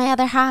 You're my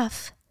other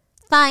half.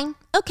 Fine.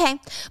 Okay.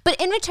 But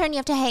in return, you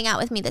have to hang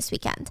out with me this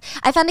weekend.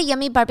 I found a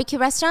yummy barbecue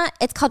restaurant.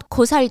 It's called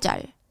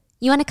고살절.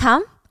 You want to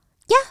come?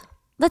 Yeah,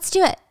 let's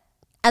do it.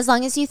 As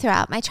long as you throw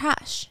out my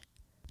trash.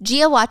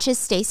 Gia watches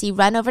Stacy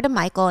run over to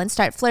Michael and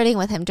start flirting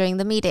with him during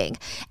the meeting.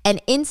 And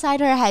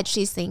inside her head,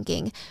 she's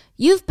thinking,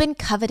 you've been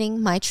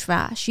coveting my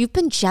trash. You've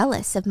been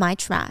jealous of my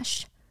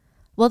trash.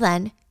 Well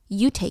then,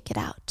 you take it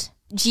out.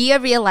 Gia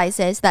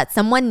realizes that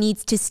someone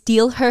needs to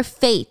steal her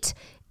fate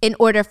in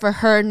order for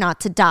her not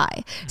to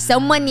die.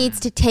 Someone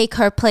needs to take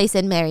her place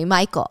and marry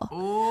Michael.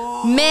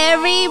 Ooh.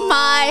 Marry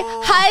my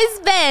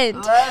husband.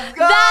 Let's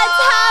go. That's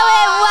how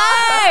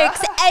it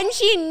works. And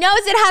she knows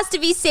it has to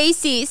be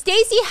Stacy.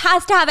 Stacy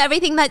has to have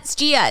everything that's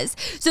Gia's.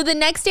 So the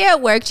next day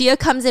at work, Gia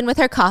comes in with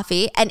her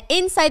coffee, and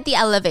inside the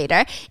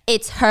elevator,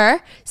 it's her,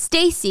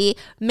 Stacy,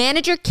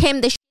 manager Kim,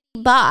 the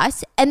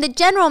boss, and the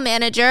general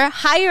manager,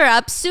 higher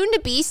up, soon to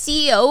be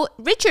CEO,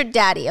 Richard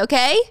Daddy,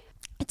 okay?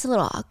 It's a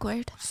little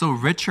awkward. So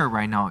Richard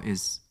right now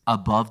is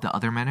above the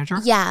other manager?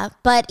 Yeah,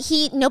 but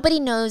nobody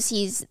knows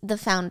he's the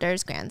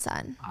founder's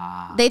grandson.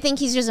 They think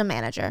he's just a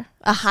manager,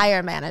 a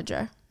higher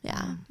manager.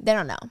 Yeah, they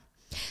don't know.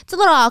 It's a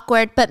little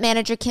awkward, but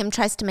Manager Kim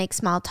tries to make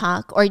small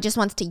talk, or he just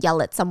wants to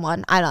yell at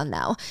someone. I don't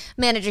know.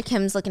 Manager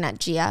Kim's looking at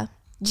Gia.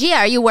 Gia,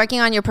 are you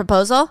working on your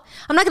proposal?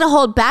 I'm not going to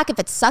hold back if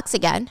it sucks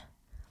again.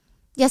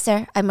 Yes,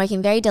 sir. I'm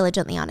working very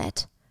diligently on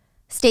it.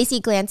 Stacy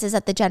glances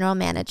at the general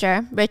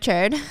manager,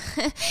 Richard.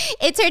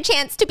 It's her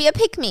chance to be a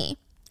pick-me.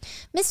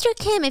 Mr.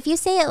 Kim, if you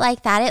say it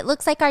like that, it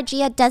looks like our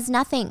Gia does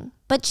nothing,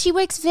 but she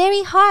works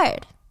very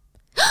hard.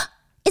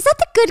 Is that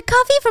the good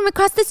coffee from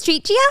across the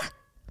street, Gia?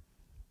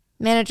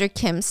 Manager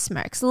Kim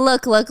smirks.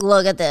 Look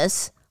at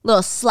this.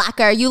 Little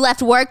slacker, you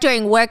left work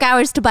during work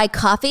hours to buy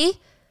coffee?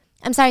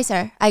 I'm sorry,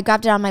 sir. I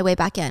grabbed it on my way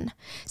back in.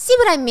 See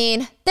what I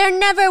mean? They're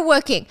never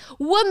working.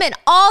 Women,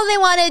 all they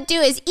want to do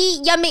is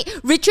eat yummy.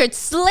 Richard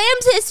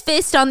slams his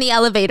fist on the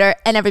elevator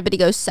and everybody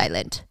goes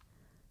silent.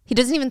 He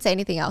doesn't even say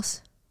anything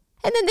else.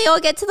 And then they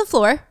all get to the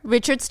floor.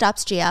 Richard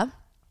stops Gia.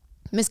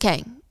 Miss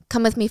Kang,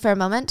 come with me for a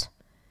moment.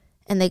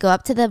 And they go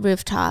up to the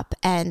rooftop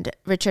and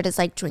Richard is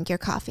like, drink your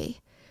coffee.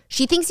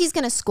 She thinks he's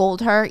going to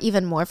scold her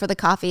even more for the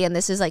coffee, and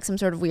this is like some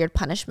sort of weird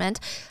punishment.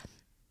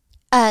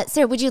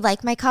 Sir, would you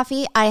like my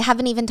coffee? I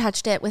haven't even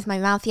touched it with my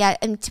mouth yet.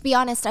 And to be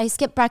honest, I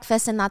skipped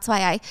breakfast, and that's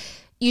why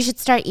you should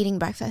start eating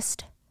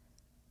breakfast.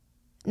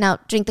 Now,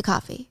 drink the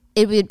coffee.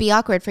 It would be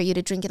awkward for you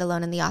to drink it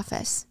alone in the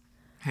office.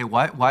 Hey,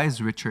 why is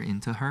Richard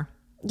into her?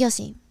 You'll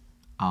see.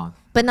 Oh.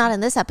 But not in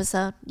this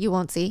episode. You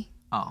won't see.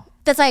 Oh.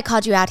 That's why I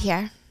called you out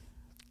here.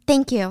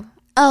 Thank you.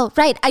 Oh,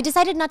 right. I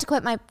decided not to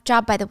quit my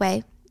job, by the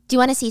way. Do you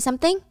want to see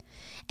something?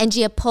 And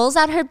Gia pulls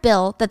out her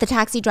bill that the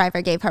taxi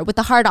driver gave her with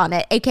the heart on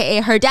it,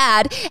 aka her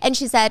dad. And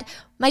she said,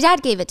 my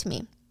dad gave it to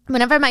me.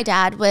 Whenever my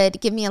dad would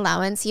give me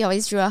allowance, he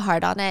always drew a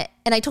heart on it.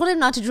 And I told him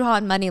not to draw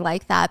on money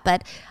like that,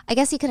 but I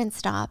guess he couldn't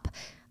stop.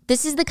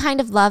 This is the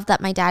kind of love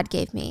that my dad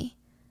gave me.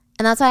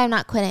 And that's why I'm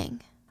not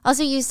quitting.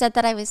 Also, you said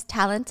that I was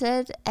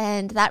talented,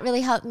 and that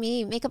really helped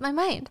me make up my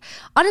mind.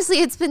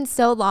 Honestly, it's been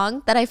so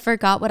long that I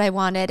forgot what I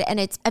wanted, and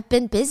I've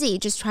been busy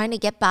just trying to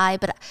get by,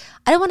 but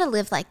I don't want to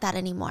live like that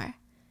anymore.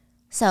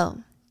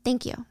 So,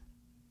 thank you.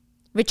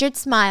 Richard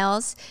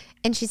smiles,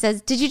 and she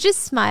says, did you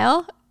just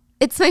smile?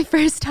 It's my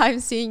first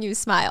time seeing you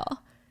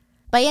smile.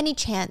 By any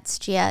chance,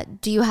 Gia,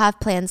 do you have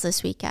plans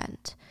this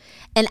weekend?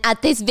 And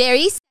at this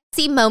very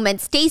sexy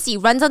moment, Stacy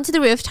runs onto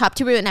the rooftop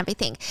to ruin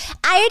everything.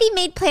 I already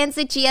made plans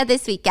with Gia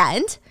this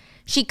weekend.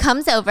 She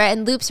comes over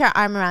and loops her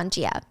arm around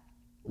Gia.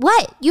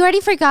 What? You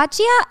already forgot,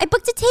 Gia? I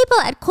booked a table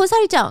at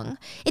고살정.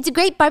 It's a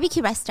great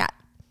barbecue restaurant.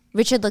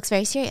 Richard looks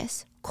very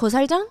serious.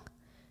 고살정?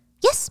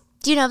 Yes.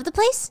 Do you know of the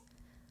place?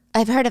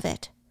 I've heard of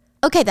it.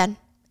 Okay then.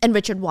 And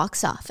Richard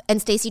walks off.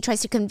 And Stacy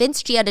tries to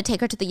convince Gia to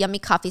take her to the yummy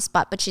coffee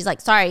spot, but she's like,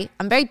 sorry,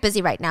 I'm very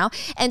busy right now.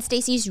 And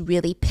Stacy's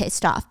really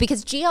pissed off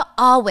because Gia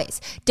always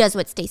does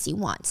what Stacy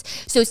wants.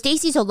 So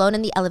Stacy's alone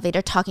in the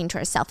elevator talking to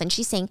herself, and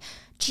she's saying,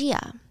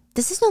 Gia,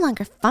 this is no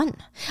longer fun.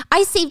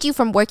 I saved you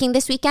from working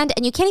this weekend,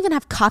 and you can't even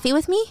have coffee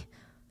with me?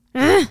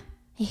 I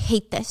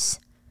hate this.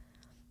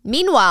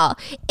 Meanwhile,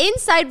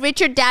 inside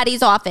Richard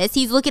Daddy's office,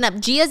 he's looking up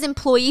Gia's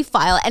employee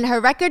file, and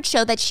her records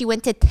show that she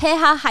went to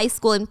Taeha High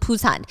School in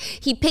Busan.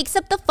 He picks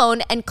up the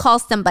phone and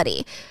calls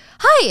somebody.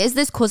 Hi, is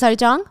this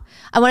고살정?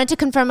 I wanted to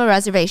confirm a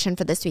reservation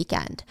for this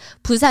weekend.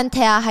 Busan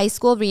Taeha High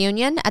School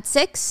reunion at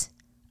 6?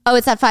 Oh,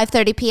 it's at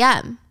 5:30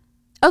 p.m.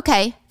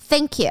 Okay,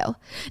 thank you.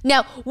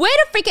 Now, wait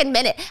a freaking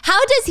minute. How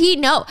does he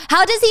know?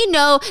 How does he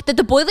know that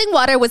the boiling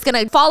water was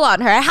going to fall on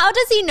her? How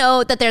does he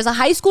know that there's a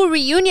high school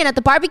reunion at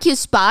the barbecue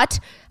spot?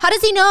 How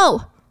does he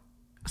know?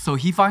 So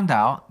he found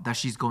out that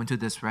she's going to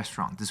this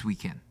restaurant this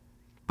weekend.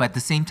 But at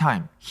the same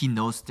time, he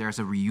knows there's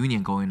a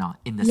reunion going on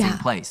in the same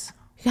place.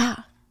 Yeah.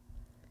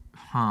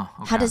 Huh.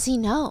 Okay. How does he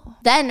know?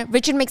 Then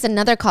Richard makes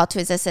another call to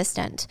his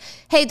assistant.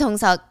 Hey,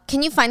 Dongseok,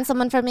 can you find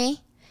someone for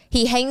me?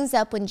 He hangs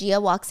up when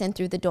Gia walks in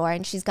through the door,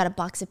 and she's got a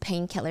box of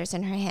painkillers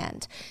in her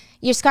hand.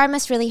 Your scar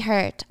must really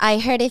hurt. I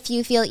heard if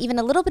you feel even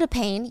a little bit of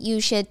pain, you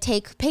should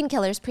take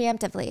painkillers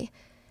preemptively.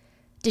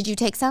 Did you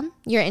take some?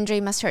 Your injury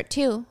must hurt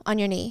too, on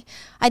your knee.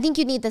 I think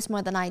you need this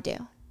more than I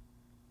do.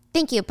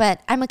 Thank you,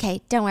 but I'm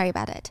okay. Don't worry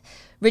about it.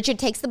 Richard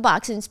takes the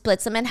box and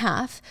splits them in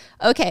half.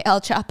 Okay,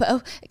 El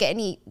Chapo. Okay, and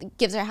he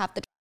gives her half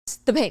the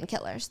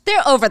painkillers.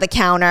 They're over the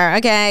counter,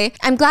 okay?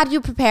 I'm glad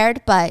you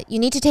prepared, but you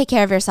need to take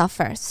care of yourself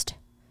first.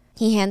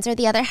 He hands her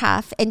the other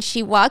half and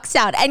she walks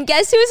out. And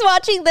guess who's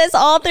watching this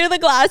all through the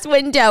glass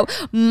window?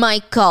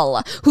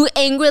 Michael, who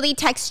angrily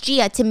texts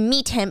Gia to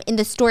meet him in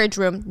the storage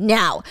room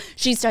now.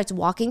 She starts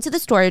walking to the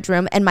storage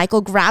room and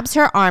Michael grabs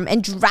her arm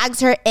and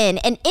drags her in.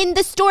 And in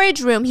the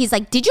storage room, he's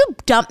like, did you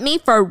dump me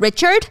for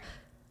Richard?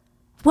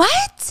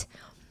 What?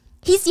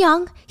 He's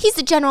young. He's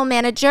the general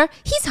manager.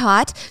 He's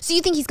hot. So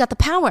you think he's got the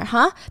power,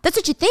 huh? That's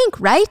what you think,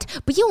 right?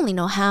 But you only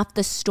know half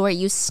the story,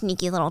 you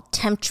sneaky little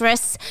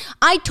temptress.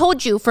 I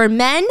told you, for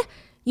men,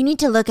 you need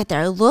to look at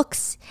their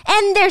looks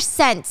and their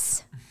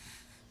sense.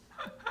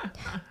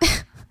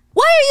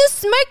 Why are you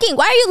smirking?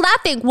 Why are you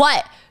laughing?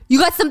 What? You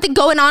got something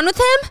going on with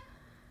him?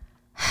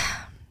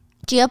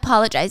 Gia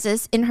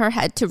apologizes in her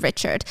head to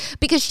Richard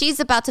because she's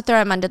about to throw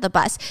him under the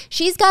bus.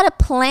 She's got a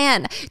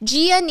plan.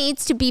 Gia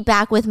needs to be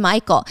back with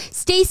Michael.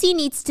 Stacy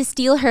needs to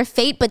steal her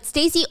fate, but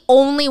Stacy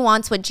only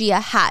wants what Gia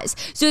has.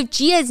 So if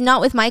Gia is not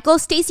with Michael,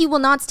 Stacy will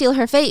not steal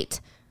her fate.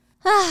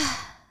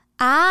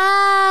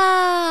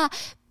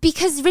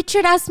 Because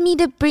Richard asked me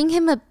to bring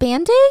him a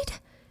Band-Aid?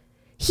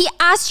 He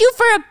asked you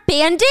for a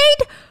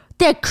Band-Aid?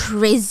 That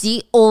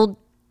crazy old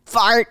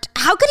fart.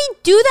 How could he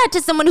do that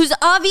to someone who's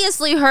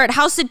obviously hurt?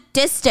 How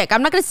sadistic.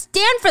 I'm not going to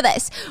stand for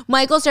this.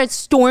 Michael starts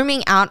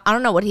storming out. I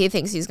don't know what he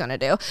thinks he's going to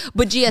do,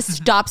 but Gia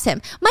stops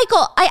him.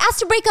 Michael, I asked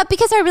to break up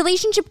because our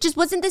relationship just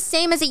wasn't the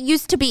same as it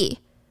used to be.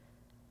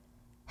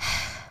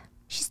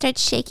 She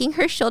starts shaking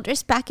her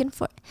shoulders back and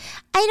forth.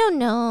 I don't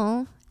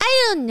know.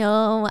 I don't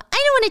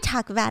want to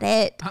talk about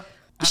it.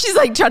 She's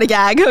like trying to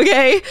gag,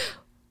 okay?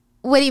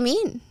 What do you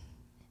mean?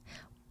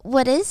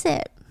 What is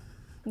it?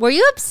 Were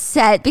you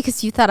upset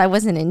because you thought I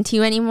wasn't into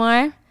you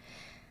anymore?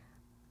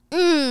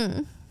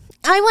 I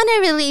want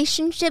a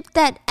relationship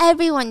that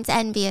everyone's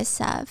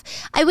envious of.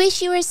 I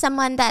wish you were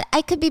someone that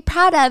I could be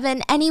proud of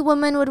and any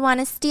woman would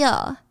want to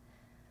steal.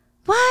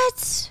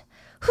 What?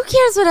 Who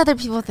cares what other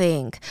people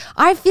think?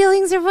 Our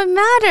feelings are what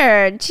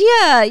matter. Gia,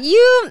 I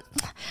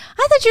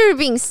thought you were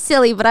being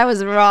silly, but I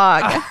was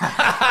wrong.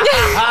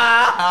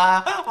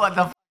 What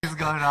the is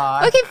going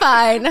on? Okay,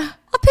 fine.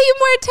 I'll pay you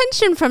more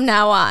attention from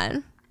now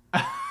on.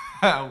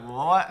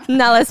 What?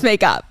 Now let's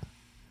make up.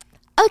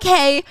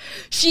 Okay.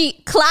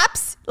 She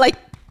claps like,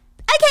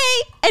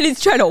 okay, and is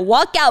trying to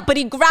walk out, but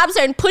he grabs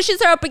her and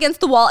pushes her up against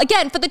the wall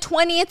again for the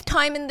 20th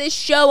time in this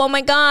show. Oh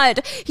my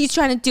God. He's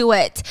trying to do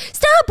it.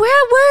 Stop, we're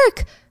at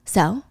work.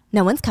 So,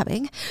 no one's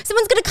coming.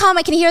 Someone's gonna come,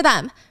 I can hear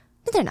them.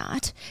 No, they're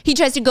not. He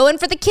tries to go in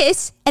for the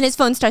kiss and his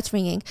phone starts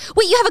ringing.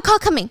 Wait, you have a call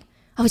coming.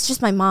 Oh, it's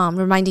just my mom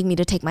reminding me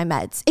to take my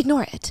meds.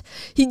 Ignore it.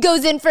 He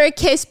goes in for a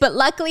kiss, but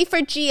luckily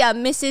for Gia,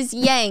 Mrs.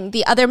 Yang,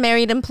 the other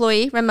married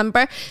employee,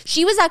 remember?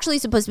 She was actually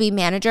supposed to be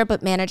manager,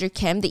 but manager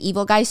Kim, the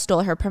evil guy,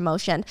 stole her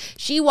promotion.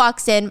 She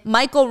walks in,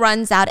 Michael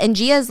runs out, and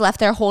Gia is left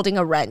there holding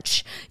a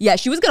wrench. Yeah,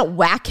 she was gonna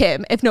whack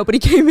him if nobody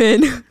came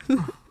in.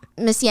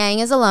 Miss Yang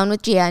is alone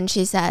with Gia and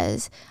she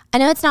says, I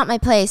know it's not my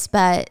place,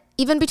 but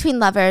even between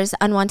lovers,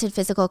 unwanted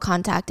physical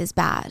contact is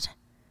bad.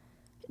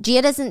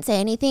 Gia doesn't say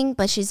anything,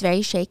 but she's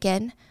very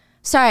shaken.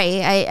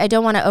 Sorry, I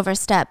don't want to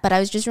overstep, but I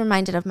was just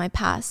reminded of my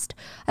past.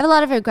 I have a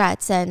lot of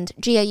regrets, and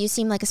Gia, you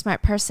seem like a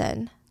smart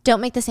person.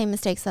 Don't make the same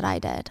mistakes that I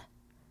did.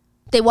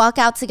 They walk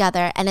out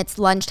together, and it's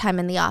lunchtime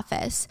in the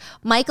office.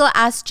 Michael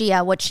asks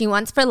Gia what she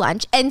wants for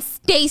lunch, and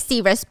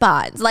Stacy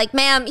responds, like,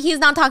 ma'am, he's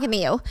not talking to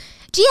you.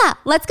 Gia,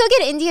 let's go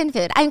get Indian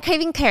food. I'm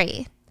craving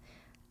curry.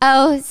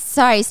 Oh,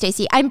 sorry,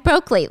 Stacy. I'm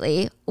broke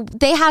lately.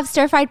 They have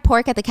stir-fried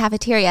pork at the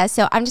cafeteria,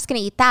 so I'm just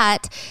going to eat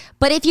that.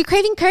 But if you're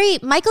craving curry,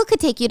 Michael could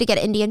take you to get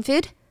Indian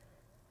food.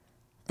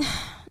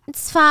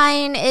 It's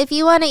fine. If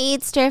you want to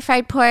eat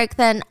stir-fried pork,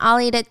 then I'll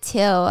eat it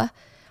too.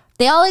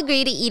 They all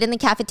agree to eat in the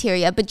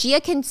cafeteria, but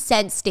Gia can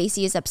sense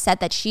Stacy is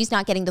upset that she's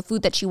not getting the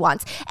food that she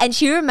wants. And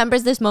she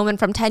remembers this moment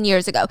from 10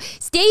 years ago.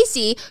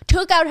 Stacy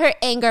took out her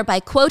anger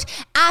by, quote,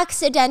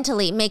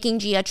 accidentally making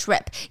Gia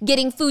trip,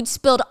 getting food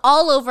spilled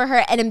all over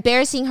her and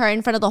embarrassing her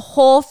in front of the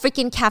whole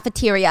freaking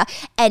cafeteria.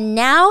 And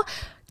now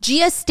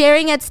Gia's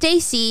staring at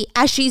Stacy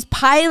as she's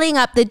piling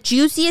up the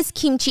juiciest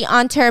kimchi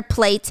onto her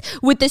plate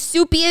with the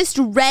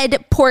soupiest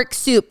red pork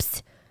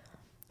soups.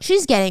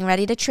 She's getting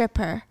ready to trip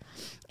her.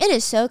 It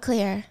is so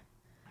clear.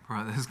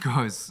 Bro, this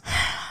girl is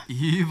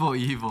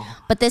evil.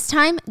 But this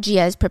time,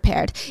 Gia is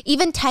prepared.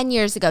 Even 10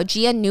 years ago,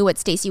 Gia knew what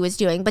Stacy was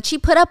doing, but she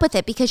put up with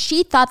it because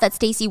she thought that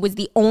Stacy was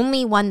the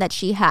only one that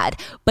she had,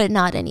 but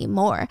not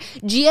anymore.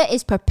 Gia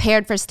is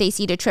prepared for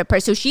Stacy to trip her,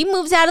 so she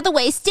moves out of the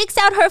way, sticks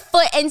out her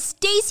foot, and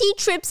Stacy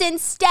trips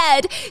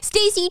instead.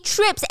 Stacy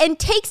trips and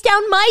takes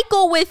down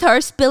Michael with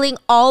her, spilling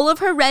all of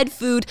her red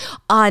food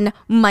on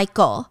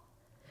Michael.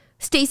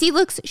 Stacy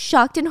looks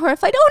shocked and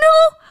horrified. Oh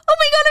no! Oh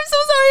my God, I'm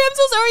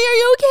so sorry. Are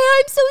you okay?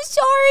 I'm so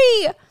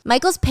sorry.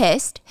 Michael's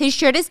pissed. His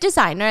shirt is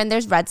designer and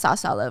there's red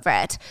sauce all over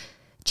it.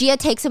 Gia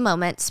takes a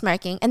moment,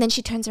 smirking, and then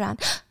she turns around.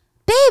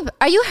 Babe,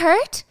 are you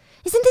hurt?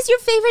 Isn't this your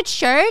favorite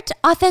shirt?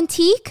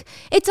 Authentique?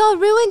 It's all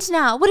ruined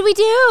now. What do we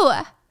do?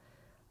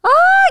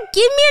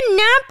 Give me a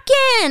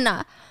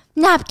napkin.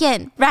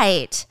 Napkin,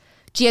 right.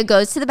 Gia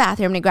goes to the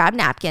bathroom to grab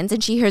napkins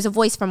and she hears a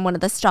voice from one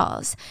of the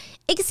stalls.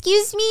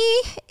 Excuse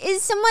me,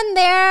 is someone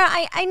there?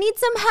 I need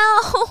some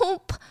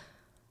help.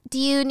 Do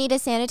you need a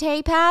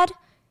sanitary pad?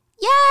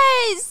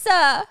 Yes.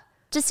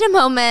 Just a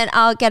moment,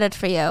 I'll get it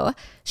for you.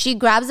 She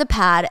grabs a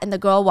pad and the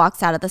girl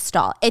walks out of the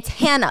stall. It's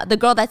Hannah, the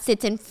girl that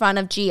sits in front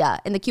of Gia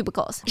in the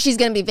cubicles. She's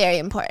gonna be very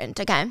important,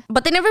 okay?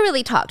 But they never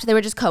really talked. They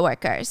were just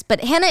coworkers.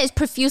 But Hannah is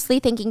profusely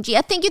thanking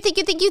Gia. Thank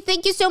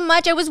you so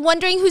much. I was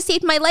wondering who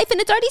saved my life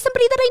and it's already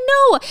somebody that I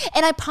know.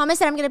 And I promise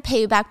that I'm gonna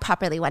pay you back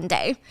properly one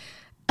day.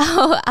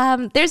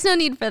 There's no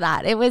need for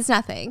that. It was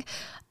nothing.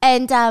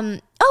 And,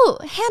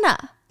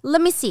 Hannah,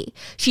 let me see.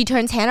 She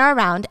turns Hannah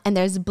around and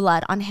there's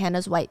blood on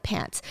Hannah's white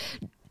pants.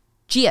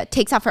 Gia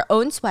takes off her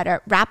own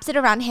sweater, wraps it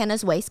around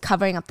Hannah's waist,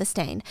 covering up the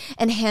stain.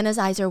 And Hannah's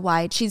eyes are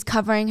wide. She's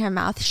covering her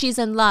mouth. She's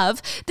in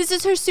love. This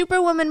is her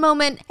superwoman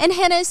moment. And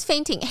Hannah is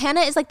fainting.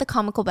 Hannah is like the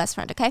comical best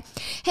friend, okay?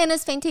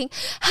 Hannah's fainting.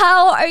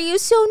 How are you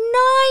so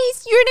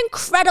nice? You're an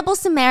incredible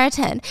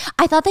Samaritan.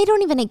 I thought they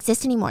don't even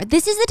exist anymore.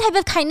 This is the type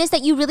of kindness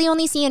that you really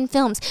only see in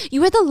films.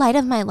 You are the light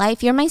of my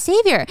life. You're my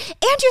savior.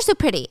 And you're so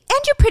pretty.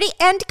 And you're pretty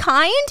and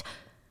kind.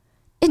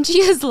 And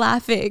Gia's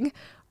laughing.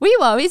 Were you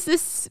always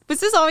this? Was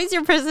this always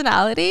your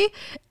personality?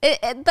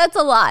 That's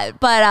a lot,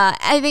 but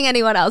I think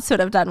anyone else would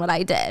have done what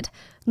I did.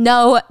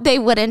 No, they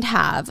wouldn't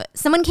have.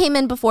 Someone came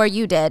in before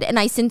you did, and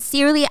I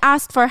sincerely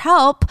asked for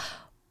help,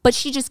 but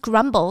she just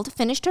grumbled,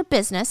 finished her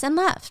business, and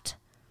left.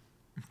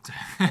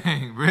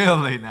 Dang,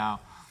 really now?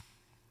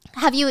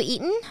 Have you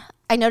eaten?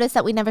 I noticed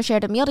that we never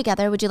shared a meal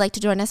together. Would you like to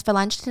join us for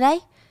lunch today?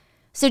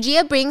 So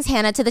Gia brings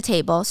Hannah to the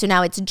table. So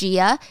now it's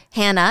Gia,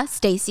 Hannah,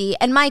 Stacy,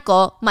 and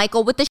Michael.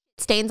 Michael with the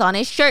stains on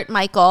his shirt,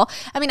 Michael.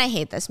 I mean, I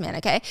hate this man,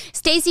 okay?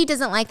 Stacy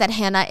doesn't like that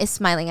Hannah is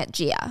smiling at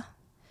Gia.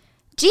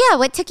 Gia,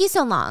 what took you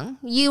so long?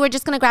 You were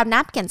just going to grab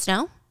napkins,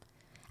 no?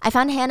 I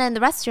found Hannah in the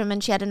restroom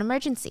and she had an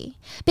emergency.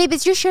 Babe,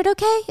 is your shirt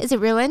okay? Is it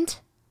ruined?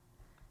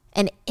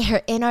 And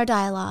in our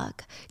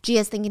dialogue,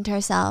 Gia's thinking to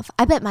herself,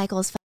 I bet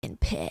Michael's fucking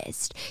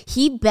pissed.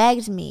 He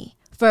begged me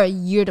for a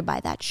year to buy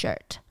that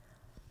shirt.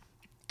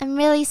 I'm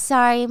really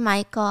sorry,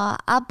 Michael.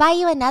 I'll buy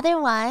you another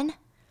one.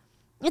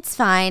 It's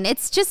fine.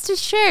 It's just a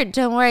shirt.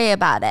 Don't worry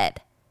about it.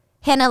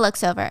 Hannah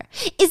looks over.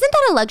 Isn't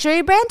that a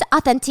luxury brand?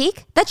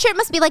 Authentique? That shirt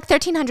must be like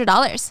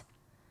 $1,300.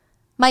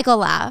 Michael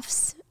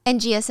laughs.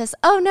 And Gia says,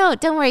 oh, no,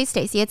 don't worry,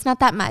 Stacy. It's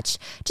not that much.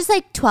 Just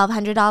like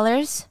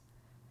 $1,200.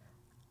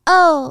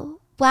 Oh,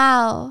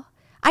 wow.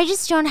 I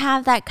just don't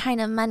have that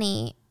kind of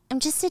money. I'm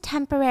just a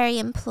temporary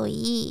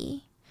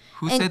employee.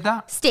 Who said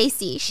that?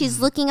 Stacy. She's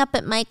looking up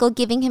at Michael,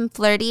 giving him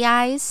flirty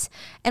eyes.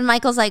 And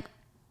Michael's like,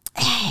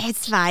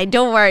 it's fine.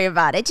 Don't worry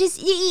about it.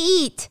 Just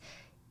eat.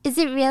 Is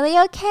it really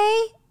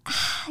okay?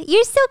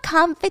 You're so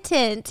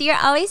competent. You're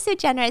always so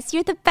generous.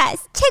 You're the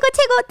best.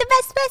 Tiggle, the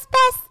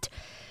best.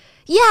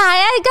 Yeah,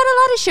 I got a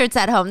lot of shirts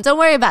at home. Don't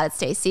worry about it,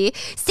 Stacy.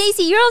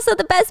 Stacy, you're also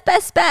the best.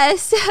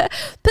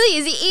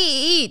 Please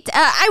eat.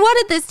 I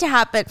wanted this to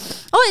happen.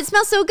 Oh, it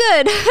smells so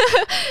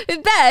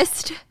good.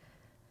 Best.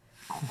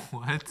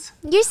 What?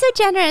 You're so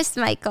generous,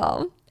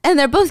 Michael. And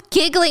they're both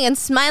giggling and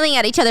smiling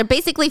at each other,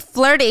 basically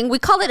flirting. We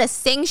call it a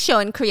sangsho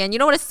in Korean. You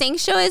know what a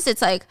sangsho is?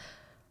 It's like,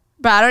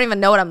 bro, I don't even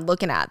know what I'm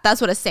looking at. That's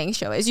what a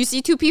sangsho is. You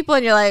see two people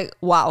and you're like,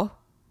 wow,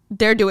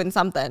 they're doing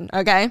something,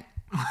 okay?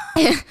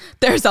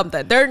 There's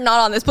something. They're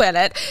not on this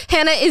planet.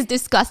 Hannah is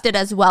disgusted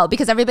as well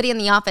because everybody in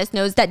the office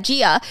knows that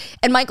Gia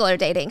and Michael are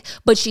dating.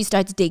 But she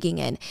starts digging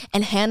in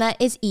and Hannah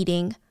is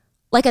eating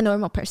like a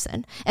normal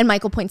person. And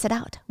Michael points it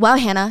out. Wow,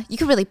 Hannah, you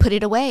could really put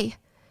it away.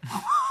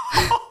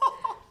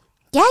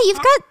 Yeah, you've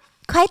got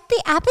quite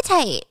the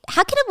appetite.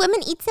 How can a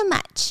woman eat so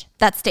much?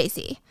 That's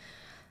Stacy.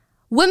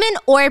 Women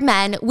or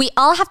men, we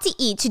all have to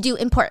eat to do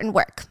important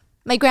work.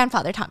 My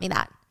grandfather taught me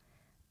that.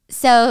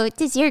 So,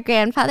 does your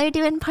grandfather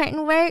do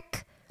important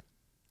work?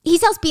 He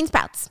sells bean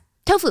sprouts,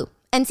 tofu,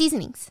 and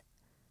seasonings.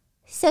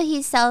 So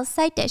he sells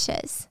side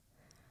dishes.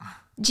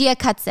 Gia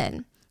cuts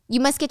in. You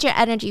must get your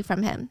energy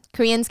from him.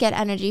 Koreans get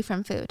energy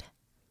from food.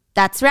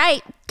 That's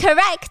right.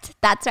 Correct.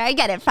 That's where I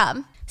get it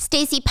from.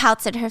 Stacy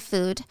pouts at her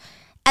food.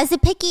 As a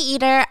picky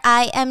eater,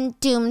 I am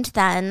doomed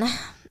then.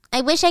 I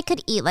wish I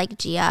could eat like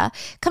Gia.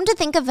 Come to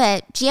think of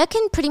it, Gia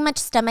can pretty much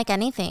stomach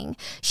anything.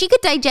 She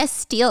could digest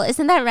steel.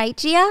 Isn't that right,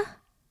 Gia?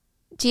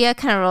 Gia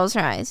kind of rolls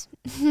her eyes.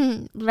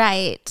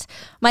 Right.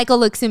 Michael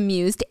looks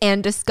amused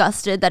and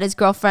disgusted that his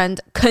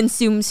girlfriend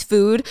consumes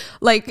food.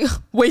 Like,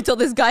 wait till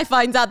this guy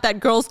finds out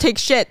that girls take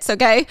shits,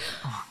 okay?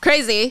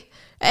 Crazy.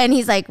 And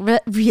he's like,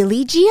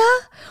 really, Gia?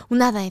 Well,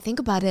 now that I think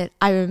about it,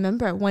 I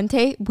remember one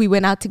day we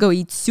went out to go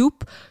eat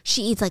soup.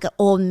 She eats like an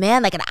old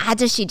man, like an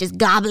ajashi, just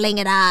gobbling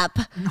it up.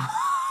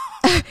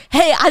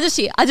 Hey,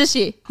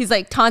 ajashi. He's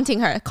like taunting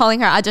her, calling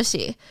her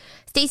ajashi.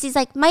 Stacy's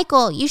like,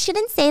 Michael, you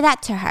shouldn't say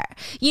that to her.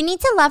 You need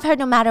to love her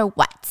no matter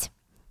what.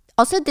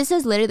 Also, this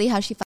is literally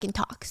how she fucking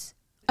talks.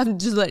 I'm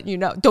just letting you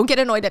know. Don't get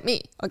annoyed at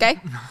me, okay?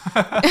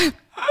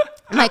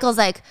 Michael's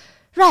like,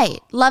 Right,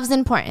 love's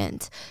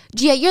important.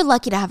 Gia, you're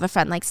lucky to have a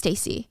friend like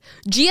Stacy.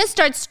 Gia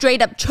starts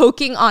straight up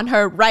choking on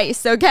her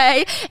rice,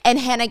 okay? And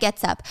Hannah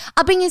gets up.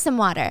 I'll bring you some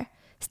water.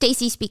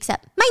 Stacy speaks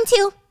up. Mine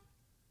too.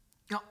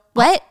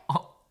 What?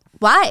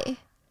 Why?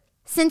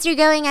 Since you're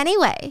going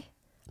anyway.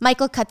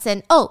 Michael cuts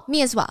in. Oh,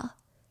 me as well.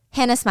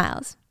 Hannah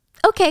smiles.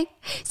 Okay,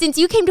 since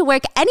you came to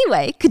work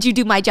anyway, could you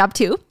do my job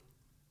too?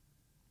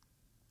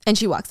 And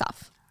she walks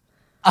off.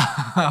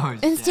 Oh,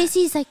 and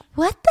Stacy's like,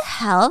 what the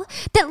hell?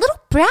 That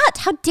little brat,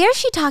 how dare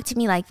she talk to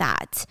me like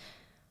that?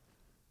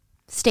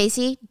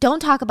 Stacy, don't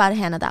talk about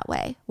Hannah that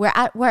way. We're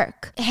at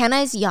work. Hannah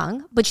is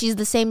young, but she's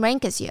the same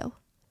rank as you.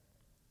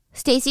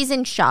 Stacy's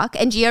in shock,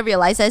 and Gia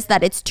realizes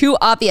that it's too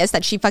obvious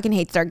that she fucking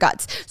hates their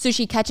guts. So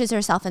she catches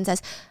herself and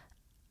says,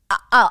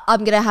 I'm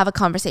going to have a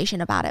conversation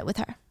about it with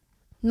her.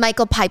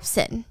 Michael pipes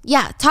in.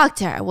 Yeah, talk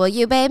to her, will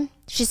you, babe?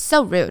 She's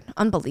so rude.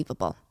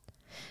 Unbelievable.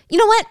 You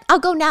know what? I'll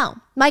go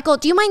now. Michael,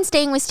 do you mind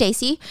staying with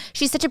Stacy?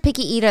 She's such a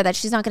picky eater that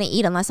she's not going to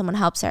eat unless someone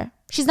helps her.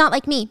 She's not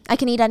like me. I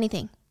can eat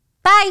anything.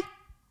 Bye.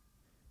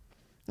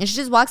 And she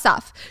just walks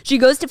off. She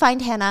goes to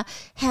find Hannah.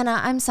 Hannah,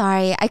 I'm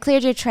sorry. I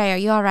cleared your tray. Are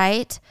you all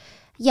right?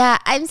 Yeah,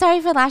 I'm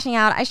sorry for lashing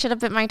out. I should have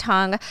bit my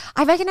tongue.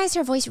 I recognized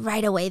her voice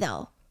right away,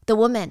 though. The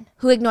woman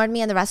who ignored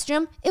me in the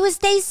restroom, it was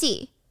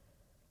Stacy.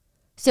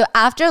 So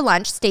after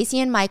lunch, Stacy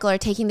and Michael are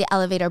taking the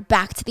elevator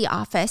back to the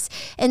office.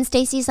 And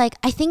Stacy's like,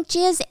 I think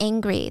Gia's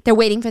angry. They're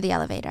waiting for the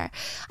elevator.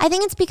 I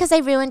think it's because I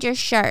ruined your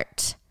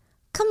shirt.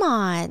 Come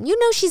on, you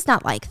know she's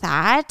not like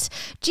that.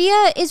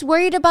 Gia is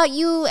worried about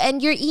you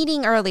and your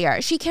eating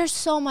earlier. She cares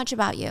so much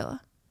about you.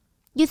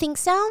 You think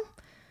so?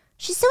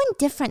 She's so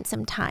indifferent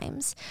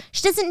sometimes.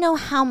 She doesn't know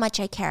how much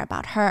I care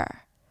about her.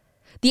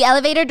 The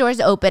elevator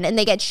doors open and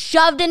they get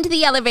shoved into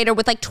the elevator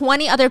with like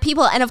 20 other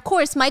people. And of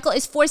course, Michael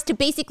is forced to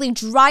basically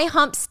dry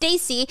hump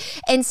Stacy,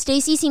 and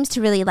Stacy seems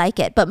to really like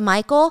it. But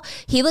Michael,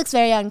 he looks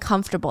very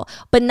uncomfortable,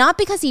 but not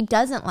because he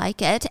doesn't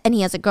like it and he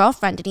has a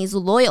girlfriend and he's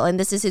loyal and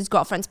this is his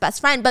girlfriend's best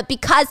friend, but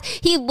because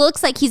he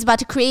looks like he's about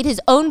to create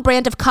his own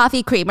brand of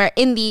coffee creamer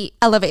in the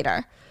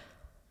elevator.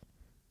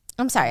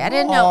 I'm sorry, I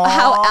didn't know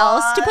how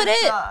else to put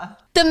it.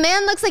 The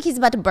man looks like he's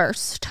about to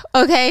burst,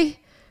 okay?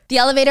 The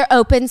elevator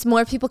opens,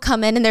 more people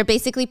come in, and they're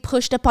basically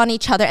pushed up on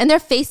each other, and they're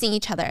facing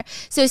each other.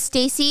 So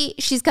Stacy,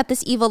 she's got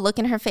this evil look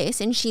in her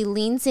face, and she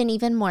leans in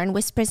even more and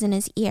whispers in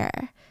his ear,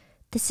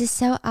 this is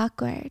so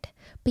awkward,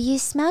 but you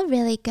smell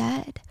really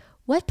good.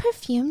 What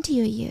perfume do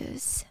you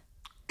use?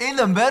 In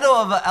the middle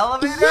of an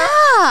elevator?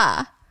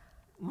 Yeah.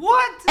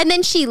 What? And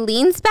then she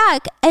leans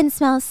back and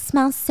smells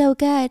so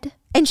good.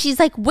 And she's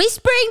like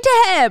whispering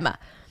to him.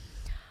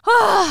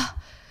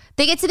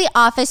 They get to the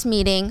office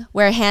meeting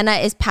where Hannah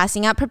is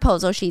passing out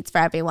proposal sheets for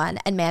everyone,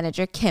 and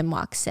manager Kim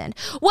walks in.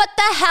 What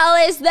the hell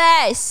is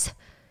this?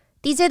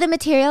 These are the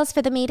materials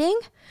for the meeting?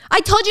 I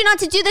told you not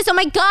to do this. Oh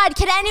my God,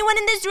 can anyone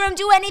in this room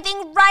do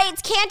anything right?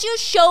 Can't you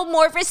show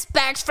more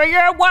respect for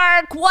your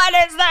work? What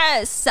is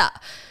this?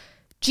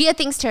 Gia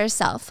thinks to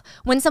herself,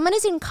 when someone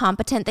is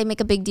incompetent, they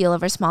make a big deal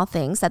over small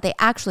things that they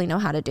actually know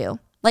how to do,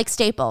 like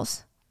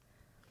staples.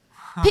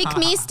 Pick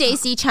Me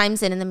Stacy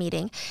chimes in the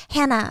meeting.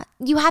 Hannah,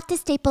 you have to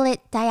staple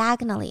it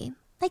diagonally,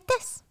 like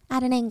this,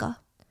 at an angle.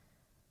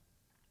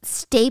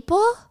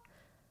 Staple?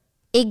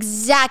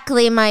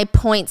 Exactly my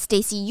point,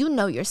 Stacy. You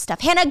know your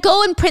stuff. Hannah,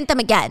 go and print them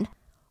again.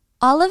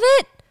 All of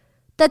it?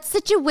 That's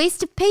such a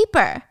waste of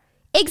paper.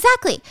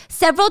 Exactly.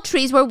 Several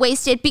trees were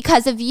wasted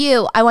because of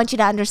you. I want you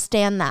to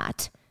understand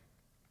that.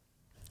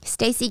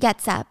 Stacy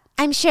gets up.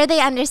 I'm sure they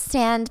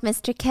understand,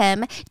 Mr.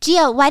 Kim.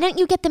 Gia, why don't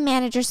you get the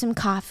manager some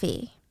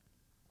coffee?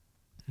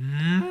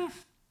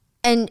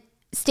 And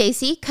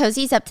Stacy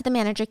cozies up to the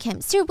manager, Kim.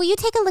 Sir, will you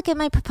take a look at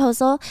my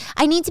proposal?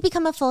 I need to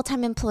become a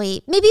full-time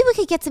employee. Maybe we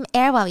could get some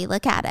air while we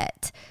look at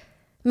it.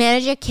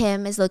 Manager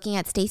Kim is looking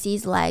at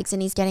Stacy's legs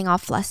and he's getting all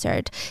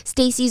flustered.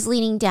 Stacy's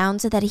leaning down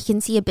so that he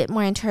can see a bit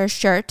more into her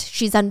shirt.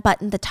 She's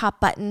unbuttoned the top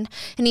button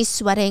and he's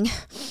sweating.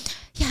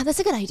 Yeah, that's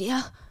a good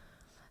idea.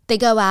 They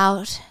go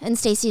out and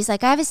Stacy's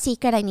like, I have a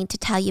secret I need to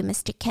tell you,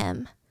 Mr.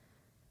 Kim.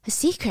 A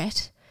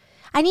secret?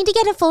 I need to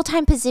get a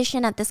full-time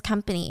position at this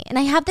company, and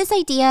I have this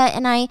idea,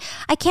 and I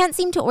can't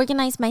seem to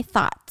organize my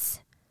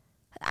thoughts.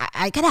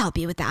 I could help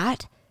you with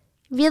that.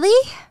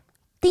 Really?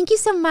 Thank you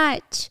so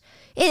much.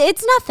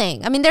 It's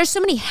nothing. I mean, there's so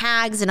many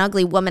hags and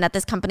ugly women at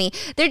this company.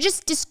 They're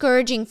just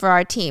discouraging for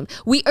our team.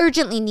 We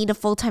urgently need a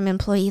full-time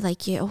employee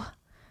like you.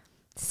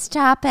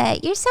 Stop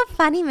it. You're so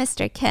funny,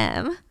 Mr.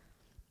 Kim.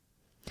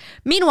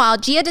 Meanwhile,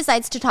 Gia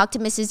decides to talk to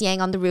Mrs.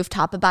 Yang on the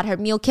rooftop about her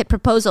meal kit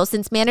proposal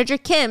since manager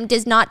Kim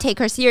does not take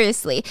her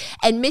seriously.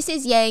 And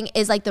Mrs. Yang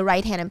is like the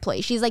right-hand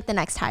employee. She's like the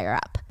next higher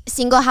up.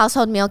 Single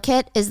household meal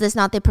kit, is this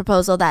not the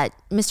proposal that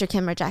Mr.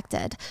 Kim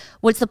rejected?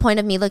 What's the point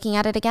of me looking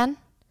at it again?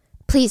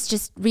 Please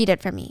just read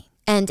it for me.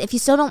 And if you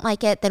still don't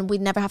like it, then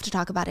we'd never have to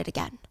talk about it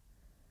again.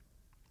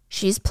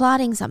 She's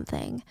plotting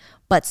something.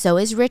 But so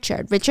is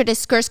Richard. Richard is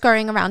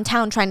scurrying around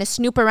town trying to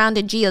snoop around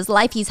in Gia's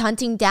life. He's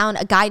hunting down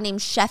a guy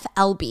named Chef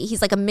Elby.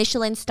 He's like a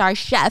Michelin star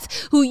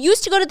chef who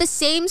used to go to the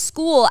same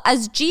school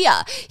as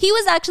Gia. He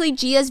was actually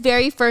Gia's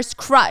very first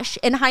crush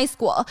in high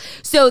school.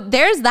 So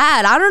there's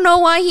that. I don't know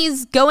why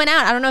he's going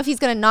out. I don't know if he's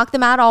going to knock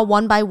them out all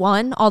one by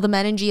one, all the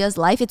men in Gia's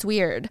life. It's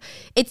weird.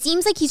 It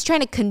seems like he's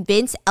trying to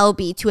convince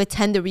Elby to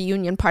attend the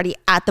reunion party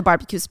at the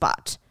barbecue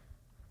spot.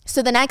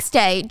 So the next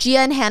day, Gia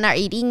and Hannah are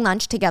eating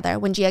lunch together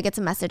when Gia gets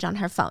a message on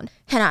her phone.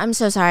 Hannah, I'm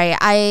so sorry.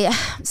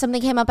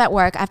 Something came up at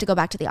work. I have to go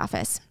back to the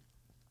office.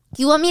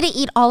 You want me to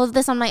eat all of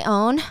this on my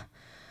own?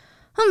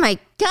 Oh my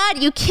God,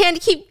 you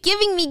can't keep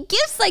giving me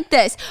gifts like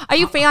this. Are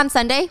you free on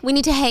Sunday? We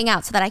need to hang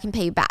out so that I can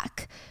pay you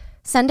back.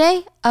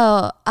 Sunday?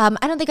 Oh,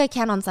 I don't think I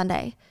can on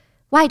Sunday.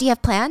 Why? Do you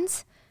have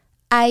plans?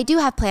 I do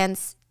have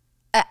plans.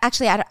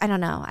 Actually, I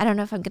don't know. I don't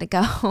know if I'm going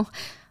to go.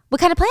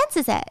 What kind of plans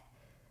is it?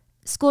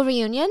 School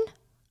reunion?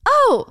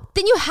 Oh,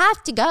 then you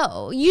have to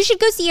go. You should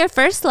go see your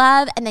first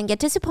love and then get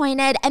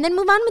disappointed and then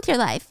move on with your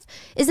life.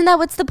 Isn't that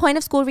what's the point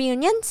of school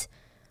reunions?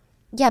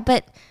 Yeah,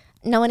 but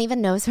no one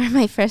even knows where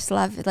my first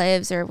love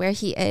lives or where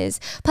he is.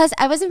 Plus,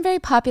 I wasn't very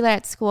popular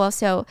at school,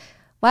 so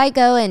why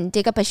go and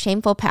dig up a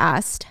shameful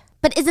past?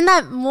 But isn't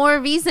that more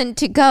reason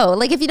to go?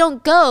 Like, if you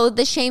don't go,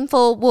 the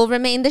shameful will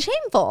remain the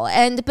shameful.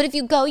 But if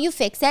you go, you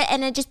fix it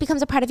and it just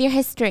becomes a part of your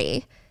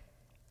history.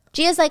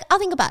 Gia's like, I'll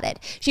think about it.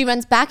 She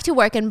runs back to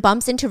work and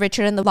bumps into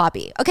Richard in the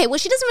lobby. Okay, well,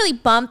 she doesn't really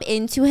bump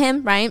into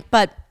him, right?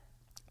 But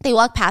they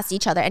walk past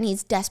each other and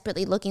he's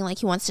desperately looking like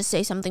he wants to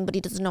say something, but he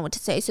doesn't know what to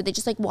say. So they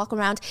just like walk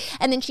around.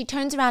 And then she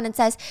turns around and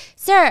says,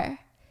 Sir,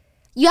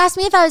 you asked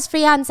me if I was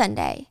free on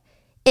Sunday.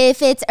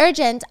 If it's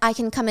urgent, I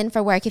can come in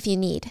for work if you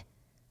need.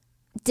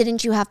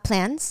 Didn't you have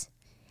plans?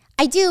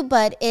 I do,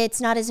 but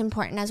it's not as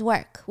important as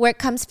work. Work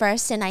comes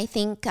first, and I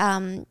think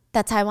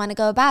that's how I want to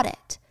go about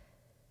it.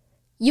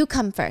 You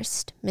come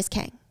first, Miss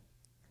Kang.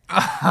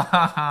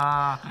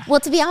 Well,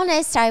 to be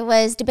honest, I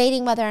was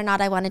debating whether or not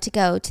I wanted to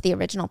go to the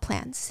original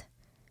plans.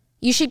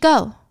 You should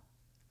go.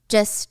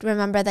 Just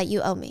remember that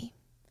you owe me.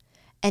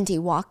 And he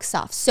walks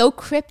off. So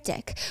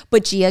cryptic.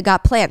 But Gia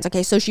got plans.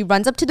 Okay, so she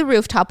runs up to the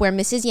rooftop where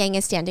Mrs. Yang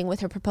is standing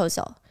with her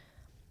proposal.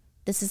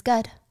 This is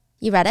good.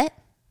 You read it?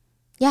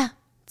 Yeah,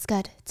 it's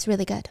good. It's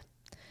really good.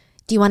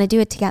 Do you want to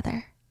do it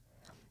together?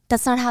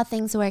 That's not how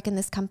things work in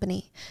this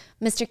company.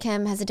 Mr.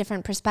 Kim has a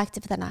different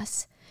perspective than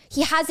us.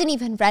 He hasn't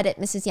even read it,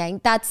 Mrs.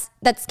 Yang.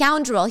 That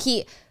scoundrel,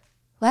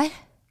 What?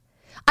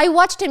 I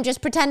watched him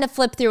just pretend to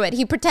flip through it.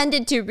 He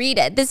pretended to read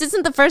it. This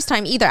isn't the first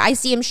time either. I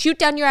see him shoot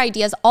down your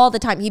ideas all the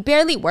time. He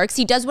barely works.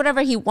 He does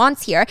whatever he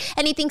wants here,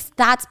 and he thinks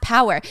that's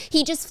power.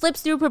 He just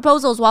flips through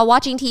proposals while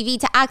watching TV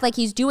to act like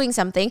he's doing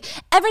something.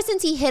 Ever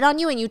since he hit on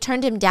you and you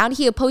turned him down,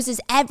 he opposes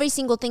every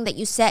single thing that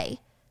you say.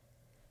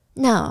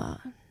 No,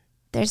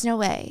 there's no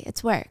way.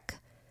 It's work.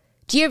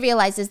 Gia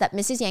realizes that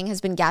Mrs. Yang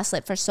has been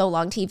gaslit for so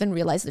long to even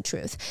realize the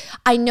truth.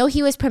 I know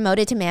he was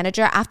promoted to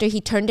manager after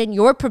he turned in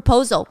your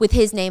proposal with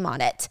his name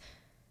on it.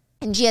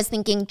 And Gia's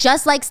thinking,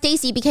 just like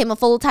Stacy became a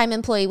full-time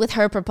employee with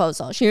her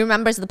proposal. She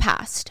remembers the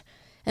past.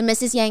 And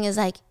Mrs. Yang is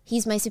like,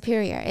 he's my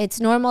superior.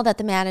 It's normal that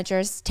the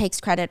manager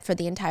takes credit for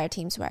the entire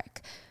team's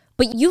work.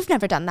 But you've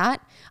never done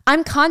that.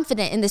 I'm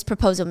confident in this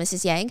proposal,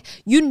 Mrs. Yang.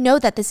 You know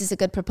that this is a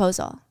good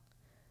proposal.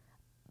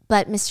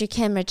 But Mr.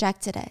 Kim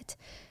rejected it.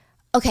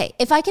 Okay,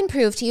 if I can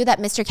prove to you that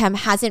Mr. Kim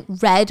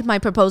hasn't read my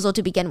proposal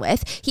to begin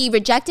with, he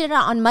rejected it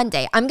on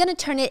Monday. I'm going to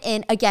turn it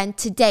in again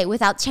today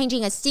without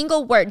changing a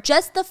single word,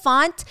 just the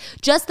font,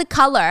 just the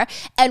color.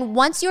 And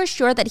once you're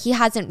sure that he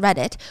hasn't read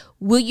it,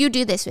 will you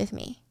do this with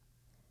me?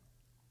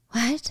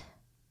 What?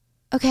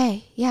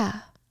 Okay,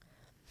 yeah.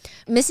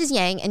 Mrs.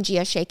 Yang and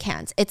Gia shake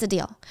hands. It's a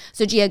deal.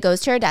 So Gia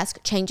goes to her desk,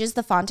 changes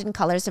the font and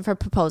colors of her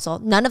proposal,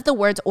 none of the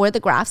words or the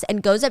graphs,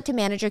 and goes up to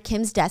Manager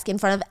Kim's desk in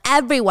front of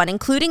everyone,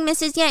 including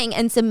Mrs. Yang,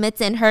 and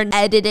submits in her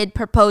edited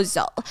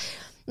proposal.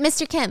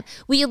 Mr. Kim,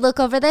 will you look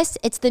over this?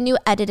 It's the new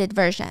edited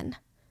version.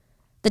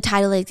 The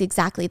title is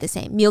exactly the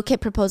same. Meal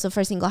kit proposal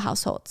for single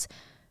households.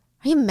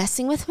 Are you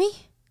messing with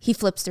me? He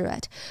flips through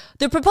it.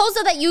 The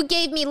proposal that you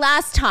gave me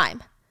last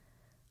time.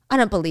 I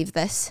don't believe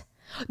this.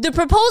 The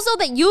proposal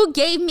that you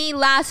gave me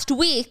last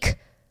week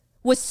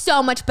was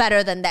so much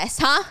better than this,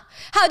 huh?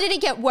 How did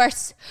it get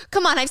worse?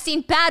 Come on, I've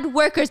seen bad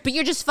workers, but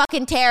you're just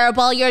fucking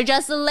terrible. You're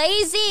just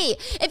lazy.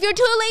 If you're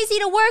too lazy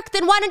to work,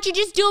 then why don't you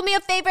just do me a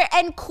favor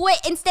and quit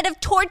instead of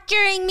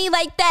torturing me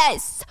like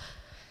this?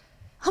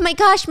 Oh my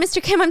gosh,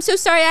 Mr. Kim, I'm so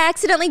sorry. I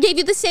accidentally gave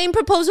you the same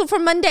proposal for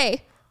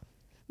Monday.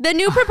 The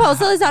new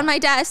proposal is on my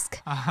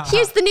desk.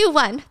 Here's the new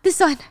one. This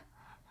one.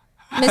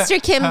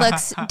 Mr. Kim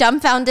looks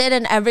dumbfounded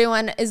and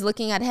everyone is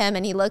looking at him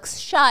and he looks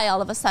shy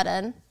all of a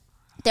sudden.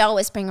 They're all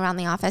whispering around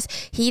the office.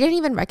 He didn't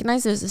even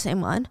recognize it was the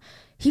same one.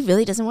 He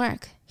really doesn't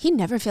work. He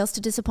never fails to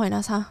disappoint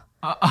us, huh?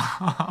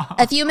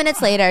 A few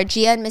minutes later,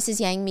 Gia and Mrs.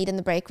 Yang meet in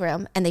the break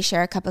room and they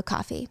share a cup of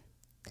coffee.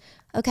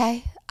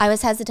 Okay, I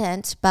was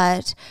hesitant,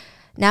 but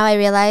now I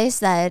realize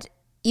that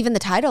even the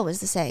title was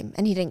the same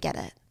and he didn't get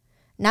it.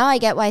 Now I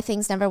get why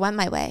things never went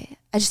my way.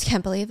 I just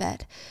can't believe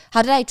it.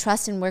 How did I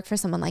trust and work for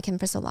someone like him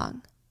for so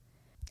long?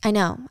 I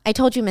know. I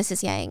told you,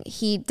 Mrs. Yang,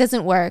 he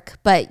doesn't work,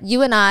 but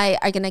you and I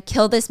are going to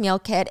kill this meal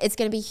kit. It's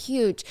going to be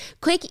huge.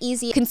 Quick,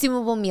 easy,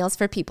 consumable meals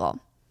for people.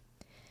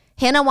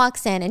 Hannah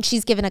walks in and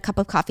she's given a cup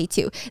of coffee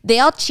too. They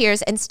all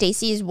cheers and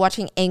Stacy is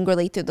watching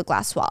angrily through the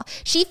glass wall.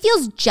 She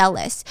feels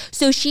jealous,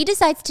 so she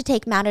decides to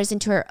take matters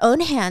into her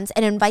own hands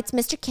and invites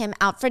Mr. Kim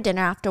out for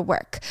dinner after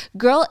work.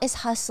 Girl is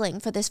hustling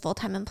for this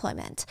full-time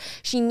employment.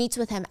 She meets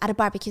with him at a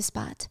barbecue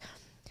spot.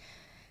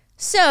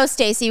 So,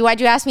 Stacy, why'd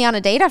you ask me on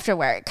a date after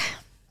work?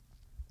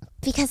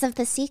 Because of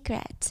the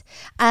secret.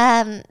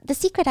 The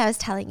secret I was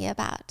telling you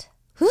about.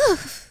 Whew,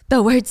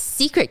 the word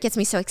secret gets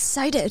me so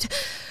excited.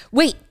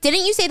 Wait,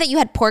 didn't you say that you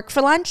had pork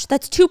for lunch?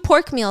 That's 2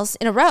 pork meals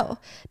in a row.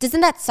 Doesn't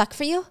that suck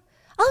for you?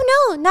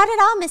 Oh no, not at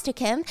all, Mr.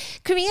 Kim.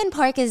 Korean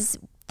pork is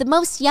the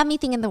most yummy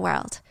thing in the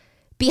world.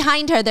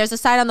 Behind her, there's a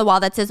sign on the wall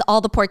that says all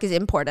the pork is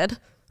imported.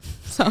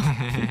 So,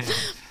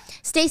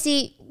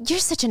 Stacy, you're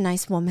such a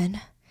nice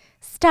woman.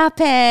 Stop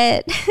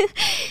it.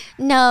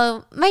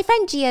 No, my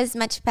friend Gia is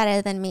much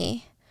better than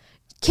me.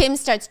 Kim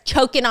starts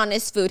choking on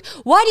his food.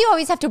 Why do you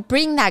always have to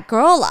bring that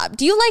girl up?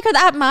 Do you like her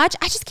that much?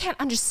 I just can't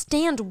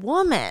understand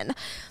woman.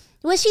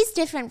 Well, she's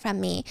different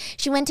from me.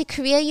 She went to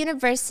Korea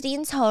University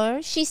in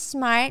Seoul. She's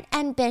smart,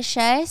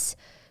 ambitious.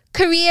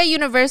 Korea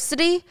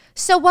University?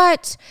 So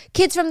what?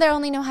 Kids from there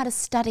only know how to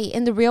study.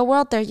 In the real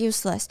world, they're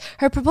useless.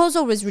 Her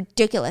proposal was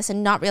ridiculous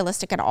and not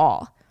realistic at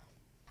all.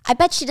 I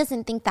bet she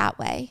doesn't think that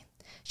way.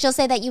 She'll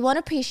say that you won't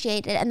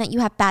appreciate it and that you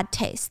have bad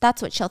taste.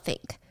 That's what she'll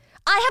think.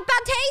 I have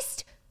bad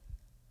taste?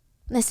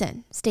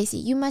 Listen, Stacy,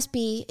 you must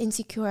be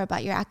insecure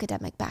about your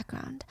academic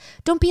background.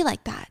 Don't be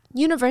like that.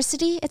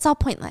 University, it's all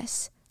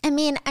pointless. I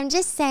mean, I'm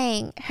just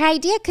saying, her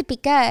idea could be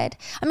good.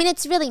 I mean,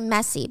 it's really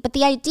messy, but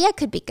the idea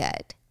could be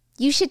good.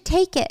 You should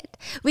take it.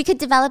 We could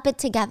develop it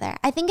together.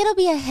 I think it'll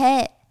be a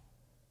hit.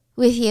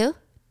 With you?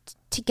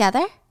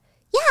 Together?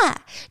 Yeah,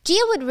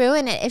 Gia would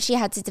ruin it if she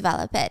had to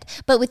develop it.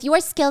 But with your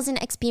skills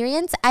and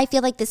experience, I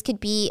feel like this could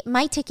be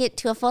my ticket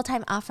to a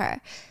full-time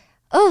offer.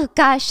 Oh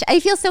gosh, I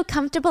feel so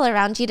comfortable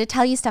around you to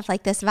tell you stuff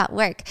like this about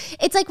work.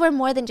 It's like we're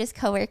more than just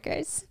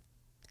coworkers.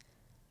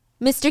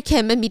 Mr.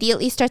 Kim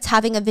immediately starts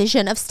having a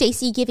vision of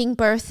Stacy giving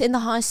birth in the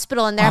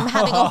hospital and them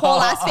having a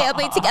whole ass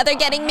family together,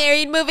 getting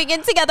married, moving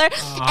in together,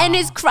 and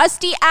his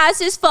crusty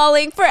ass is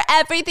falling for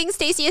everything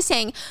Stacy is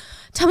saying.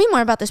 Tell me more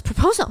about this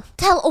proposal.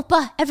 Tell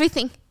Oppa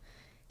everything.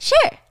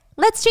 Sure,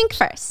 let's drink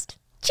first.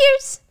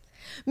 Cheers.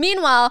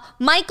 Meanwhile,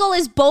 Michael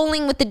is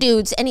bowling with the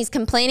dudes and he's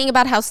complaining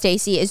about how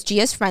Stacy is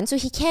Gia's friend, so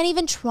he can't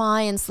even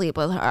try and sleep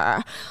with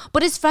her.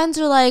 But his friends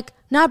are like,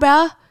 nah,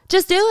 bro,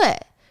 just do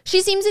it.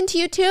 She seems into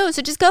you too,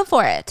 so just go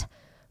for it.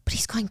 But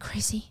he's going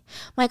crazy.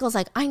 Michael's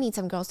like, I need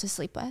some girls to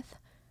sleep with.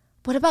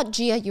 What about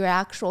Gia, your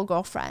actual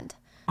girlfriend?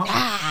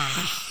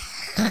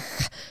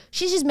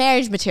 She's just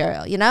marriage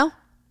material, you know?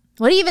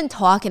 What are you even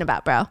talking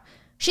about, bro?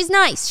 She's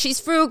nice, she's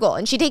frugal,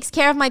 and she takes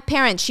care of my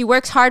parents. She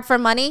works hard for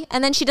money,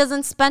 and then she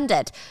doesn't spend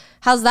it.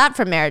 How's that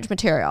for marriage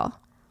material?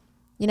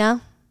 You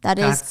know,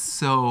 That's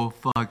so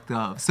fucked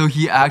up. So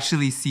he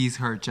actually sees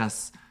her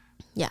just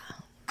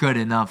good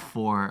enough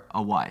for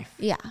a wife.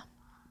 Yeah.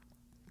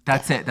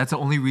 That's it. That's the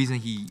only reason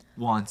he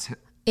wants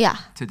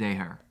to date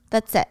her.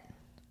 That's it.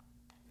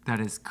 That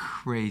is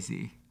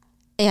crazy.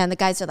 And the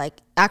guys are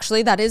like,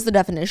 actually, that is the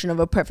definition of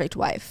a perfect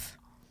wife.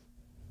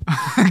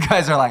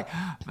 Guys are like,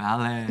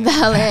 valid.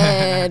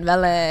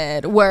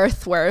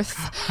 Worth.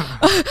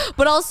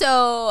 But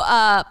also,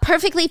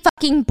 perfectly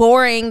fucking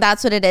boring.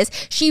 That's what it is.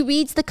 She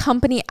reads the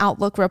company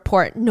Outlook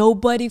report.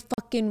 Nobody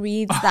fucking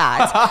reads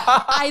that.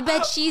 I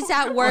bet she's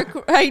at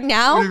work right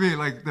now. What do you mean,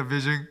 like the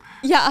vision?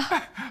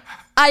 Yeah.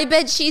 I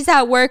bet she's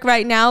at work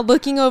right now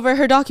looking over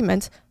her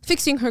documents,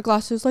 fixing her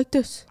glasses like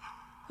this.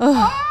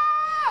 Ugh.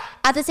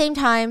 At the same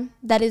time,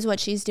 that is what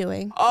she's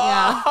doing.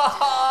 Yeah.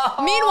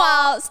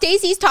 Meanwhile,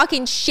 Stacy's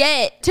talking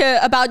shit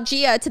about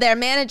Gia to their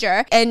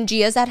manager, and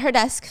Gia's at her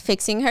desk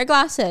fixing her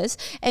glasses,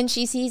 and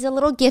she sees a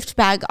little gift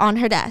bag on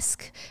her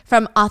desk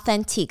from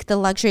Authentique, the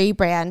luxury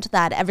brand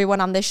that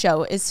everyone on this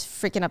show is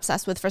freaking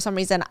obsessed with for some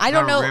reason. I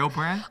don't know. A real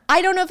brand?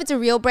 I don't know if it's a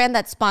real brand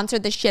that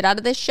sponsored the shit out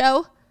of this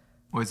show.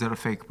 Or is it a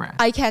fake brand?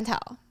 I can't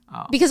tell.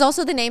 Oh. Because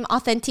also the name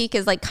Authentique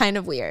is like kind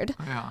of weird.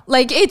 Yeah.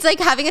 Like it's like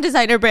having a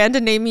designer brand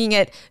and naming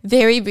it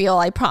Very Real,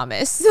 I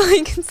promise.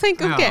 Like it's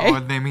like, okay. Or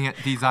naming it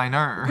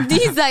Designer.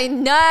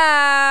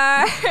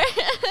 Designer.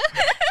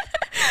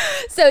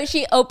 So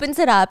she opens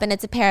it up and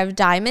it's a pair of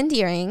diamond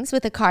earrings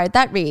with a card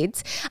that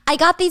reads, I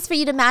got these for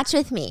you to match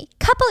with me.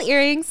 Couple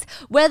earrings.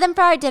 Wear them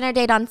for our dinner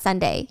date on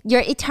Sunday.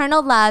 Your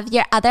eternal love,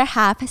 your other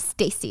half,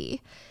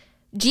 Stacy.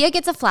 Gia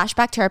gets a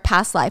flashback to her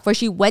past life where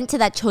she went to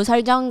that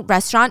Chosaljang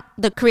restaurant,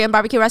 the Korean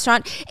barbecue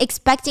restaurant,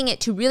 expecting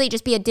it to really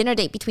just be a dinner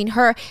date between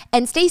her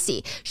and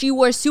Stacy. She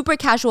wore super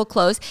casual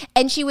clothes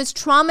and she was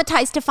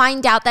traumatized to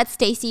find out that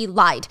Stacy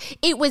lied.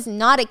 It was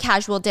not a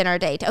casual dinner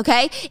date,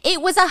 okay?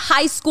 It was a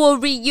high school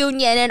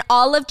reunion and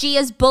all of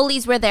Gia's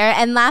bullies were there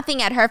and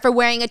laughing at her for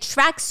wearing a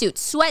tracksuit,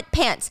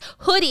 sweatpants,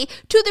 hoodie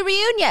to the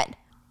reunion.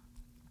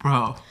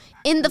 Bro.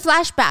 In the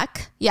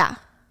flashback, yeah.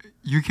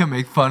 You can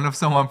make fun of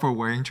someone for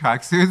wearing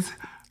tracksuits?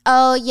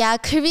 Oh, yeah.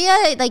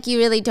 Korea, like, you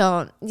really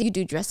don't. You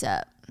do dress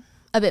up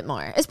a bit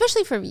more,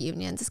 especially for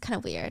reunions. It's kind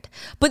of weird.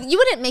 But you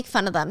wouldn't make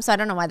fun of them, so I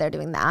don't know why they're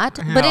doing that.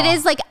 Yeah. But it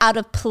is, like, out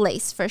of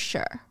place for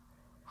sure.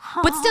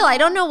 But still, I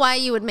don't know why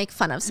you would make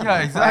fun of someone.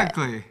 Yeah,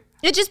 exactly. For it.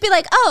 It'd just be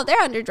like, oh,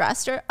 they're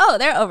underdressed, or oh,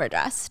 they're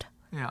overdressed.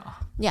 Yeah.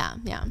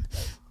 Yeah.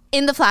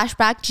 In the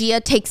flashback,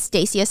 Gia takes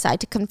Stacy aside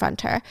to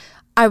confront her.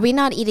 Are we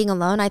not eating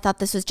alone? I thought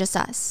this was just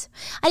us.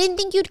 I didn't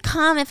think you'd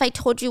come if I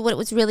told you what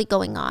was really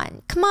going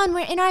on. Come on,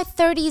 we're in our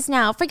 30s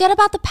now. Forget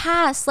about the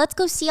past. Let's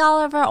go see all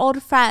of our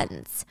old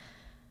friends.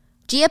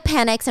 Gia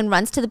panics and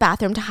runs to the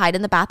bathroom to hide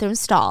in the bathroom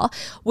stall,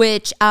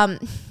 which,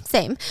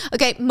 same.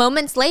 Okay,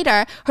 moments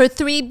later, her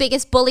 3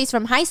 biggest bullies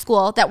from high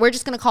school that we're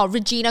just going to call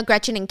Regina,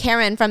 Gretchen, and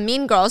Karen from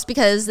Mean Girls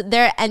because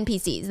they're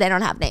NPCs. They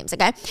don't have names,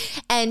 okay?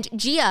 And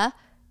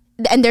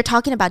they're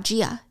talking about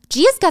Gia.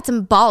 Gia's got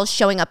some balls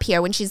showing up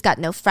here when she's got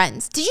no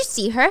friends. Did you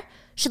see her?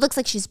 She looks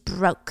like she's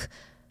broke.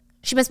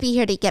 She must be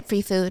here to get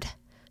free food.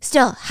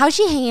 Still, how's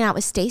she hanging out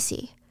with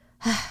Stacy?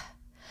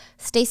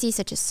 Stacy's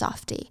such a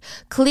softie.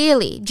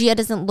 Clearly, Gia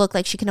doesn't look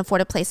like she can afford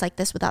a place like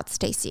this without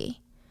Stacy.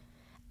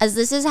 As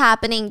this is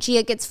happening,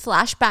 Gia gets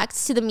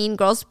flashbacks to the mean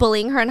girls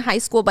bullying her in high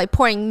school by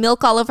pouring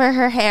milk all over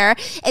her hair,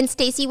 and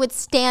Stacy would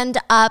stand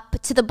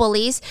up to the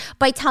bullies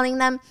by telling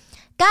them,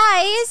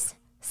 guys,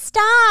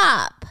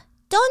 stop.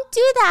 Don't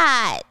do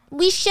that.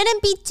 We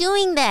shouldn't be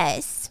doing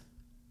this.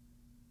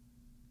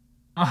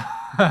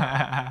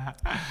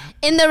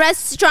 In the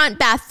restaurant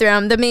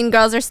bathroom, the mean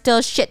girls are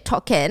still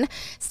shit-talking.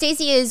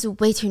 Stacy is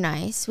way too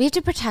nice. We have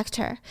to protect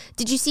her.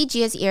 Did you see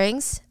Gia's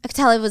earrings? I could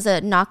tell it was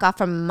a knockoff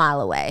from a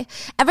mile away.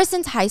 Ever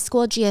since high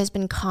school, Gia has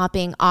been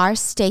copying our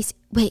Stacy.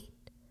 Wait,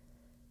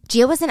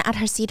 Gia wasn't at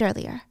her seat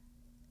earlier.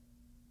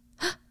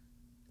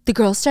 The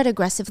girls start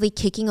aggressively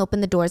kicking open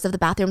the doors of the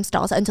bathroom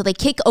stalls until they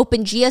kick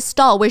open Gia's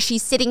stall where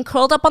she's sitting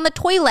curled up on the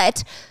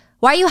toilet.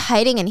 Why are you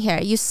hiding in here,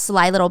 you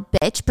sly little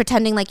bitch,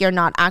 pretending like you're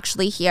not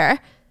actually here?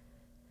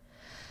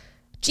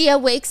 Gia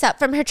wakes up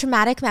from her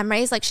traumatic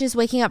memories like she's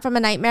waking up from a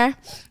nightmare.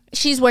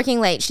 She's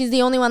working late. She's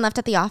the only one left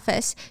at the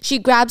office. She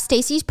grabs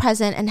Stacy's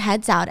present and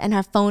heads out, and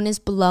her phone is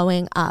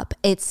blowing up.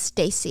 It's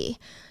Stacy.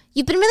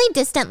 You've been really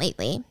distant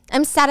lately.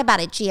 I'm sad about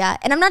it, Gia,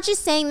 and I'm not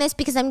just saying this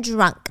because I'm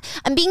drunk.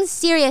 I'm being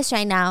serious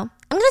right now.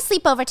 I'm going to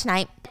sleep over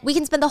tonight. We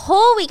can spend the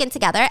whole weekend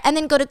together and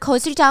then go to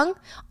Kosujang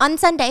on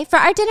Sunday for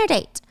our dinner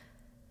date.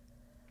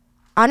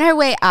 On her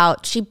way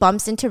out, she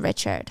bumps into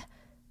Richard.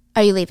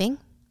 Are you leaving?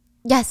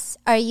 Yes.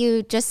 Are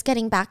you just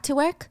getting back to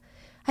work?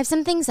 I have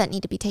some things that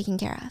need to be taken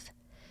care of.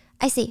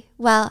 I see.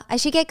 Well, I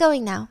should get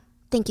going now.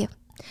 Thank you.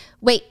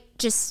 Wait,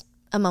 just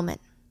a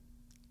moment.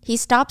 He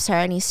stops her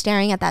and he's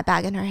staring at that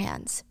bag in her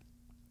hands.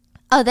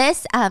 Oh,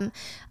 this? I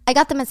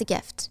got them as a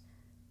gift.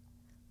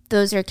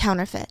 Those are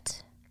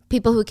counterfeit.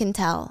 People who can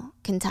tell,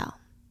 can tell.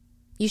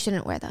 You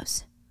shouldn't wear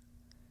those.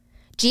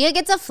 Gia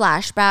gets a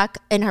flashback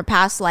in her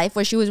past life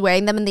where she was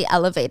wearing them in the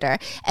elevator,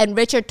 and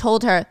Richard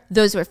told her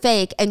those were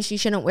fake and she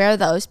shouldn't wear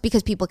those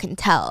because people can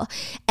tell.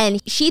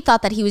 And she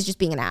thought that he was just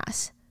being an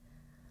ass.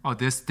 Oh,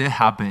 this did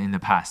happen in the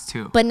past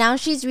too. But now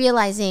she's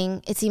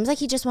realizing it seems like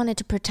he just wanted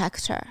to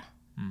protect her.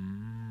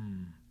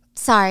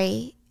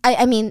 Sorry.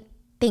 I mean,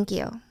 thank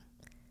you.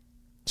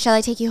 Shall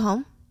I take you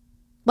home?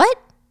 What?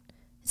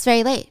 It's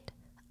very late.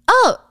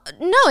 Oh,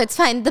 no, it's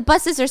fine. The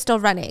buses are still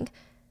running.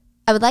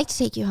 I would like to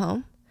take you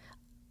home.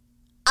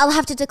 I'll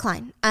have to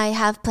decline. I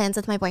have plans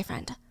with my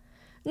boyfriend.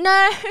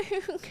 No.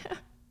 Listen,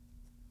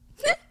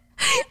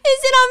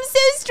 I'm so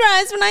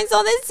stressed. When I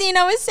saw this scene,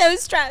 I was so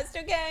stressed,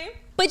 okay?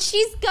 But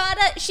she's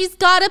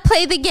gotta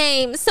play the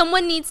game.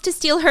 Someone needs to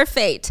steal her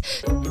fate.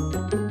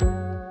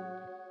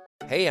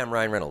 Hey, I'm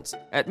Ryan Reynolds.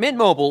 At Mint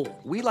Mobile,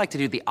 we like to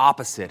do the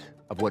opposite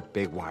of what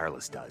Big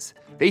Wireless does.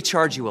 They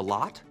charge you a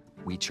lot,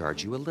 we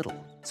charge you a little.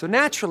 So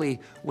naturally,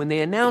 when they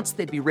announced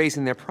they'd be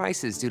raising their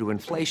prices due to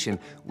inflation,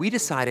 we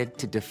decided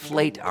to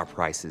deflate our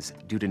prices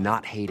due to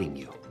not hating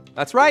you.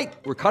 That's right.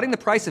 We're cutting the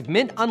price of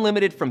Mint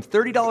Unlimited from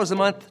 $30 a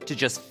month to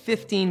just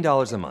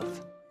 $15 a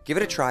month. Give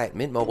it a try at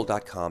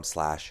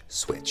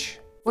mintmobile.com/switch.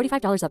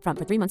 $45 up front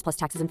for 3 months plus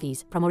taxes and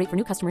fees. Promo rate for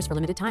new customers for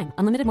limited time.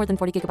 Unlimited more than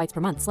 40 gigabytes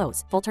per month.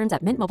 Slows full terms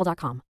at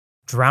mintmobile.com.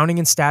 Drowning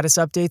in status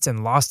updates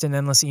and lost in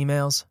endless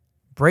emails?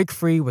 Break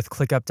free with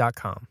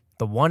ClickUp.com,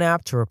 the one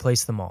app to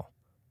replace them all.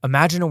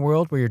 Imagine a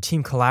world where your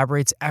team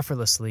collaborates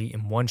effortlessly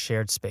in one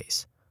shared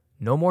space.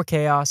 No more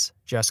chaos,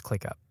 just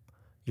ClickUp.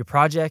 Your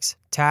projects,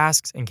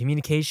 tasks, and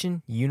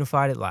communication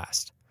unified at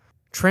last.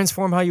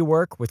 Transform how you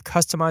work with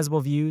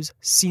customizable views,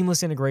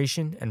 seamless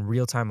integration, and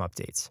real-time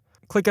updates.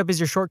 ClickUp is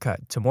your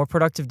shortcut to more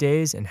productive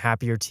days and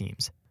happier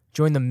teams.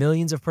 Join the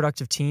millions of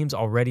productive teams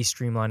already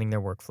streamlining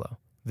their workflow.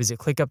 Visit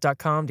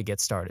ClickUp.com to get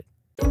started.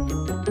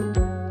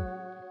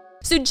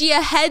 So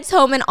Gia heads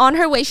home, and on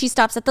her way, she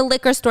stops at the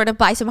liquor store to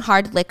buy some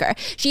hard liquor.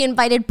 She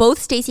invited both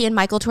Stacy and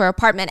Michael to her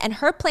apartment, and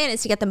her plan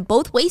is to get them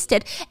both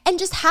wasted and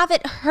just have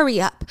it hurry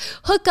up.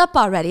 Hook up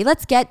already.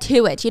 Let's get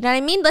to it. You know what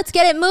I mean? Let's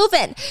get it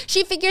moving.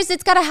 She figures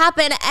it's got to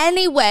happen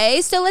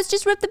anyway, so let's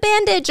just rip the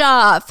bandage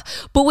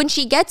off. But when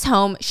she gets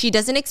home, she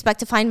doesn't expect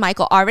to find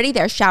Michael already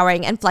there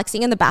showering and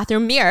flexing in the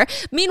bathroom mirror.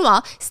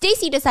 Meanwhile,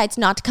 Stacy decides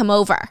not to come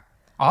over.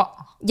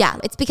 Yeah,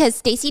 it's because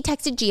Stacy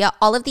texted Gia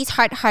all of these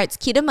hearts,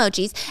 cute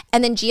emojis,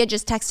 and then Gia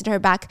just texted her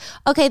back,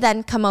 okay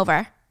then, come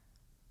over.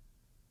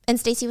 And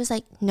Stacy was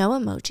like, no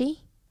emoji?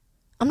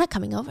 I'm not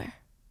coming over.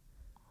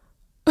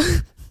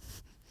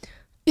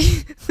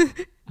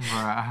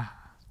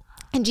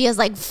 And Gia's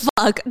like,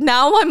 fuck,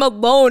 now I'm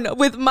alone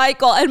with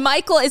Michael, and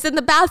Michael is in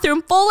the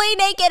bathroom fully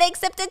naked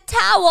except a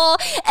towel,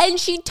 and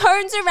she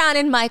turns around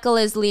and Michael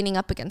is leaning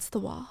up against the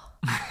wall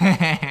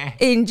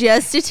in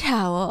just a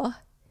towel.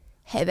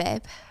 Hey,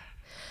 babe.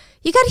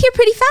 You got here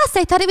pretty fast.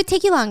 I thought it would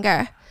take you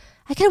longer.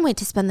 I couldn't wait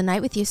to spend the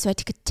night with you, so I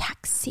took a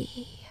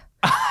taxi.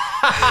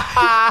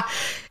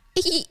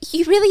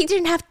 You really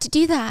didn't have to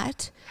do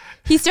that.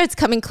 He starts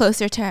coming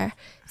closer to her.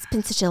 It's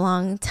been such a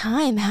long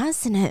time,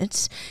 hasn't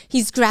it?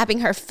 He's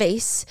grabbing her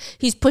face.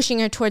 He's pushing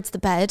her towards the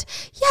bed.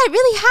 Yeah, it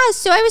really has,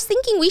 so I was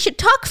thinking we should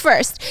talk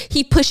first.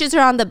 He pushes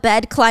her on the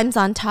bed, climbs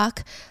on top.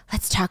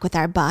 Let's talk with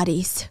our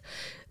bodies.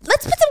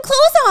 Let's put some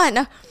clothes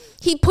on.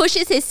 He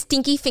pushes his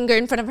stinky finger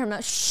in front of her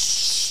mouth.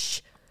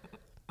 Shh.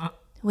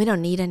 We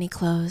don't need any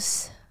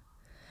clothes.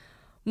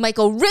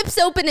 Michael rips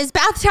open his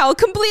bath towel,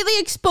 completely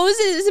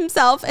exposes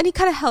himself, and he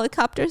kind of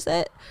helicopters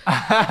it.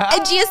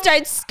 And Gia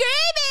starts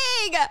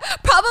screaming,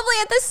 probably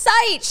at the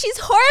sight. She's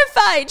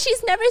horrified.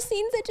 She's never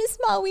seen such a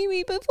small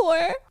wee-wee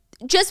before.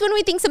 Just when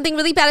we think something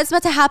really bad is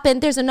about to happen,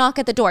 there's a knock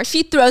at the door.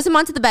 She throws him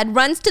onto the bed,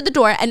 runs to the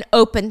door, and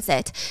opens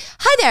it.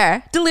 Hi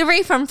there,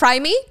 delivery from Fry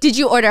Me? Did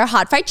you order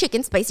hot fried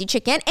chicken, spicy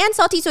chicken, and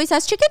salty soy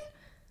sauce chicken?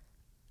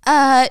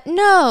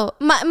 No.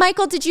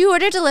 Michael, did you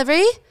order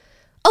delivery?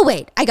 Oh,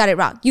 wait, I got it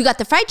wrong. You got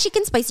the fried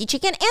chicken, spicy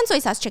chicken, and soy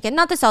sauce chicken,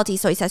 not the salty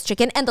soy sauce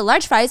chicken, and the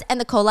large fries and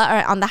the cola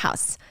are on the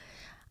house.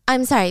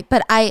 I'm sorry,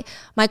 but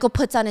Michael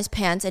puts on his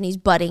pants and he's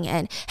butting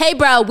in. Hey,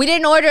 bro, we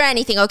didn't order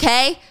anything,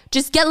 okay?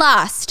 Just get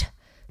lost.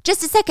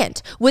 Just a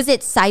second. Was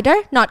it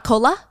cider, not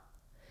cola?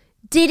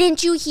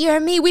 Didn't you hear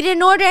me? We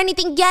didn't order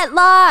anything. Get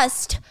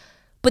lost.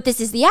 But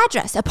this is the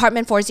address,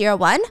 apartment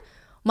 401.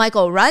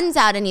 Michael runs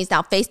out and he's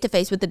now face to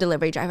face with the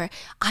delivery driver.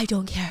 I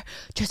don't care.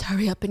 Just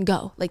hurry up and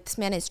go. Like, this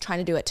man is trying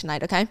to do it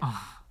tonight, okay?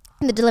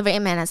 And the delivery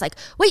man is like,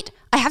 wait,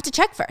 I have to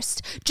check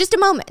first. Just a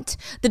moment.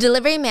 The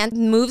delivery man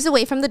moves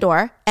away from the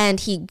door and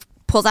he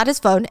pulls out his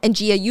phone, and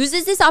Gia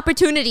uses this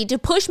opportunity to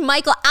push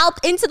Michael out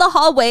into the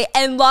hallway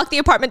and lock the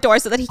apartment door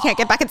so that he can't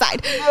get back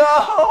inside.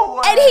 No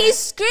way. And he's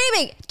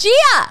screaming,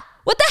 Gia,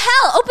 what the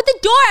hell? Open the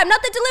door. I'm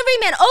not the delivery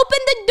man. Open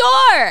the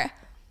door.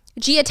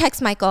 Gia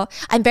texts Michael,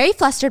 I'm very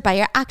flustered by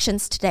your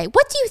actions today.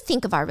 What do you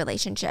think of our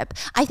relationship?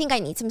 I think I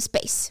need some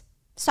space.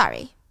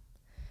 Sorry.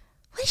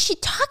 What is she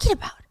talking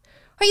about?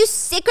 Are you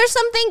sick or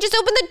something? Just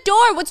open the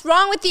door. What's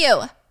wrong with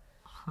you?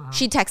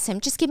 She texts him,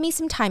 just give me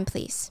some time,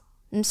 please.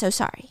 I'm so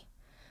sorry.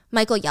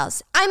 Michael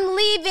yells, I'm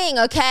leaving,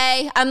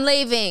 okay? I'm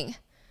leaving.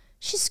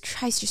 Jesus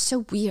Christ, you're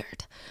so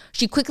weird.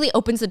 She quickly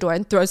opens the door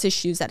and throws his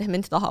shoes at him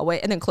into the hallway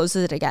and then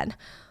closes it again.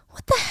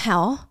 What the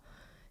hell?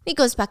 And he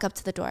goes back up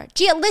to the door.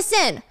 Gia,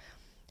 listen.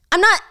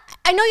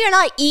 I know you're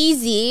not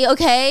easy,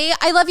 okay?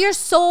 I love your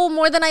soul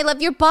more than I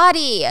love your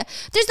body.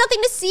 There's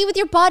nothing to see with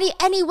your body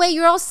anyway.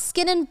 You're all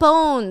skin and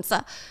bones.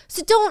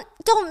 So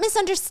don't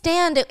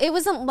misunderstand. It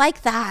wasn't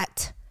like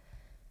that.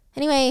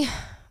 Anyway,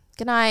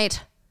 good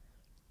night.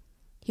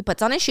 He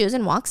puts on his shoes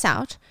and walks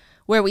out.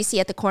 Where we see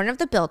at the corner of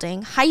the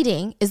building,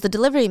 hiding, is the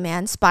delivery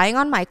man spying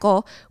on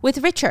Michael with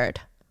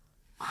Richard.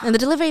 And the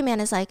delivery man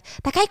is like,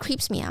 that guy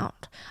creeps me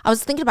out. I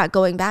was thinking about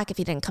going back if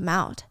he didn't come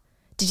out.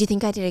 Did you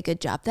think I did a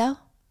good job, though?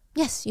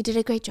 Yes, you did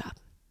a great job.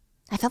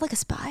 I felt like a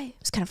spy. It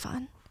was kind of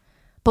fun.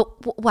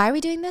 But why are we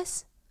doing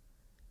this?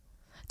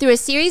 Through a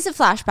series of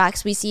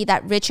flashbacks, we see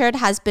that Richard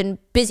has been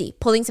busy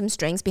pulling some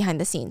strings behind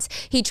the scenes.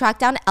 He tracked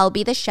down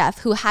Elby, the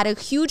chef, who had a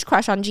huge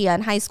crush on Gia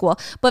in high school,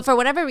 but for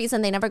whatever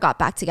reason, they never got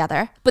back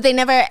together. But they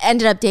never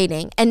ended up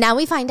dating, and now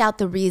we find out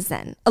the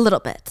reason, a little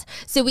bit.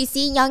 So we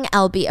see young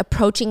Elby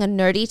approaching a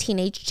nerdy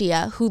teenage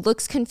Gia who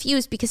looks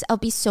confused because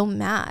Elby's so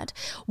mad.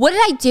 What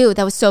did I do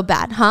that was so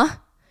bad, huh?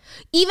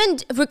 Even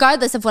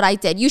regardless of what I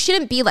did, you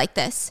shouldn't be like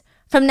this.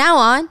 From now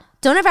on,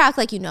 don't ever act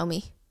like you know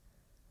me.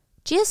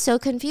 Gia's so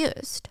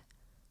confused.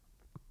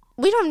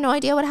 We don't have no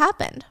idea what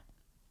happened.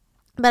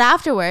 But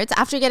afterwards,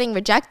 after getting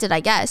rejected,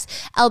 I guess,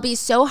 Elby's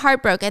so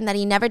heartbroken that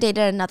he never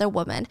dated another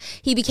woman.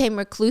 He became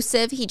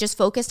reclusive. He just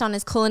focused on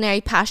his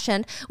culinary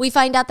passion. We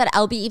find out that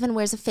Elby even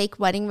wears a fake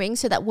wedding ring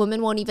so that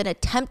women won't even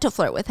attempt to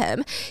flirt with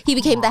him. He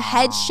became the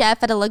head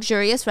chef at a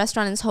luxurious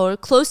restaurant in Seoul,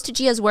 close to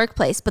Gia's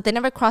workplace, but they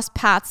never crossed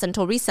paths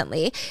until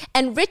recently.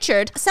 And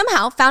Richard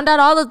somehow found out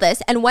all of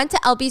this and went to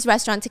Elby's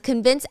restaurant to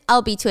convince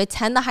Elby to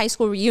attend the high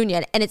school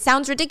reunion. And it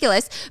sounds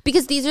ridiculous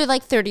because these are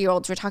like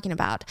 30-year-olds we're talking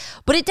about.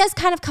 But it does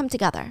kind of come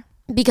together.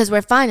 because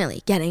we're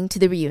finally getting to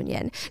the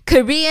reunion.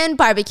 Korean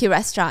barbecue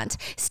restaurant.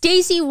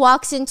 Stacy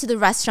walks into the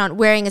restaurant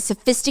wearing a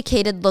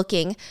sophisticated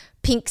looking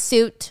pink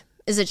suit.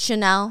 Is it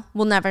Chanel?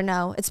 We'll never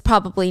know. It's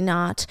probably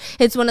not.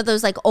 It's one of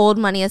those like old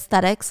money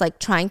aesthetics, like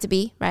trying to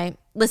be, right?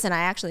 Listen, I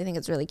actually think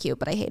it's really cute,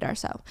 but I hate her,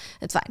 so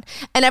it's fine.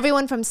 And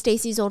everyone from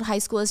Stacy's old high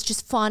school is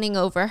just fawning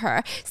over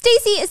her.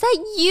 Stacy, is that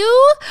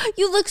you?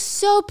 You look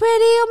so pretty.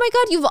 Oh my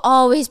God, you've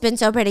always been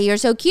so pretty. You're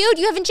so cute.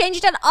 You haven't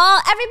changed at all.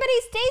 Everybody,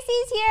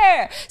 Stacy's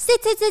here.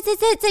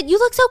 Sit. You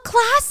look so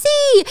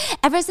classy.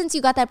 Ever since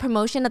you got that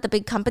promotion at the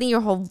big company, your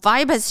whole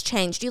vibe has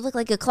changed. You look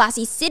like a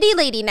classy city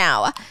lady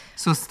now.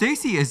 So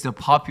Stacy is the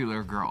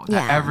popular girl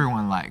that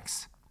everyone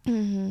likes.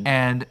 Mm-hmm.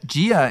 And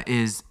Gia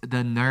is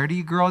the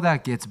nerdy girl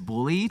that gets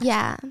bullied.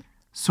 Yeah.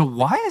 So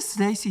why is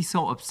Stacy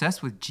so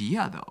obsessed with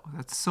Gia though?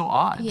 That's so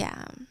odd.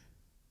 Yeah.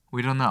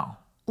 We don't know.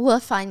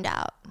 We'll find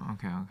out.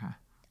 Okay.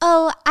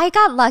 Oh, I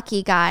got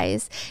lucky,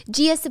 guys.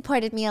 Gia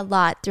supported me a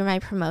lot through my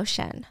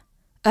promotion.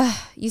 Ugh,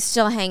 you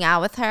still hang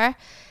out with her?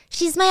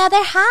 She's my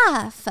other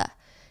half.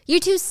 You're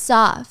too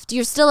soft.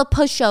 You're still a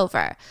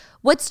pushover.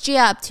 What's Gia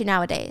up to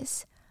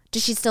nowadays?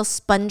 Does she still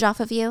sponge off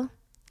of you?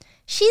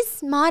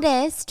 She's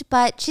modest,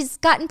 but she's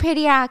gotten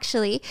prettier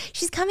actually.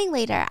 She's coming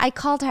later. I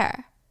called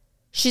her.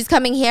 She's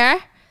coming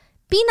here?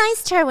 Be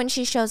nice to her when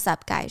she shows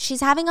up, guys. She's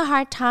having a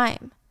hard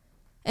time.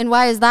 And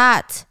why is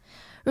that?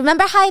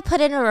 Remember how I put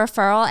in a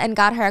referral and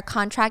got her a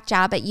contract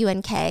job at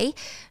UNK?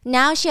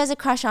 Now she has a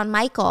crush on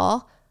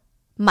Michael.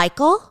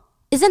 Michael?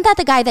 Isn't that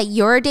the guy that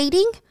you're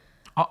dating?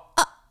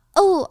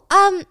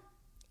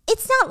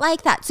 It's not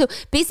like that. So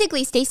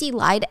basically, Stacy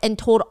lied and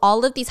told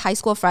all of these high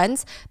school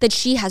friends that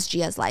she has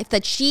Gia's life,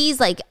 that she's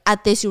like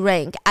at this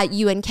rank at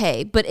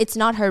UNK, but it's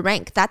not her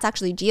rank. That's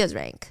actually Gia's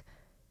rank.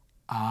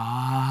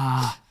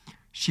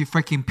 She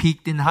freaking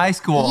peaked in high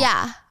school.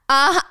 Yeah.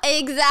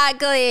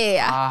 Exactly.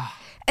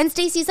 And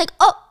Stacy's like,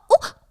 oh,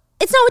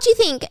 it's not what you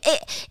think.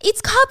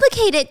 It's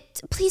complicated.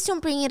 Please don't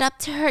bring it up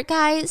to her,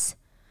 guys.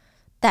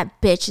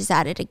 That bitch is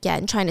at it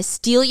again, trying to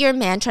steal your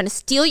man, trying to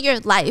steal your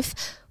life.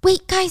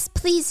 Wait, guys,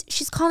 please.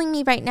 She's calling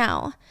me right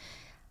now.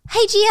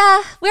 Hey,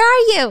 Gia, where are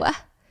you?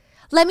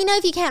 Let me know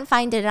if you can't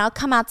find it and I'll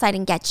come outside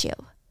and get you.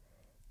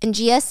 And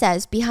Gia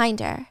says behind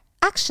her,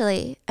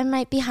 actually, I'm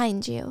right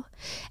behind you.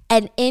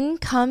 And in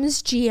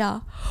comes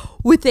Gia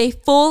with a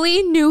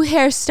fully new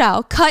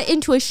hairstyle, cut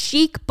into a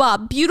chic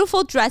bob,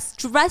 beautiful dress,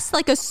 dressed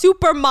like a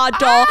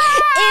supermodel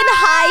in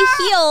high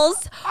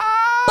heels.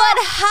 But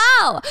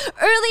how?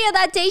 Earlier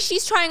that day,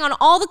 she's trying on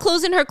all the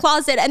clothes in her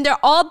closet and they're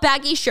all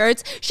baggy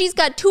shirts. She's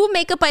got 2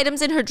 makeup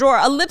items in her drawer,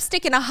 a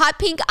lipstick and a hot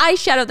pink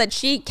eyeshadow that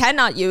she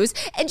cannot use.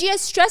 And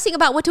Gia's stressing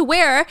about what to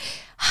wear.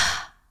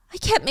 I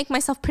can't make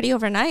myself pretty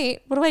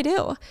overnight. What do I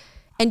do?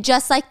 And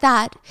just like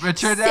that,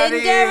 Richard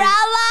Cinderella!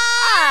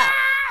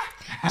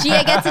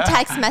 Gia gets a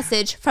text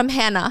message from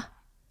Hannah.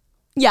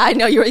 Yeah, I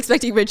know you were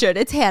expecting Richard.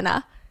 It's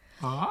Hannah.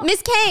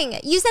 Miss Kang,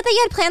 you said that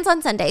you had plans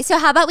on Sunday, so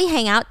how about we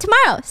hang out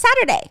tomorrow,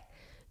 Saturday?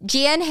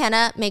 Gia and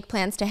Hannah make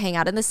plans to hang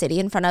out in the city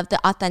in front of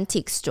the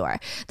Authentique store.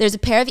 There's a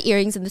pair of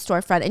earrings in the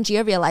storefront, and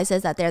Gia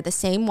realizes that they're the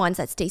same ones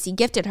that Stacy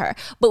gifted her.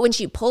 But when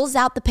she pulls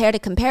out the pair to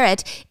compare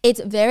it,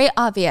 it's very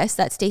obvious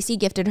that Stacy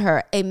gifted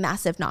her a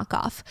massive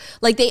knockoff.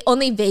 Like, they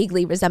only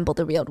vaguely resemble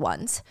the real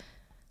ones.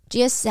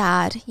 Gia's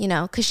sad,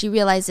 because she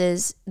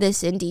realizes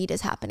this indeed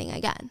is happening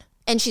again.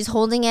 And she's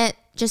holding it,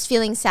 just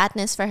feeling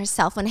sadness for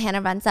herself when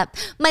Hannah runs up.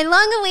 My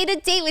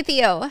long-awaited date with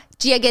you.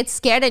 Gia gets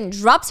scared and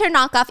drops her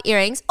knockoff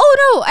earrings.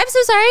 Oh no, I'm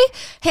so sorry.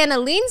 Hannah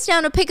leans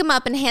down to pick them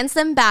up and hands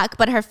them back,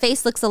 but her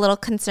face looks a little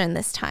concerned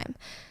this time.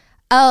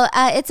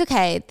 It's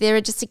okay. They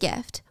were just a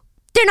gift.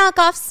 They're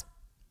knockoffs.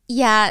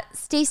 Yeah,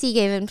 Stacy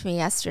gave them to me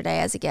yesterday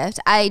as a gift.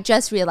 I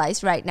just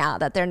realized right now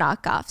that they're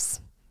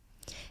knockoffs.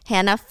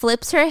 Hannah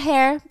flips her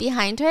hair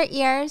behind her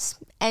ears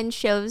and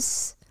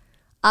shows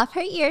off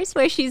her ears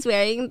where she's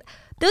wearing.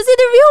 Those are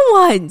the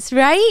real ones,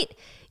 right?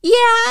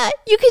 Yeah,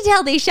 you can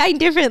tell they shine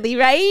differently,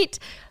 right?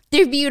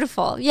 They're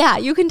beautiful. Yeah,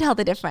 you can tell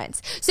the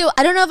difference. So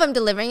I don't know if I'm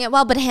delivering it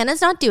well, but Hannah's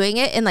not doing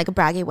it in like a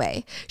braggy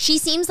way. She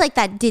seems like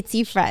that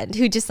ditzy friend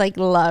who just like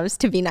loves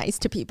to be nice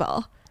to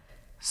people.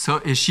 So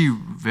is she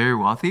very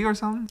wealthy or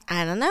something?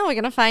 I don't know. We're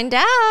going to find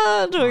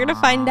out. We're going to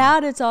find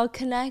out. It's all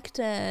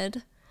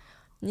connected.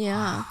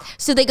 Yeah.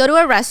 So they go to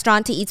a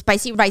restaurant to eat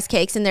spicy rice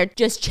cakes and they're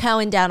just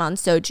chowing down on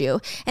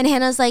soju. And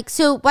Hannah's like,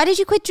 so why did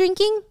you quit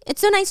drinking? It's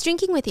so nice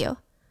drinking with you.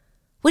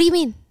 What do you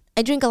mean?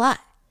 I drink a lot.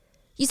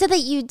 You said that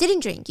you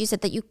didn't drink. You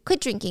said that you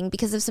quit drinking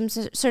because of some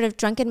sort of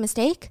drunken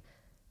mistake.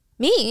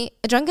 Me?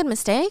 A drunken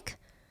mistake?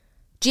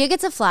 Gia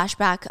gets a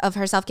flashback of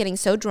herself getting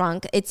so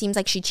drunk, it seems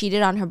like she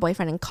cheated on her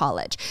boyfriend in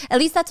college. At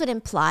least that's what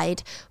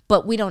implied,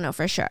 but we don't know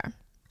for sure.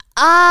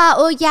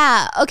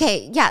 Yeah.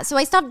 Okay, yeah. So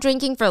I stopped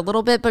drinking for a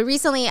little bit, but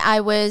recently I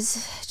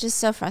was just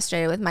so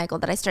frustrated with Michael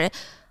that I started.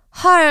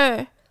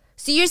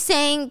 So you're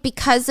saying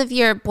because of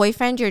your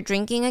boyfriend, you're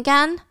drinking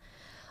again?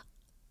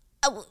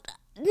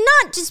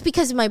 Not just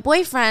because of my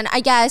boyfriend,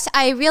 I guess.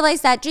 I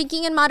realized that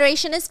drinking in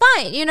moderation is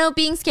fine.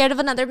 Being scared of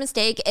another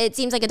mistake, it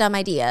seems like a dumb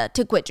idea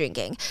to quit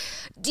drinking.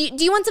 Do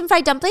you want some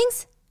fried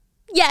dumplings?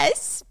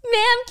 Yes,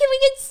 ma'am, can we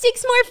get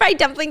 6 more fried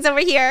dumplings over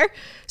here?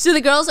 So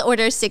the girls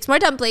order 6 more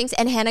dumplings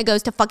and Hannah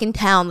goes to fucking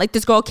town. Like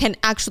this girl can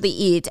actually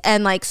eat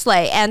and like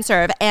slay and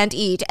serve and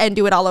eat and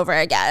do it all over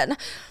again.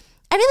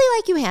 I really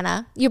like you,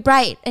 Hannah. You're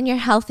bright and you're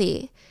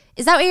healthy.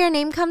 Is that where your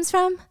name comes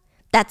from?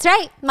 That's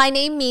right. My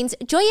name means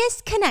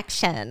joyous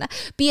connection.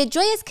 Be a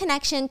joyous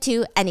connection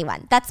to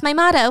anyone. That's my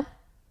motto.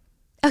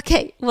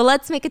 Okay, well,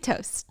 let's make a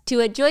toast to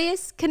a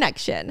joyous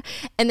connection.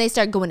 And they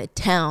start going to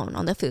town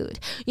on the food.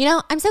 You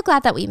know, I'm so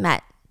glad that we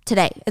met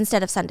today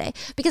instead of Sunday.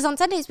 Because on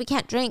Sundays, we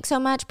can't drink so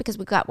much because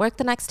we got work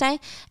the next day.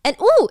 And,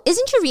 ooh,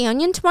 isn't your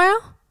reunion tomorrow?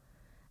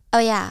 Oh,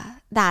 yeah,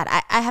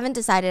 that. I haven't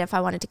decided if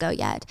I wanted to go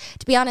yet.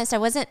 To be honest, I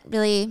wasn't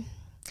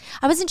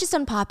just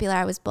unpopular.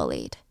 I was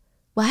bullied.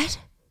 What?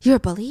 You were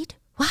bullied?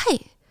 Why?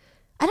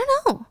 I don't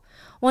know.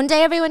 One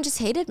day everyone just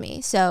hated me,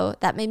 so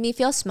that made me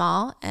feel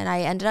small, and I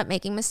ended up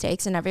making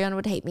mistakes, and everyone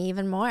would hate me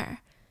even more.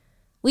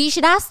 Well, you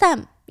should ask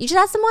them. You should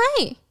ask them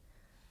why.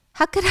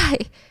 How could I?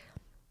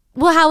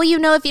 Well, how will you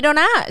know if you don't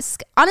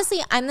ask? Honestly,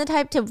 I'm the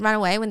type to run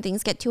away when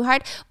things get too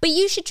hard, but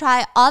you should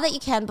try all that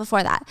you can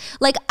before that.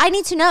 Like, I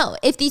need to know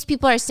if these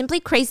people are simply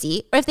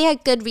crazy or if they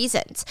had good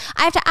reasons.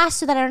 I have to ask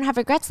so that I don't have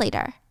regrets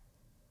later.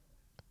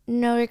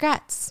 No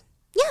regrets.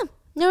 Yeah,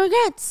 no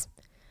regrets.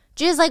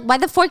 Gia's like, why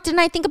the fork didn't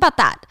I think about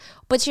that?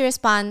 But she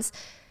responds,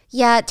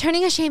 yeah,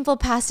 turning a shameful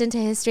past into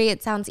history,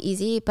 it sounds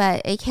easy,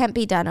 but it can't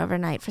be done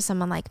overnight for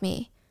someone like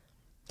me.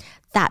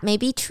 That may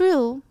be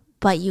true,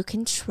 but you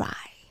can try.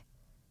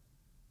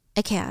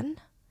 I can.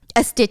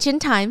 A stitch in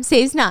time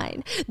saves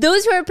 9.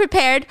 Those who are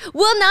prepared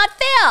will not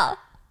fail.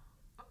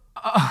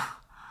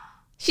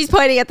 She's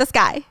pointing at the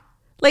sky.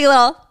 Like a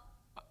little...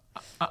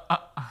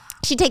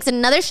 She takes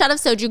another shot of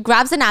soju,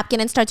 grabs a napkin,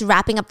 and starts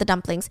wrapping up the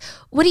dumplings.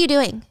 What are you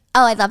doing?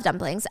 Oh, I love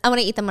dumplings. I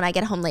want to eat them when I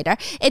get home later.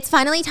 It's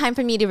finally time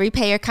for me to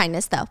repay your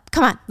kindness, though.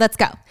 Come on, let's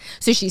go.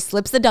 So she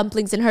slips the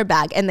dumplings in her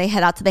bag, and they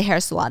head out to the hair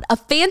salon, a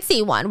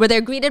fancy one where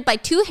they're greeted by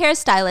 2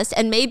 hairstylists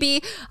and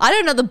maybe, I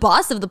don't know, the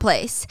boss of the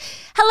place.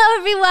 Hello,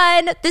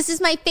 everyone. This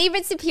is my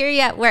favorite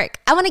superior at work.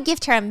 I want to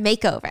gift her a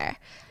makeover.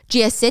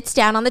 Gia sits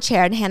down on the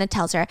chair, and Hannah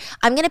tells her,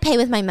 I'm going to pay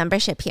with my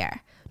membership here.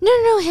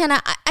 No,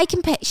 Hannah, I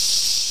can pay.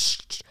 Shh.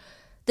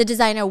 The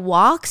designer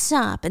walks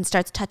up and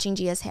starts touching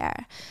Gia's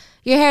hair.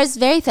 Your hair is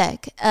very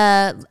thick.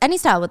 Any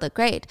style would look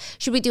great.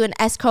 Should we do an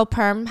S-curl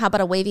perm? How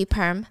about a wavy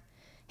perm?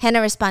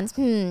 Hannah responds,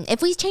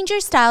 if we change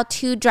your style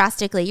too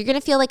drastically, you're going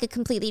to feel like a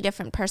completely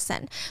different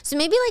person. So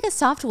maybe like a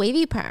soft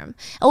wavy perm.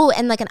 Oh,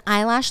 and like an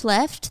eyelash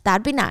lift.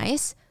 That'd be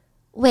nice.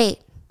 Wait,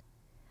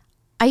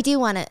 I do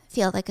want to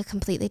feel like a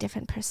completely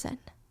different person.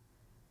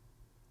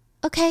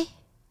 Okay.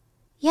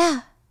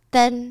 Yeah,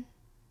 then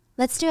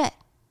let's do it.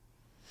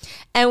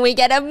 And we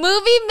get a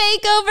movie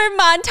makeover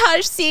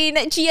montage scene.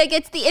 Gia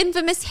gets the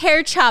infamous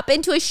hair chop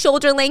into a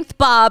shoulder-length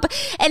bob.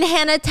 And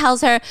Hannah tells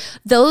her,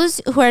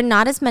 those who are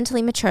not as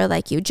mentally mature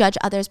like you judge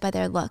others by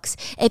their looks.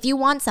 If you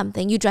want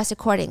something, you dress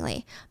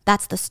accordingly.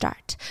 That's the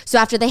start. So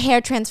after the hair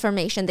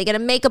transformation, they get a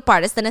makeup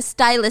artist and a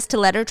stylist to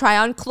let her try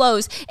on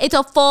clothes. It's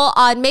a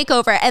full-on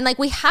makeover. And like,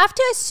 we have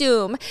to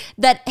assume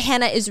that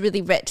Hannah is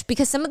really rich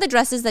because some of the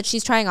dresses that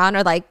she's trying on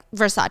are like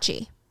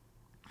Versace.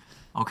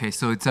 Okay,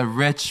 so it's a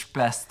rich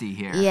bestie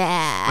here.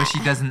 Yeah. But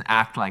she doesn't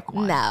act like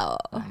one. No.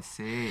 I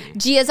see.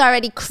 Gia's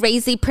already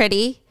crazy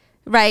pretty,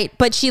 right?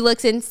 But she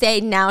looks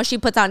insane now. She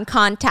puts on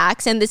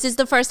contacts, and this is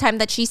the first time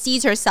that she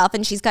sees herself,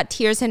 and she's got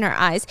tears in her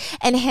eyes.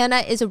 And Hannah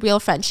is a real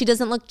friend. She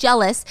doesn't look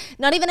jealous,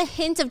 not even a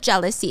hint of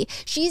jealousy.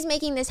 She's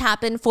making this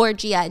happen for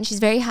Gia, and she's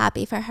very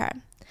happy for her.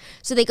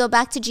 So they go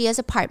back to Gia's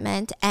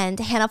apartment, and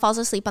Hannah falls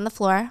asleep on the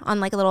floor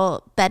on like a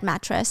little bed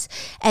mattress,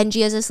 and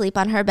Gia's asleep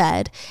on her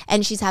bed,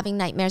 and she's having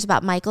nightmares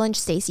about Michael and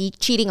Stacy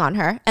cheating on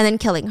her and then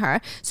killing her.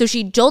 So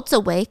she jolts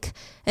awake,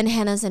 and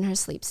Hannah's in her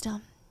sleep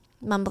still,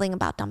 mumbling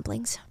about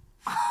dumplings.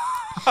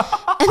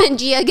 And then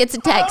Gia gets a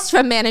text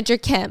from manager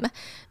Kim.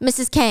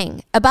 Mrs.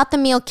 Kang, about the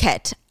meal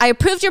kit. I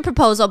approved your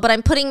proposal, but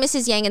I'm putting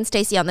Mrs. Yang and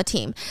Stacy on the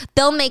team.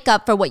 They'll make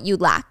up for what you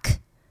lack.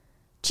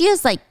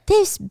 Gia's like,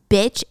 this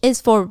bitch is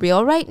for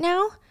real right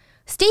now?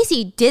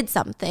 Stacy did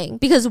something,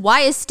 because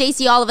why is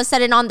Stacy all of a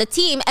sudden on the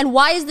team, and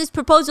why is this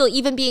proposal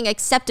even being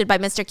accepted by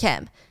Mr.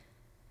 Kim?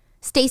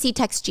 Stacy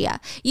texts Gia,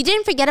 you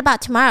didn't forget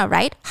about tomorrow,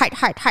 right? Heart,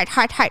 heart, heart,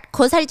 heart, heart.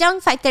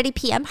 고사리정 5:30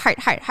 p.m. Heart,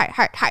 heart, heart,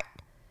 heart, heart.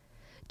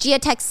 Gia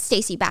texts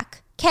Stacy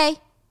back. Okay.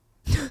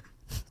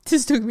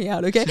 This took me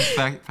out, okay? She's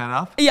fed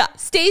up? Yeah.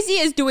 Stacy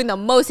is doing the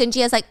most, and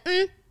Gia's like,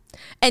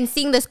 And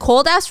seeing this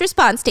cold-ass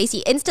response,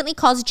 Stacy instantly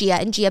calls Gia,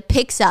 and Gia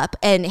picks up,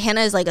 and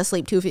Hannah is like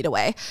asleep 2 feet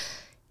away.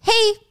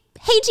 Hey,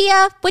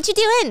 Gia, what you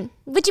doing?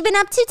 What you been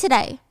up to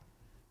today?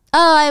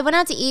 Oh, I went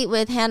out to eat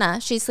with Hannah.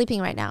 She's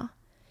sleeping right now.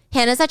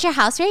 Hannah's at your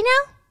house right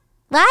now?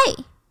 Why?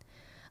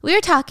 We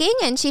were talking,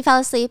 and she fell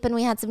asleep, and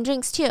we had some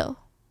drinks, too.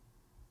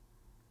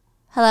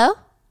 Hello?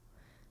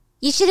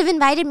 You should have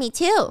invited me,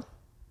 too.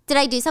 Did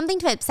I do something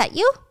to upset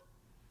you?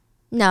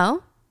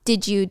 No.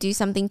 Did you do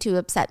something to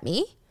upset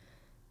me?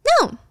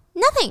 No,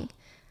 nothing.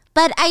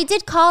 But I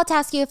did call to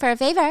ask you for a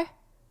favor.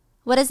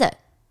 What is it?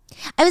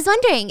 I was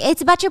wondering,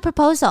 it's about your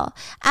proposal.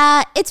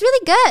 It's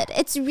really good.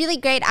 It's really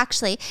great,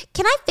 actually.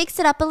 Can I fix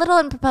it up a little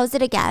and propose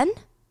it again?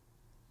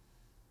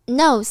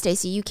 No,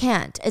 Stacy, you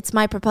can't. It's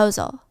my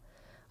proposal.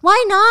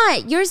 Why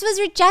not? Yours was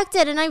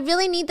rejected, and I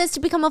really need this to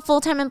become a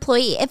full-time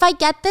employee. If I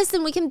get this,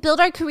 then we can build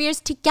our careers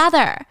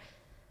together.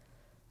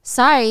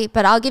 Sorry,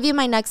 but I'll give you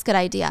my next good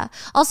idea.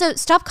 Also,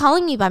 stop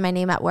calling me by my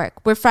name at work.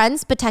 We're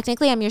friends, but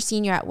technically I'm your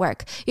senior at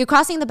work. You're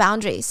crossing the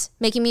boundaries,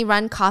 making me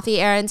run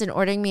coffee errands and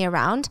ordering me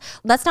around.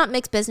 Let's not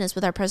mix business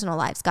with our personal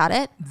lives, got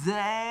it?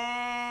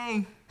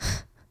 Dang.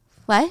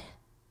 What?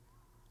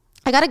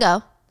 I gotta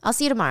go. I'll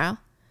see you tomorrow.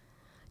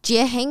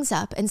 Gia hangs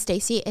up and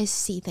Stacy is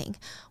seething.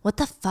 What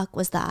the fuck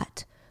was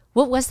that?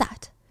 What was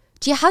that?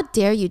 Gia, how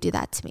dare you do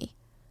that to me?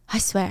 I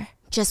swear,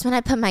 just when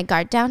I put my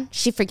guard down,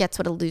 she forgets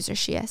what a loser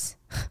she is.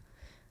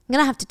 I'm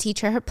gonna have to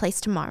teach her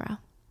place tomorrow.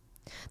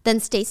 Then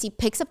Stacy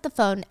picks up the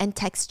phone and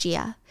texts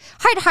Gia.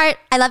 Heart, heart,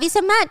 I love you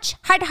so much.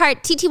 Heart,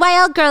 heart,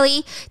 TTYL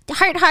girly.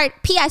 Heart, heart,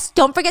 PS,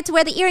 don't forget to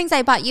wear the earrings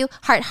I bought you.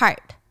 Heart,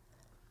 heart.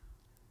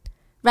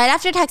 Right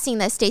after texting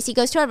this, Stacy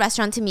goes to a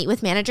restaurant to meet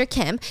with manager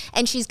Kim,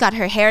 and she's got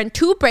her hair in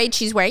 2 braids.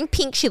 She's wearing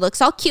pink. She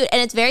looks all cute,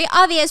 and it's very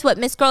obvious what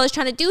Miss Girl is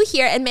trying to do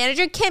here, and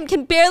manager Kim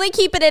can barely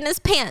keep it in his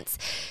pants.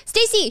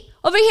 Stacy,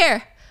 over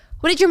here.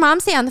 What did your mom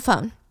say on the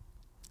phone?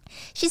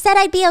 She said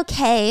I'd be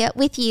okay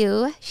with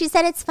you. She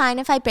said it's fine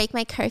if I break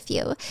my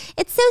curfew.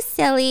 It's so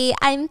silly.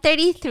 I'm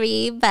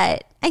 33,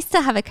 but I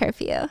still have a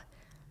curfew.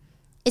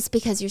 It's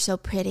because you're so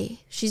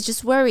pretty. She's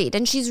just worried,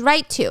 and she's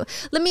right to.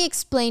 Let me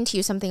explain to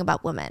you something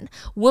about women.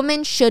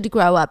 Women should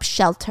grow up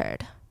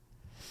sheltered.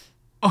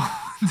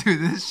 Oh, dude,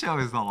 this show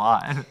is a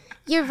lot.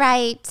 You're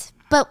right,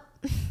 but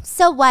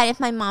so what if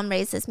my mom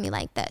raises me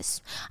like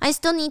this? I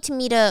still need to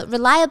meet a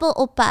reliable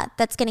oppa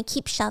that's going to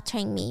keep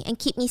sheltering me and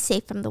keep me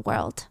safe from the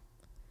world.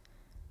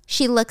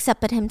 She looks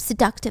up at him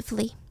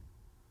seductively.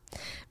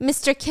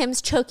 Mr.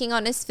 Kim's choking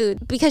on his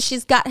food because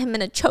she's got him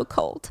in a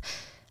chokehold.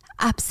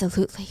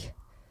 Absolutely.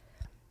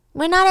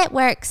 We're not at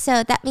work,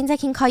 so that means I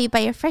can call you by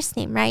your first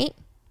name, right?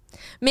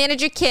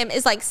 Manager Kim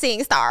is like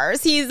seeing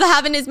stars. He's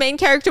having his main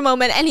character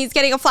moment, and he's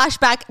getting a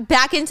flashback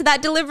back into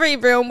that delivery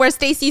room where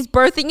Stacy's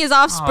birthing his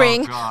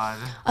offspring. Oh, God.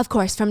 Of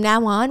course, from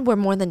now on, we're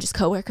more than just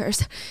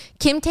coworkers.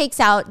 Kim takes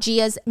out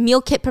Gia's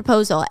meal kit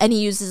proposal, and he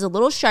uses a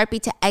little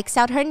Sharpie to X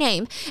out her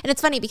name. And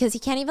it's funny because he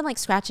can't even like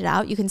scratch it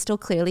out. You can still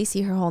clearly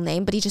see her whole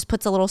name, but he just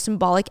puts a little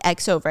symbolic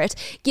X over it,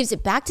 gives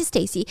it back to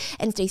Stacy,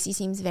 and Stacy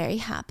seems very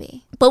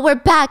happy. But we're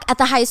back at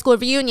the high school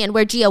reunion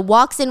where Gia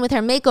walks in with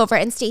her makeover,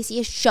 and Stacy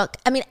is shook.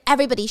 I mean,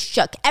 everybody's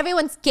shook.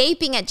 Everyone's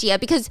gaping at Gia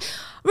because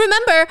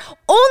remember,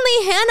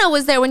 only Hannah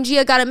was there when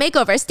Gia got a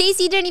makeover.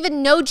 Stacy didn't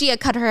even know Gia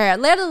cut her hair,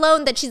 let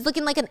alone that she's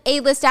looking like an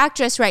A-list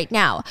actress right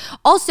now.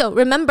 Also,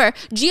 remember,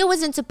 Gia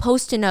wasn't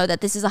supposed to know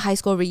that this is a high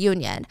school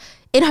reunion.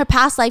 In her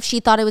past life, she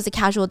thought it was a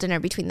casual dinner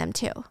between them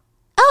two.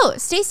 Oh,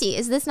 Stacy,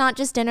 is this not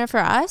just dinner for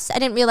us? I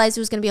didn't realize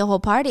it was going to be a whole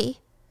party.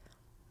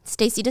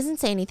 Stacy doesn't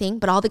say anything,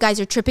 but all the guys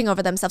are tripping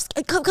over themselves.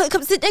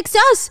 Come sit next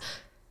to us.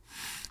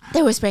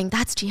 They're whispering,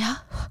 that's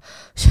Gia.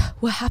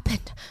 What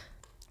happened?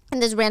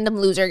 And this random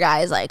loser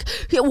guy is like,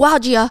 wow,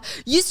 Gia,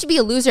 you used to be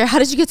a loser. How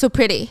did you get so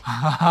pretty?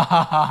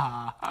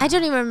 I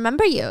don't even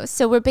remember you.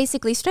 So we're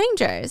basically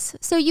strangers.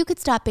 So you could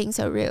stop being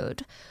so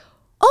rude.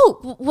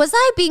 Oh, was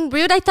I being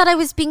rude? I thought I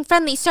was being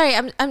friendly. Sorry,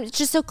 I'm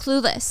just so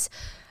clueless.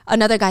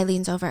 Another guy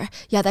leans over.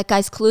 Yeah, that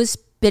guy's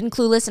been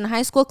clueless in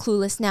high school,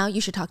 clueless now.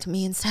 You should talk to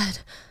me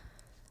instead.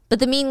 But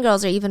the mean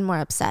girls are even more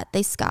upset.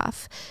 They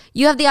scoff.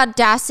 You have the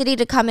audacity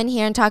to come in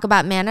here and talk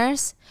about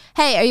manners?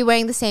 Hey, are you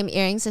wearing the same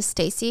earrings as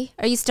Stacy?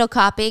 Are you still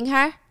copying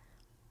her?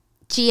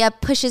 Gia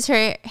pushes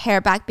her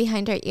hair back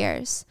behind her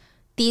ears.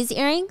 These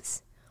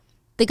earrings?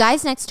 The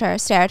guys next to her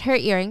stare at her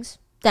earrings,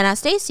 then at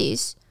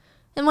Stacy's.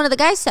 And one of the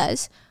guys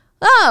says,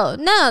 oh,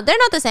 no, they're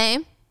not the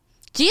same.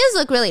 Gia's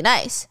look really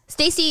nice.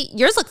 Stacy,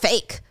 yours look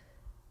fake.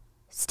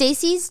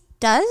 Stacy's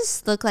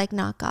does look like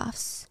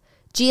knockoffs.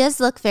 Gia's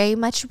look very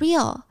much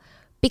real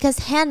because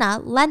Hannah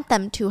lent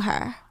them to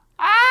her.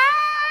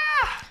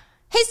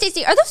 Hey,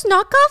 Stacy, are those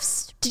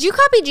knockoffs? Did you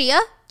copy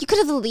Gia? You could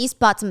have at least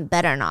bought some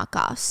better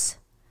knockoffs.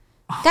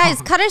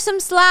 Guys, cut her some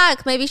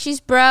slack. Maybe she's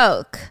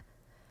broke.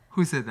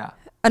 Who said that?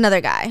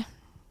 Another guy.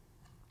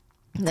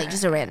 Like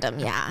just a random,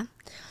 yeah.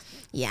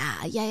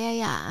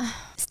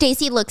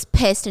 Stacy looks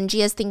pissed and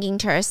Gia's thinking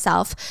to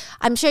herself,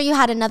 I'm sure you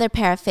had another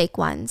pair of fake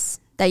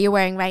ones that you're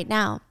wearing right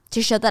now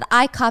to show that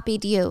I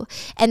copied you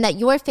and that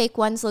your fake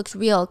ones looked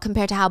real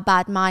compared to how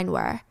bad mine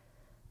were.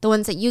 The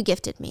ones that you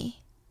gifted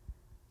me.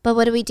 But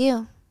what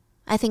do?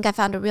 I think I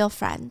found a real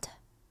friend.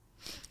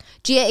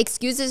 Gia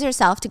excuses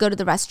herself to go to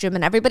the restroom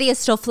and everybody is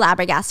still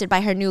flabbergasted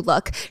by her new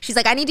look. She's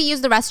like, I need to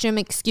use the restroom,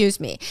 excuse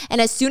me. And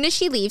as soon as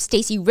she leaves,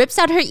 Stacy rips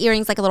out her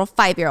earrings like a little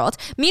 5-year-old.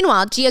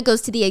 Meanwhile, Gia goes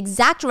to the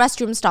exact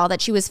restroom stall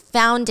that she was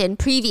found in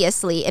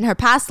previously in her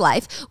past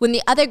life when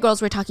the other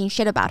girls were talking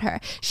shit about her.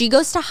 She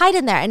goes to hide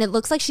in there and it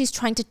looks like she's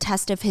trying to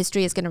test if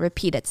history is going to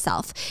repeat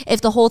itself, if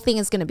the whole thing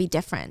is going to be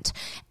different.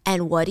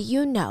 And what do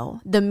you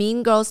know? The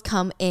mean girls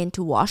come in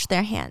to wash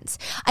their hands.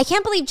 I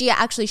can't believe Gia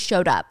actually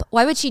showed up.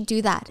 Why would she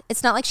do that?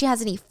 It's not like she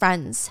has any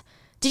friends.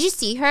 Did you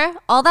see her?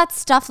 All that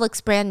stuff looks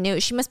brand new.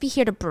 She must be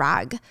here to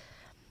brag.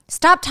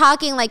 Stop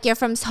talking like you're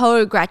from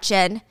Seoul,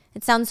 Gretchen.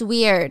 It sounds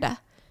weird.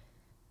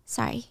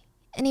 Sorry.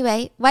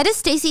 Anyway, why does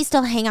Stacy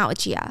still hang out with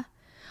Gia?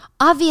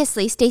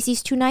 Obviously,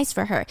 Stacy's too nice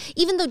for her,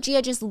 even though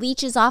Gia just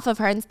leeches off of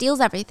her and steals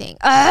everything.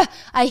 Ugh,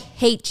 I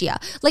hate Gia.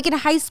 Like in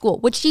high school,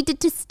 what she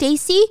did to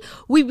Stacy,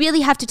 we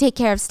really have to take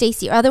care of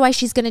Stacy, or otherwise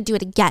she's going to do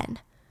it again.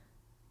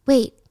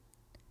 Wait,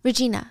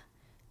 Regina,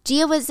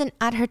 Gia wasn't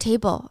at her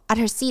table, at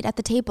her seat at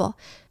the table.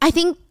 I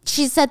think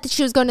she said that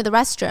she was going to the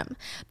restroom.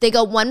 They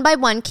go one by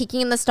one,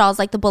 kicking in the stalls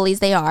like the bullies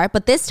they are.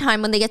 But this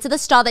time, when they get to the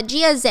stall that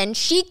Gia's in,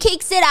 she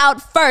kicks it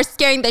out first,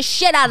 scaring the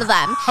shit out of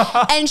them.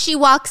 And she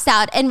walks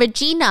out. And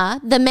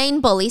Regina, the main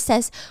bully,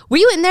 says, "Were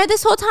you in there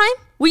this whole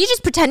time? Were you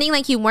just pretending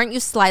like you weren't, you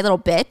sly little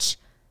bitch?"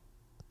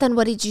 Then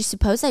what did you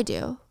suppose I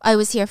do? I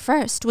was here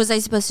first. Was I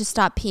supposed to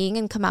stop peeing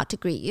and come out to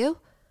greet you?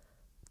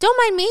 Don't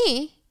mind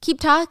me. Keep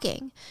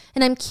talking.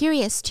 And I'm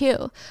curious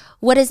too.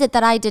 What is it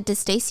that I did to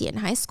Stacy in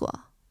high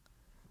school?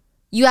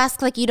 You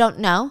ask like you don't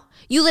know?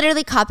 You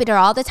literally copied her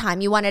all the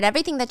time. You wanted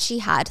everything that she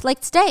had. Like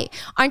today.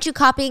 Aren't you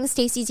copying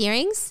Stacy's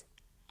earrings?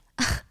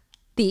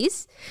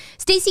 These?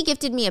 Stacy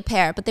gifted me a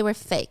pair, but they were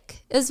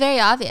fake. It was very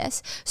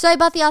obvious. So I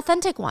bought the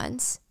authentic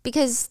ones.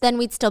 Because then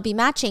we'd still be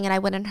matching and I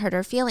wouldn't hurt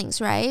her feelings,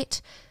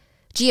 right?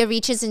 Gia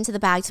reaches into the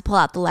bag to pull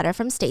out the letter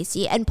from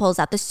Stacy and pulls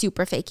out the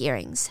super fake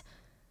earrings.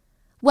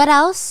 What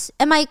else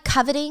am I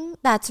coveting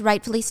that's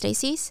rightfully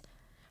Stacy's?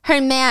 Her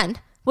man.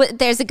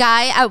 There's a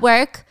guy at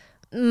work,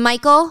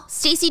 Michael.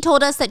 Stacy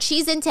told us that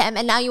she's into him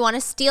and now you want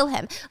to steal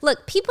him.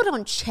 Look, people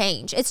don't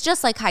change. It's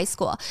just like high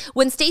school.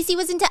 When Stacy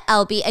was into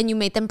Elby and you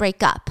made them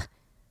break up.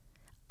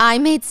 I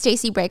made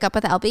Stacy break up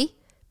with Elby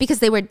because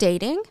they were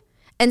dating?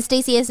 And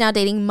Stacy is now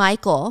dating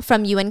Michael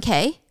from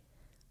UNK?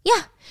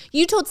 Yeah,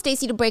 you told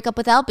Stacy to break up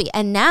with Elby,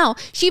 and now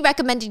she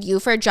recommended you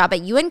for a job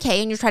at UNK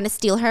and you're trying to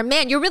steal her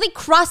man. You're really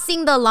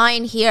crossing the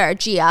line here,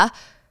 Gia.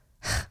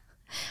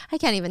 I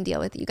can't even deal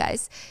with you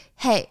guys.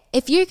 Hey,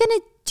 if you're going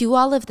to do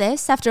all of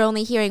this after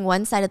only hearing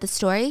one side of the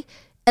story,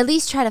 at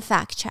least try to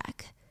fact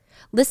check.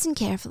 Listen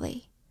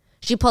carefully.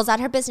 She pulls out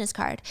her business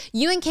card.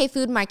 UNK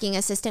Food Marketing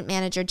Assistant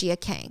Manager Gia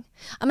Kang.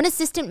 I'm an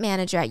assistant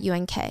manager at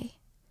UNK.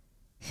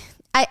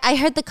 I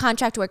heard the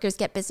contract workers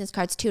get business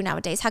cards too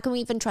nowadays. How can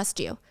we even trust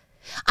you?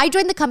 I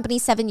joined the company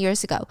 7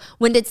 years ago.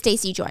 When did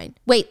Stacy join?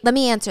 Wait, let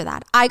me answer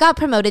that. I got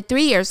promoted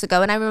 3 years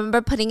ago and I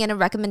remember putting in a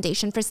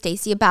recommendation for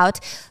Stacy about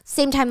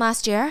same time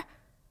last year.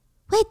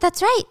 Wait,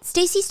 that's right.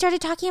 Stacy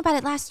started talking about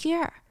it last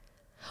year.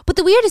 But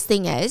the weirdest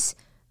thing is,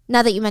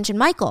 now that you mentioned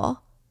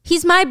Michael,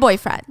 he's my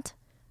boyfriend.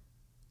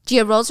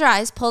 Gia rolls her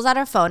eyes, pulls out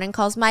her phone and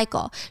calls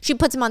Michael. She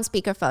puts him on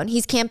speakerphone.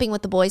 He's camping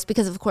with the boys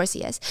because of course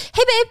he is.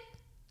 Hey, babe.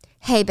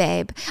 Hey,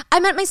 babe.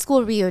 I'm at my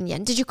school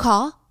reunion. Did you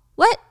call?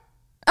 What?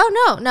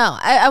 Oh, no.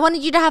 I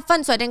wanted you to have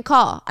fun, so I didn't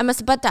call. I must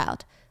have butt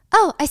dialed.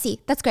 Oh, I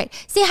see. That's great.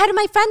 Say hi to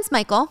my friends,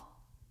 Michael.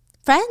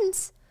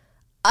 Friends?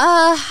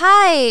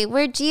 Hi.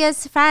 We're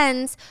Gia's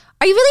friends.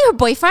 Are you really her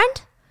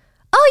boyfriend?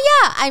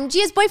 Oh, yeah. I'm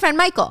Gia's boyfriend,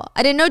 Michael.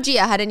 I didn't know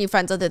Gia had any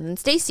friends other than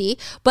Stacy,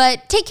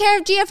 but take care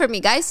of Gia for me,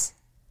 guys.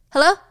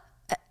 Hello?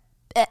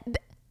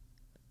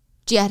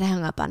 Gia had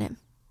hung up on him.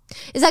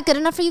 Is that good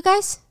enough for you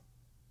guys?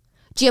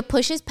 Gia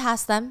pushes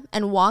past them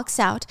and walks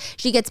out.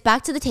 She gets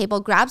back to the table,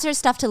 grabs her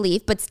stuff to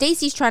leave, but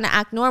Stacy's trying to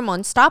act normal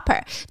and stop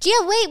her. Gia,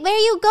 wait, where are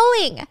you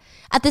going?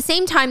 At the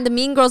same time, the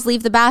mean girls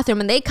leave the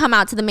bathroom and they come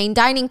out to the main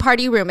dining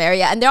party room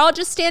area and they're all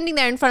just standing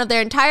there in front of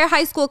their entire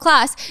high school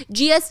class,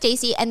 Gia,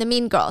 Stacy, and the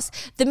mean girls.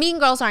 The mean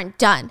girls aren't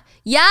done.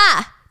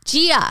 Yeah,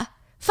 Gia.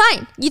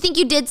 Fine, you think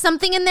you did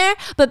something in there?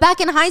 But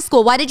back in high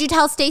school, why did you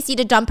tell Stacy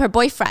to dump her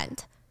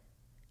boyfriend?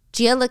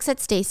 Gia looks at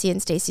Stacy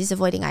and Stacy's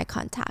avoiding eye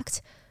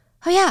contact.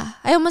 Oh yeah,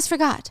 I almost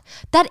forgot.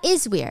 That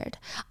is weird.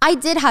 I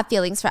did have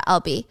feelings for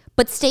Elby,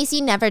 but Stacy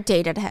never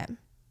dated him.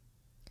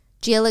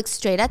 Gia looks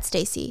straight at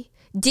Stacy.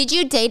 Did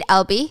you date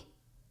Elby?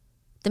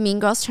 The mean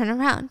girls turn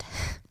around.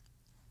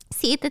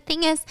 See, the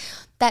thing is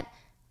that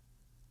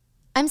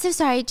I'm so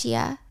sorry,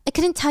 Gia. I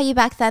couldn't tell you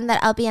back then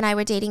that Elby and I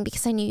were dating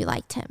because I knew you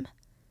liked him.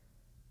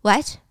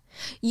 What?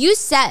 You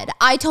said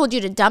I told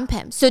you to dump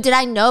him. So did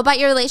I know about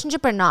your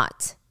relationship or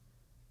not?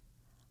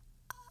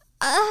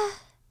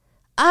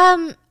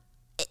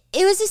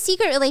 It was a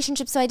secret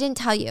relationship, so I didn't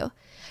tell you.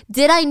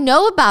 Did I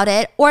know about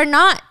it or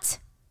not?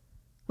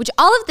 Which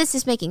all of this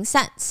is making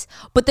sense,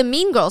 but the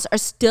mean girls are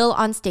still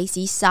on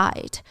Stacy's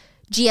side.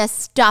 Gia,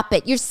 stop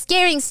it. You're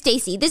scaring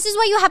Stacy. This is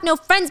why you have no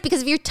friends,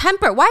 because of your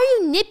temper. Why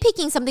are you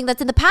nitpicking something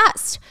that's in the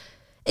past?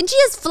 And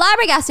Gia's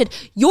flabbergasted.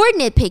 You're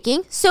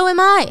nitpicking, so am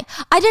I.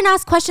 I didn't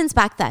ask questions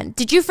back then.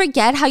 Did you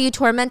forget how you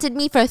tormented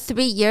me for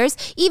 3 years?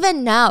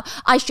 Even now,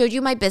 I showed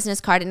you my business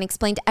card and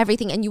explained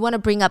everything, and you want to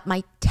bring up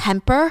my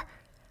temper?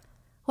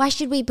 Why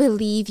should we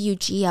believe you,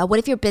 Gia? What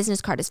if your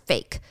business card is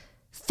fake?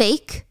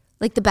 Fake?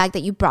 Like the bag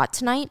that you brought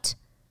tonight?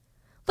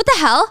 What the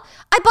hell?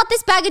 I bought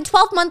this bag in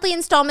 12 monthly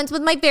installments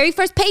with my very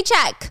first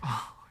paycheck.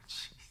 Oh,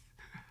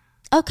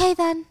 jeez. Okay,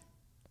 then.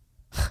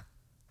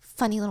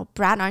 Funny little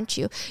brat, aren't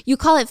you? You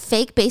call it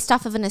fake based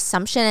off of an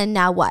assumption, and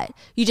now what?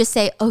 You just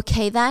say,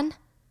 okay, then?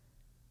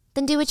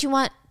 Then do what you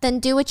want Then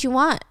do what you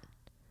want.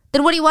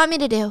 Then what do you want me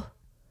to do?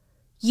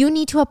 You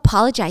need to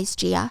apologize,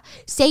 Gia.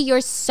 Say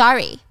you're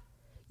sorry.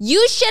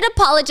 You should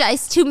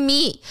apologize to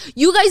me.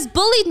 You guys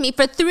bullied me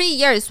for 3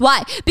 years.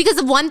 Why? Because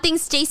of one thing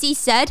Stacey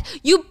said?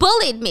 You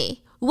bullied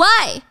me.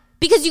 Why?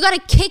 Because you got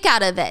a kick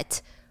out of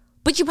it.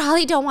 But you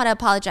probably don't want to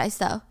apologize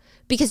though,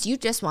 because you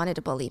just wanted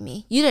to bully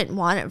me. You didn't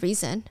want a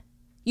reason.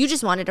 You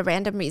just wanted a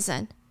random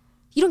reason.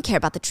 You don't care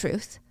about the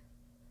truth.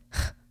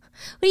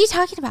 What are you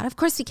talking about? Of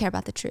course we care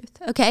about the truth,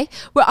 okay?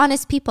 We're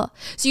honest people.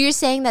 So you're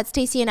saying that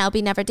Stacey and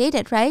Albie never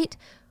dated, right?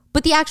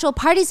 But the actual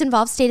parties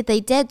involved stated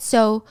they did,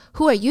 so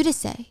who are you to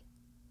say?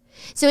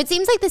 So it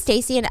seems like the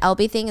Stacey and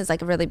Albie thing is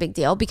like a really big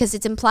deal because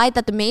it's implied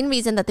that the main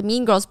reason that the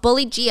Mean Girls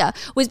bullied Gia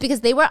was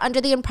because they were under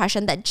the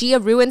impression that Gia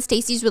ruined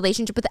Stacey's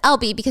relationship with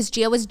Albie because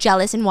Gia was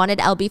jealous and wanted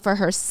Albie for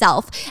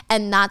herself.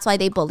 And that's why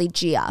they bullied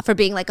Gia for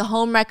being like a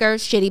homewrecker,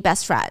 shitty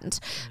best friend.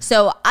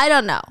 So I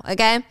don't know,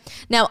 okay?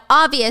 Now,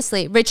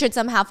 obviously, Richard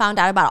somehow found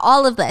out about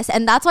all of this.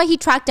 And that's why he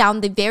tracked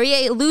down the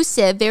very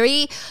elusive,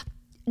 very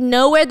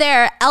nowhere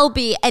there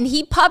Albie. And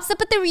he pops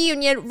up at the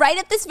reunion right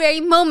at this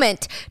very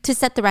moment to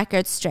set the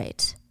record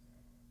straight.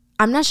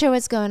 I'm not sure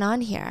what's going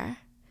on here.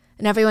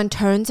 And everyone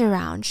turns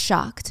around,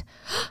 shocked.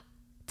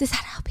 Is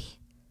that Albie?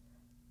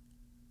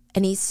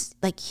 And he's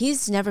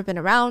never been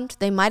around.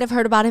 They might have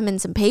heard about him in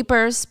some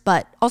papers,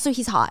 but also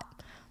he's hot.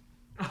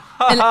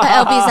 And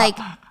Albie's like,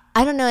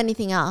 I don't know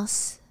anything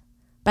else,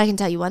 but I can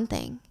tell you one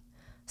thing.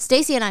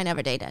 Stacey and I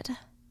never dated.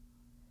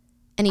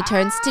 And he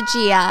turns to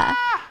Gia,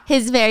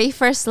 his very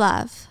first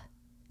love.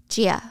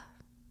 Gia,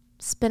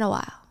 it's been a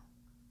while.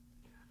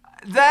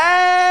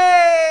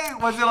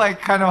 Dang! Was it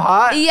like kind of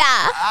hot?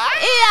 Yeah.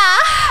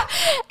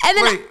 And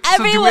then wait,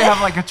 so do we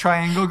have like a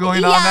triangle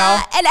going on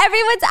now? And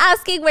everyone's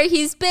asking where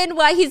he's been,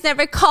 why he's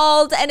never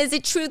called, and is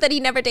it true that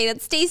he never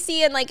dated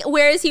Stacey? And like,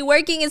 where is he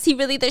working? Is he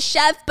really the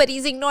chef? But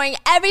he's ignoring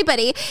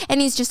everybody, and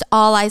he's just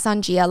all eyes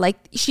on Gia, like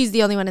she's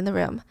the only one in the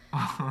room.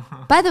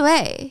 By the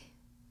way,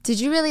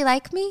 did you really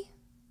like me?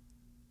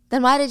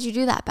 Then why did you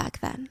do that back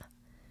then?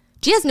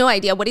 She has no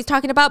idea what he's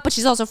talking about, but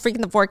she's also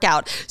freaking the fork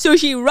out. So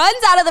she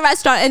runs out of the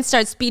restaurant and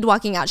starts speed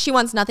walking out. She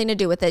wants nothing to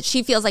do with it.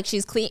 She feels like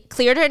she's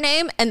cleared her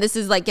name, and this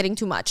is like getting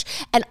too much.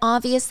 And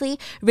obviously,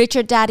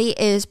 Richard Daddy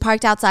is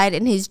parked outside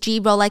in his G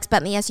Rolex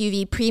Bentley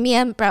SUV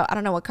Premium. Bro, I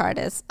don't know what car it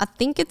is. I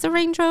think it's a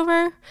Range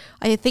Rover.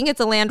 I think it's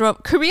a Land Rover.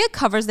 Korea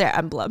covers their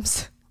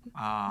emblems.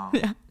 Oh.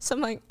 Yeah. So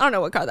I'm like, I don't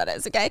know what car that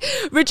is, okay?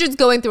 Richard's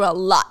going through a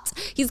lot.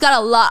 He's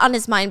got a lot on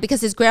his mind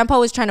because his grandpa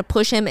was trying to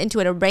push him into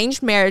an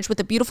arranged marriage with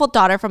a beautiful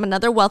daughter from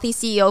another wealthy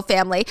CEO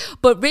family.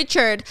 But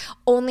Richard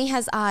only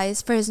has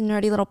eyes for his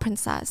nerdy little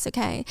princess,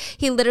 okay?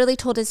 He literally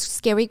told his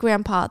scary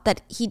grandpa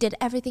that he did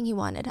everything he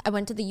wanted. I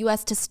went to the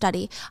US to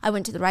study. I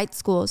went to the right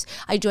schools.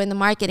 I joined the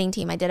marketing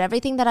team. I did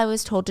everything that I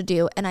was told to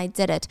do, and I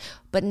did it.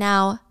 But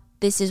now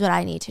this is what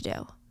I need to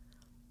do.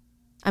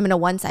 I'm in a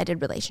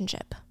one-sided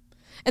relationship.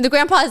 And the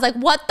grandpa is like,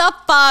 what the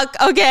fuck?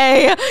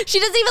 Okay. She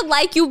doesn't even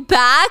like you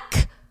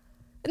back.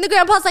 And the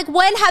grandpa's like,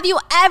 when have you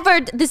ever,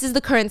 this is the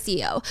current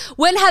CEO,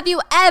 when have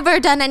you ever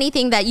done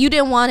anything that you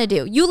didn't want to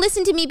do? You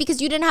listened to me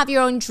because you didn't have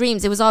your own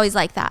dreams. It was always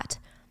like that.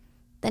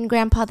 Then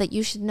grandpa, that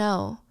you should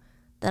know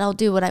that I'll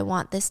do what I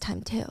want this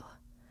time too.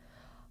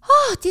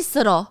 Oh, this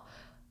little.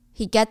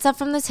 He gets up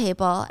from the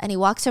table and he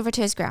walks over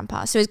to his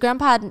grandpa. So his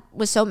grandpa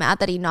was so mad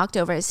that he knocked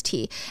over his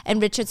tea.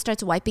 And Richard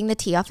starts wiping the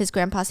tea off his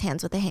grandpa's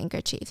hands with a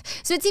handkerchief.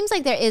 So it seems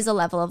like there is a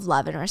level of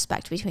love and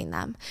respect between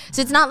them.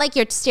 So it's not like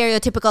your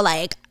stereotypical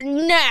like,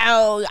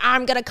 no,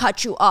 I'm going to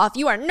cut you off.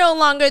 You are no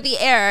longer the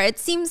heir. It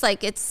seems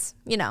like it's,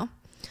 you know,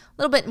 a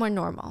little bit more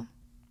normal.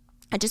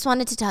 I just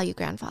wanted to tell you,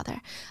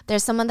 grandfather,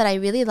 there's someone that I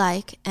really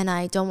like and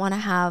I don't want to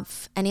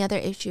have any other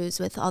issues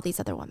with all these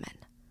other women.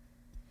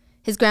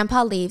 His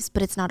grandpa leaves,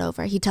 but it's not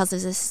over. He tells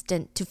his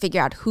assistant to figure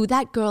out who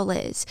that girl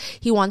is.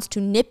 He wants to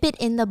nip it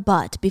in the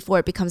butt before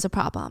it becomes a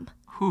problem.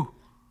 Who?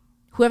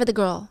 Whoever the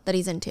girl that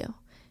he's into.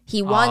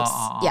 He wants,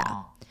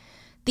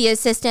 The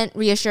assistant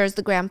reassures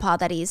the grandpa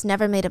that he's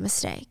never made a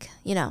mistake.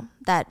 You know,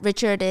 that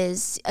Richard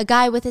is a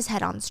guy with his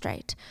head on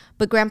straight.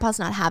 But grandpa's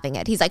not having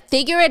it. He's like,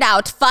 figure it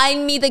out.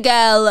 Find me the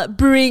girl.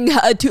 Bring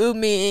her to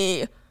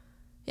me.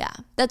 Yeah,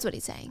 that's what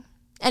he's saying.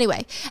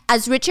 Anyway,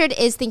 as Richard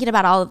is thinking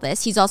about all of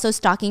this, he's also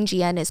stalking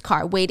Gia in his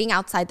car, waiting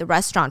outside the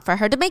restaurant for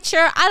her to make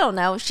sure, I don't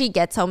know, she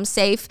gets home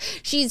safe.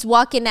 She's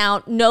walking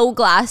out, no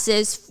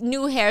glasses,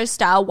 new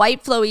hairstyle,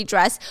 white flowy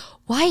dress.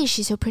 Why is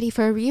she so pretty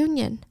for a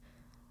reunion?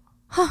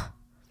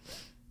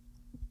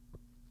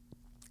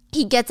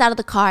 He gets out of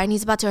the car and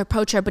he's about to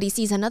approach her, but he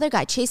sees another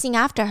guy chasing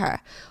after her.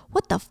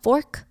 What the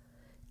fork?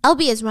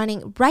 Albie is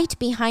running right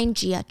behind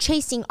Gia,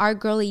 chasing our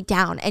girlie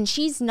down, and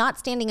she's not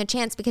standing a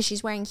chance because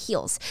she's wearing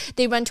heels.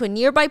 They run to a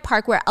nearby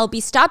park where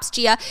Albie stops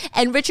Gia,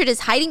 and Richard is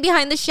hiding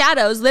behind the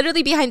shadows,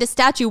 literally behind a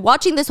statue,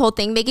 watching this whole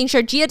thing, making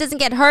sure Gia doesn't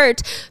get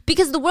hurt,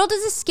 because the world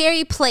is a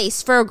scary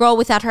place for a girl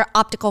without her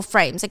optical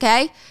frames,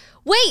 okay?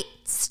 Wait,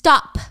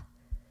 stop.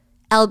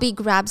 Albie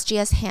grabs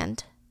Gia's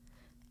hand.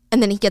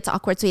 And then he gets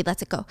awkward, so he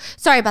lets it go.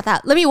 Sorry about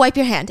that. Let me wipe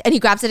your hand. And he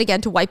grabs it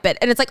again to wipe it.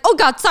 And it's like, oh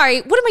God, sorry.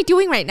 What am I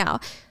doing right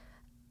now?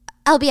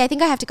 Albie, I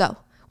think I have to go.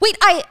 Wait,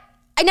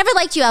 I never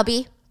liked you,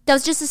 LB. That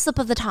was just a slip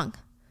of the tongue.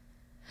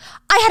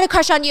 I had a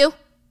crush on you.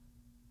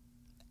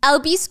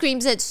 LB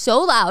screams it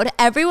so loud,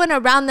 everyone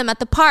around them at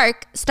the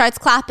park starts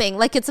clapping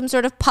like it's some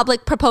sort of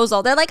public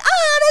proposal. They're like,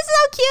 oh, this is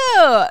so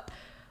cute.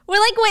 We're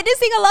like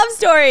witnessing a love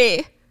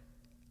story.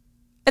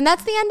 And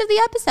that's the end of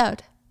the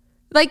episode.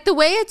 Like the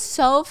way it's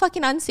so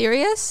fucking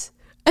unserious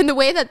and the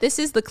way that this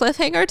is the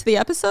cliffhanger to the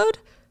episode,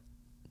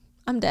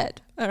 I'm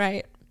dead. All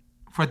right.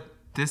 For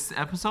this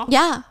episode?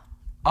 Yeah.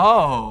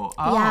 Oh.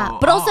 Yeah.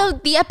 But also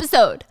the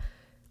episode.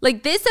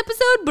 Like this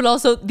episode, but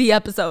also the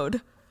episode.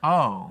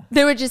 Oh.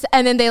 They were just,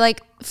 and then they like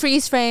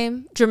freeze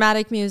frame,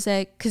 dramatic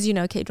music, because you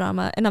know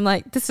K-drama. And I'm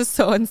like, this is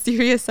so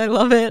unserious. I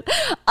love it.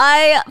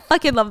 I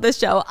fucking love this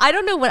show. I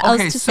don't know what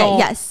else to say.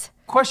 Yes.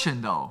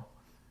 Question though.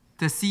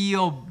 The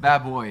CEO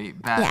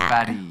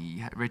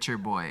baddie,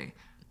 Richard boy.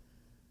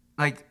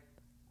 Like,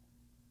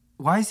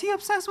 why is he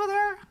obsessed with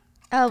her?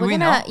 Oh, we're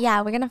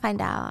gonna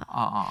find out.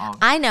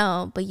 I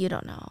know, but you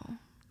don't know.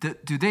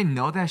 Do they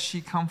know that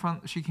she came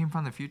from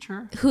the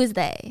future? Who's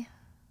they?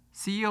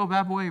 CEO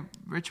bad boy,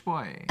 rich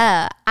boy.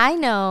 I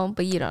know,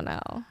 but you don't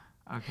know.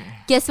 Okay.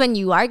 Guess when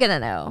you are gonna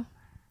know?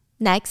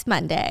 Next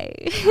Monday.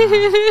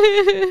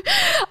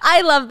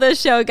 I love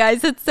this show,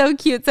 guys. It's so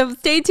cute. So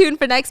stay tuned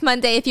for next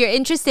Monday. If you're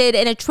interested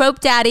in a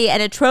trope daddy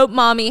and a trope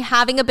mommy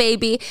having a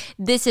baby,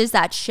 this is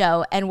that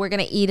show, and we're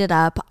gonna eat it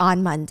up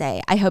on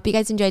Monday. I hope you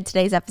guys enjoyed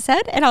today's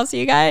episode, and I'll see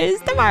you guys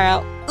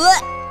tomorrow.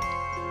 Ugh.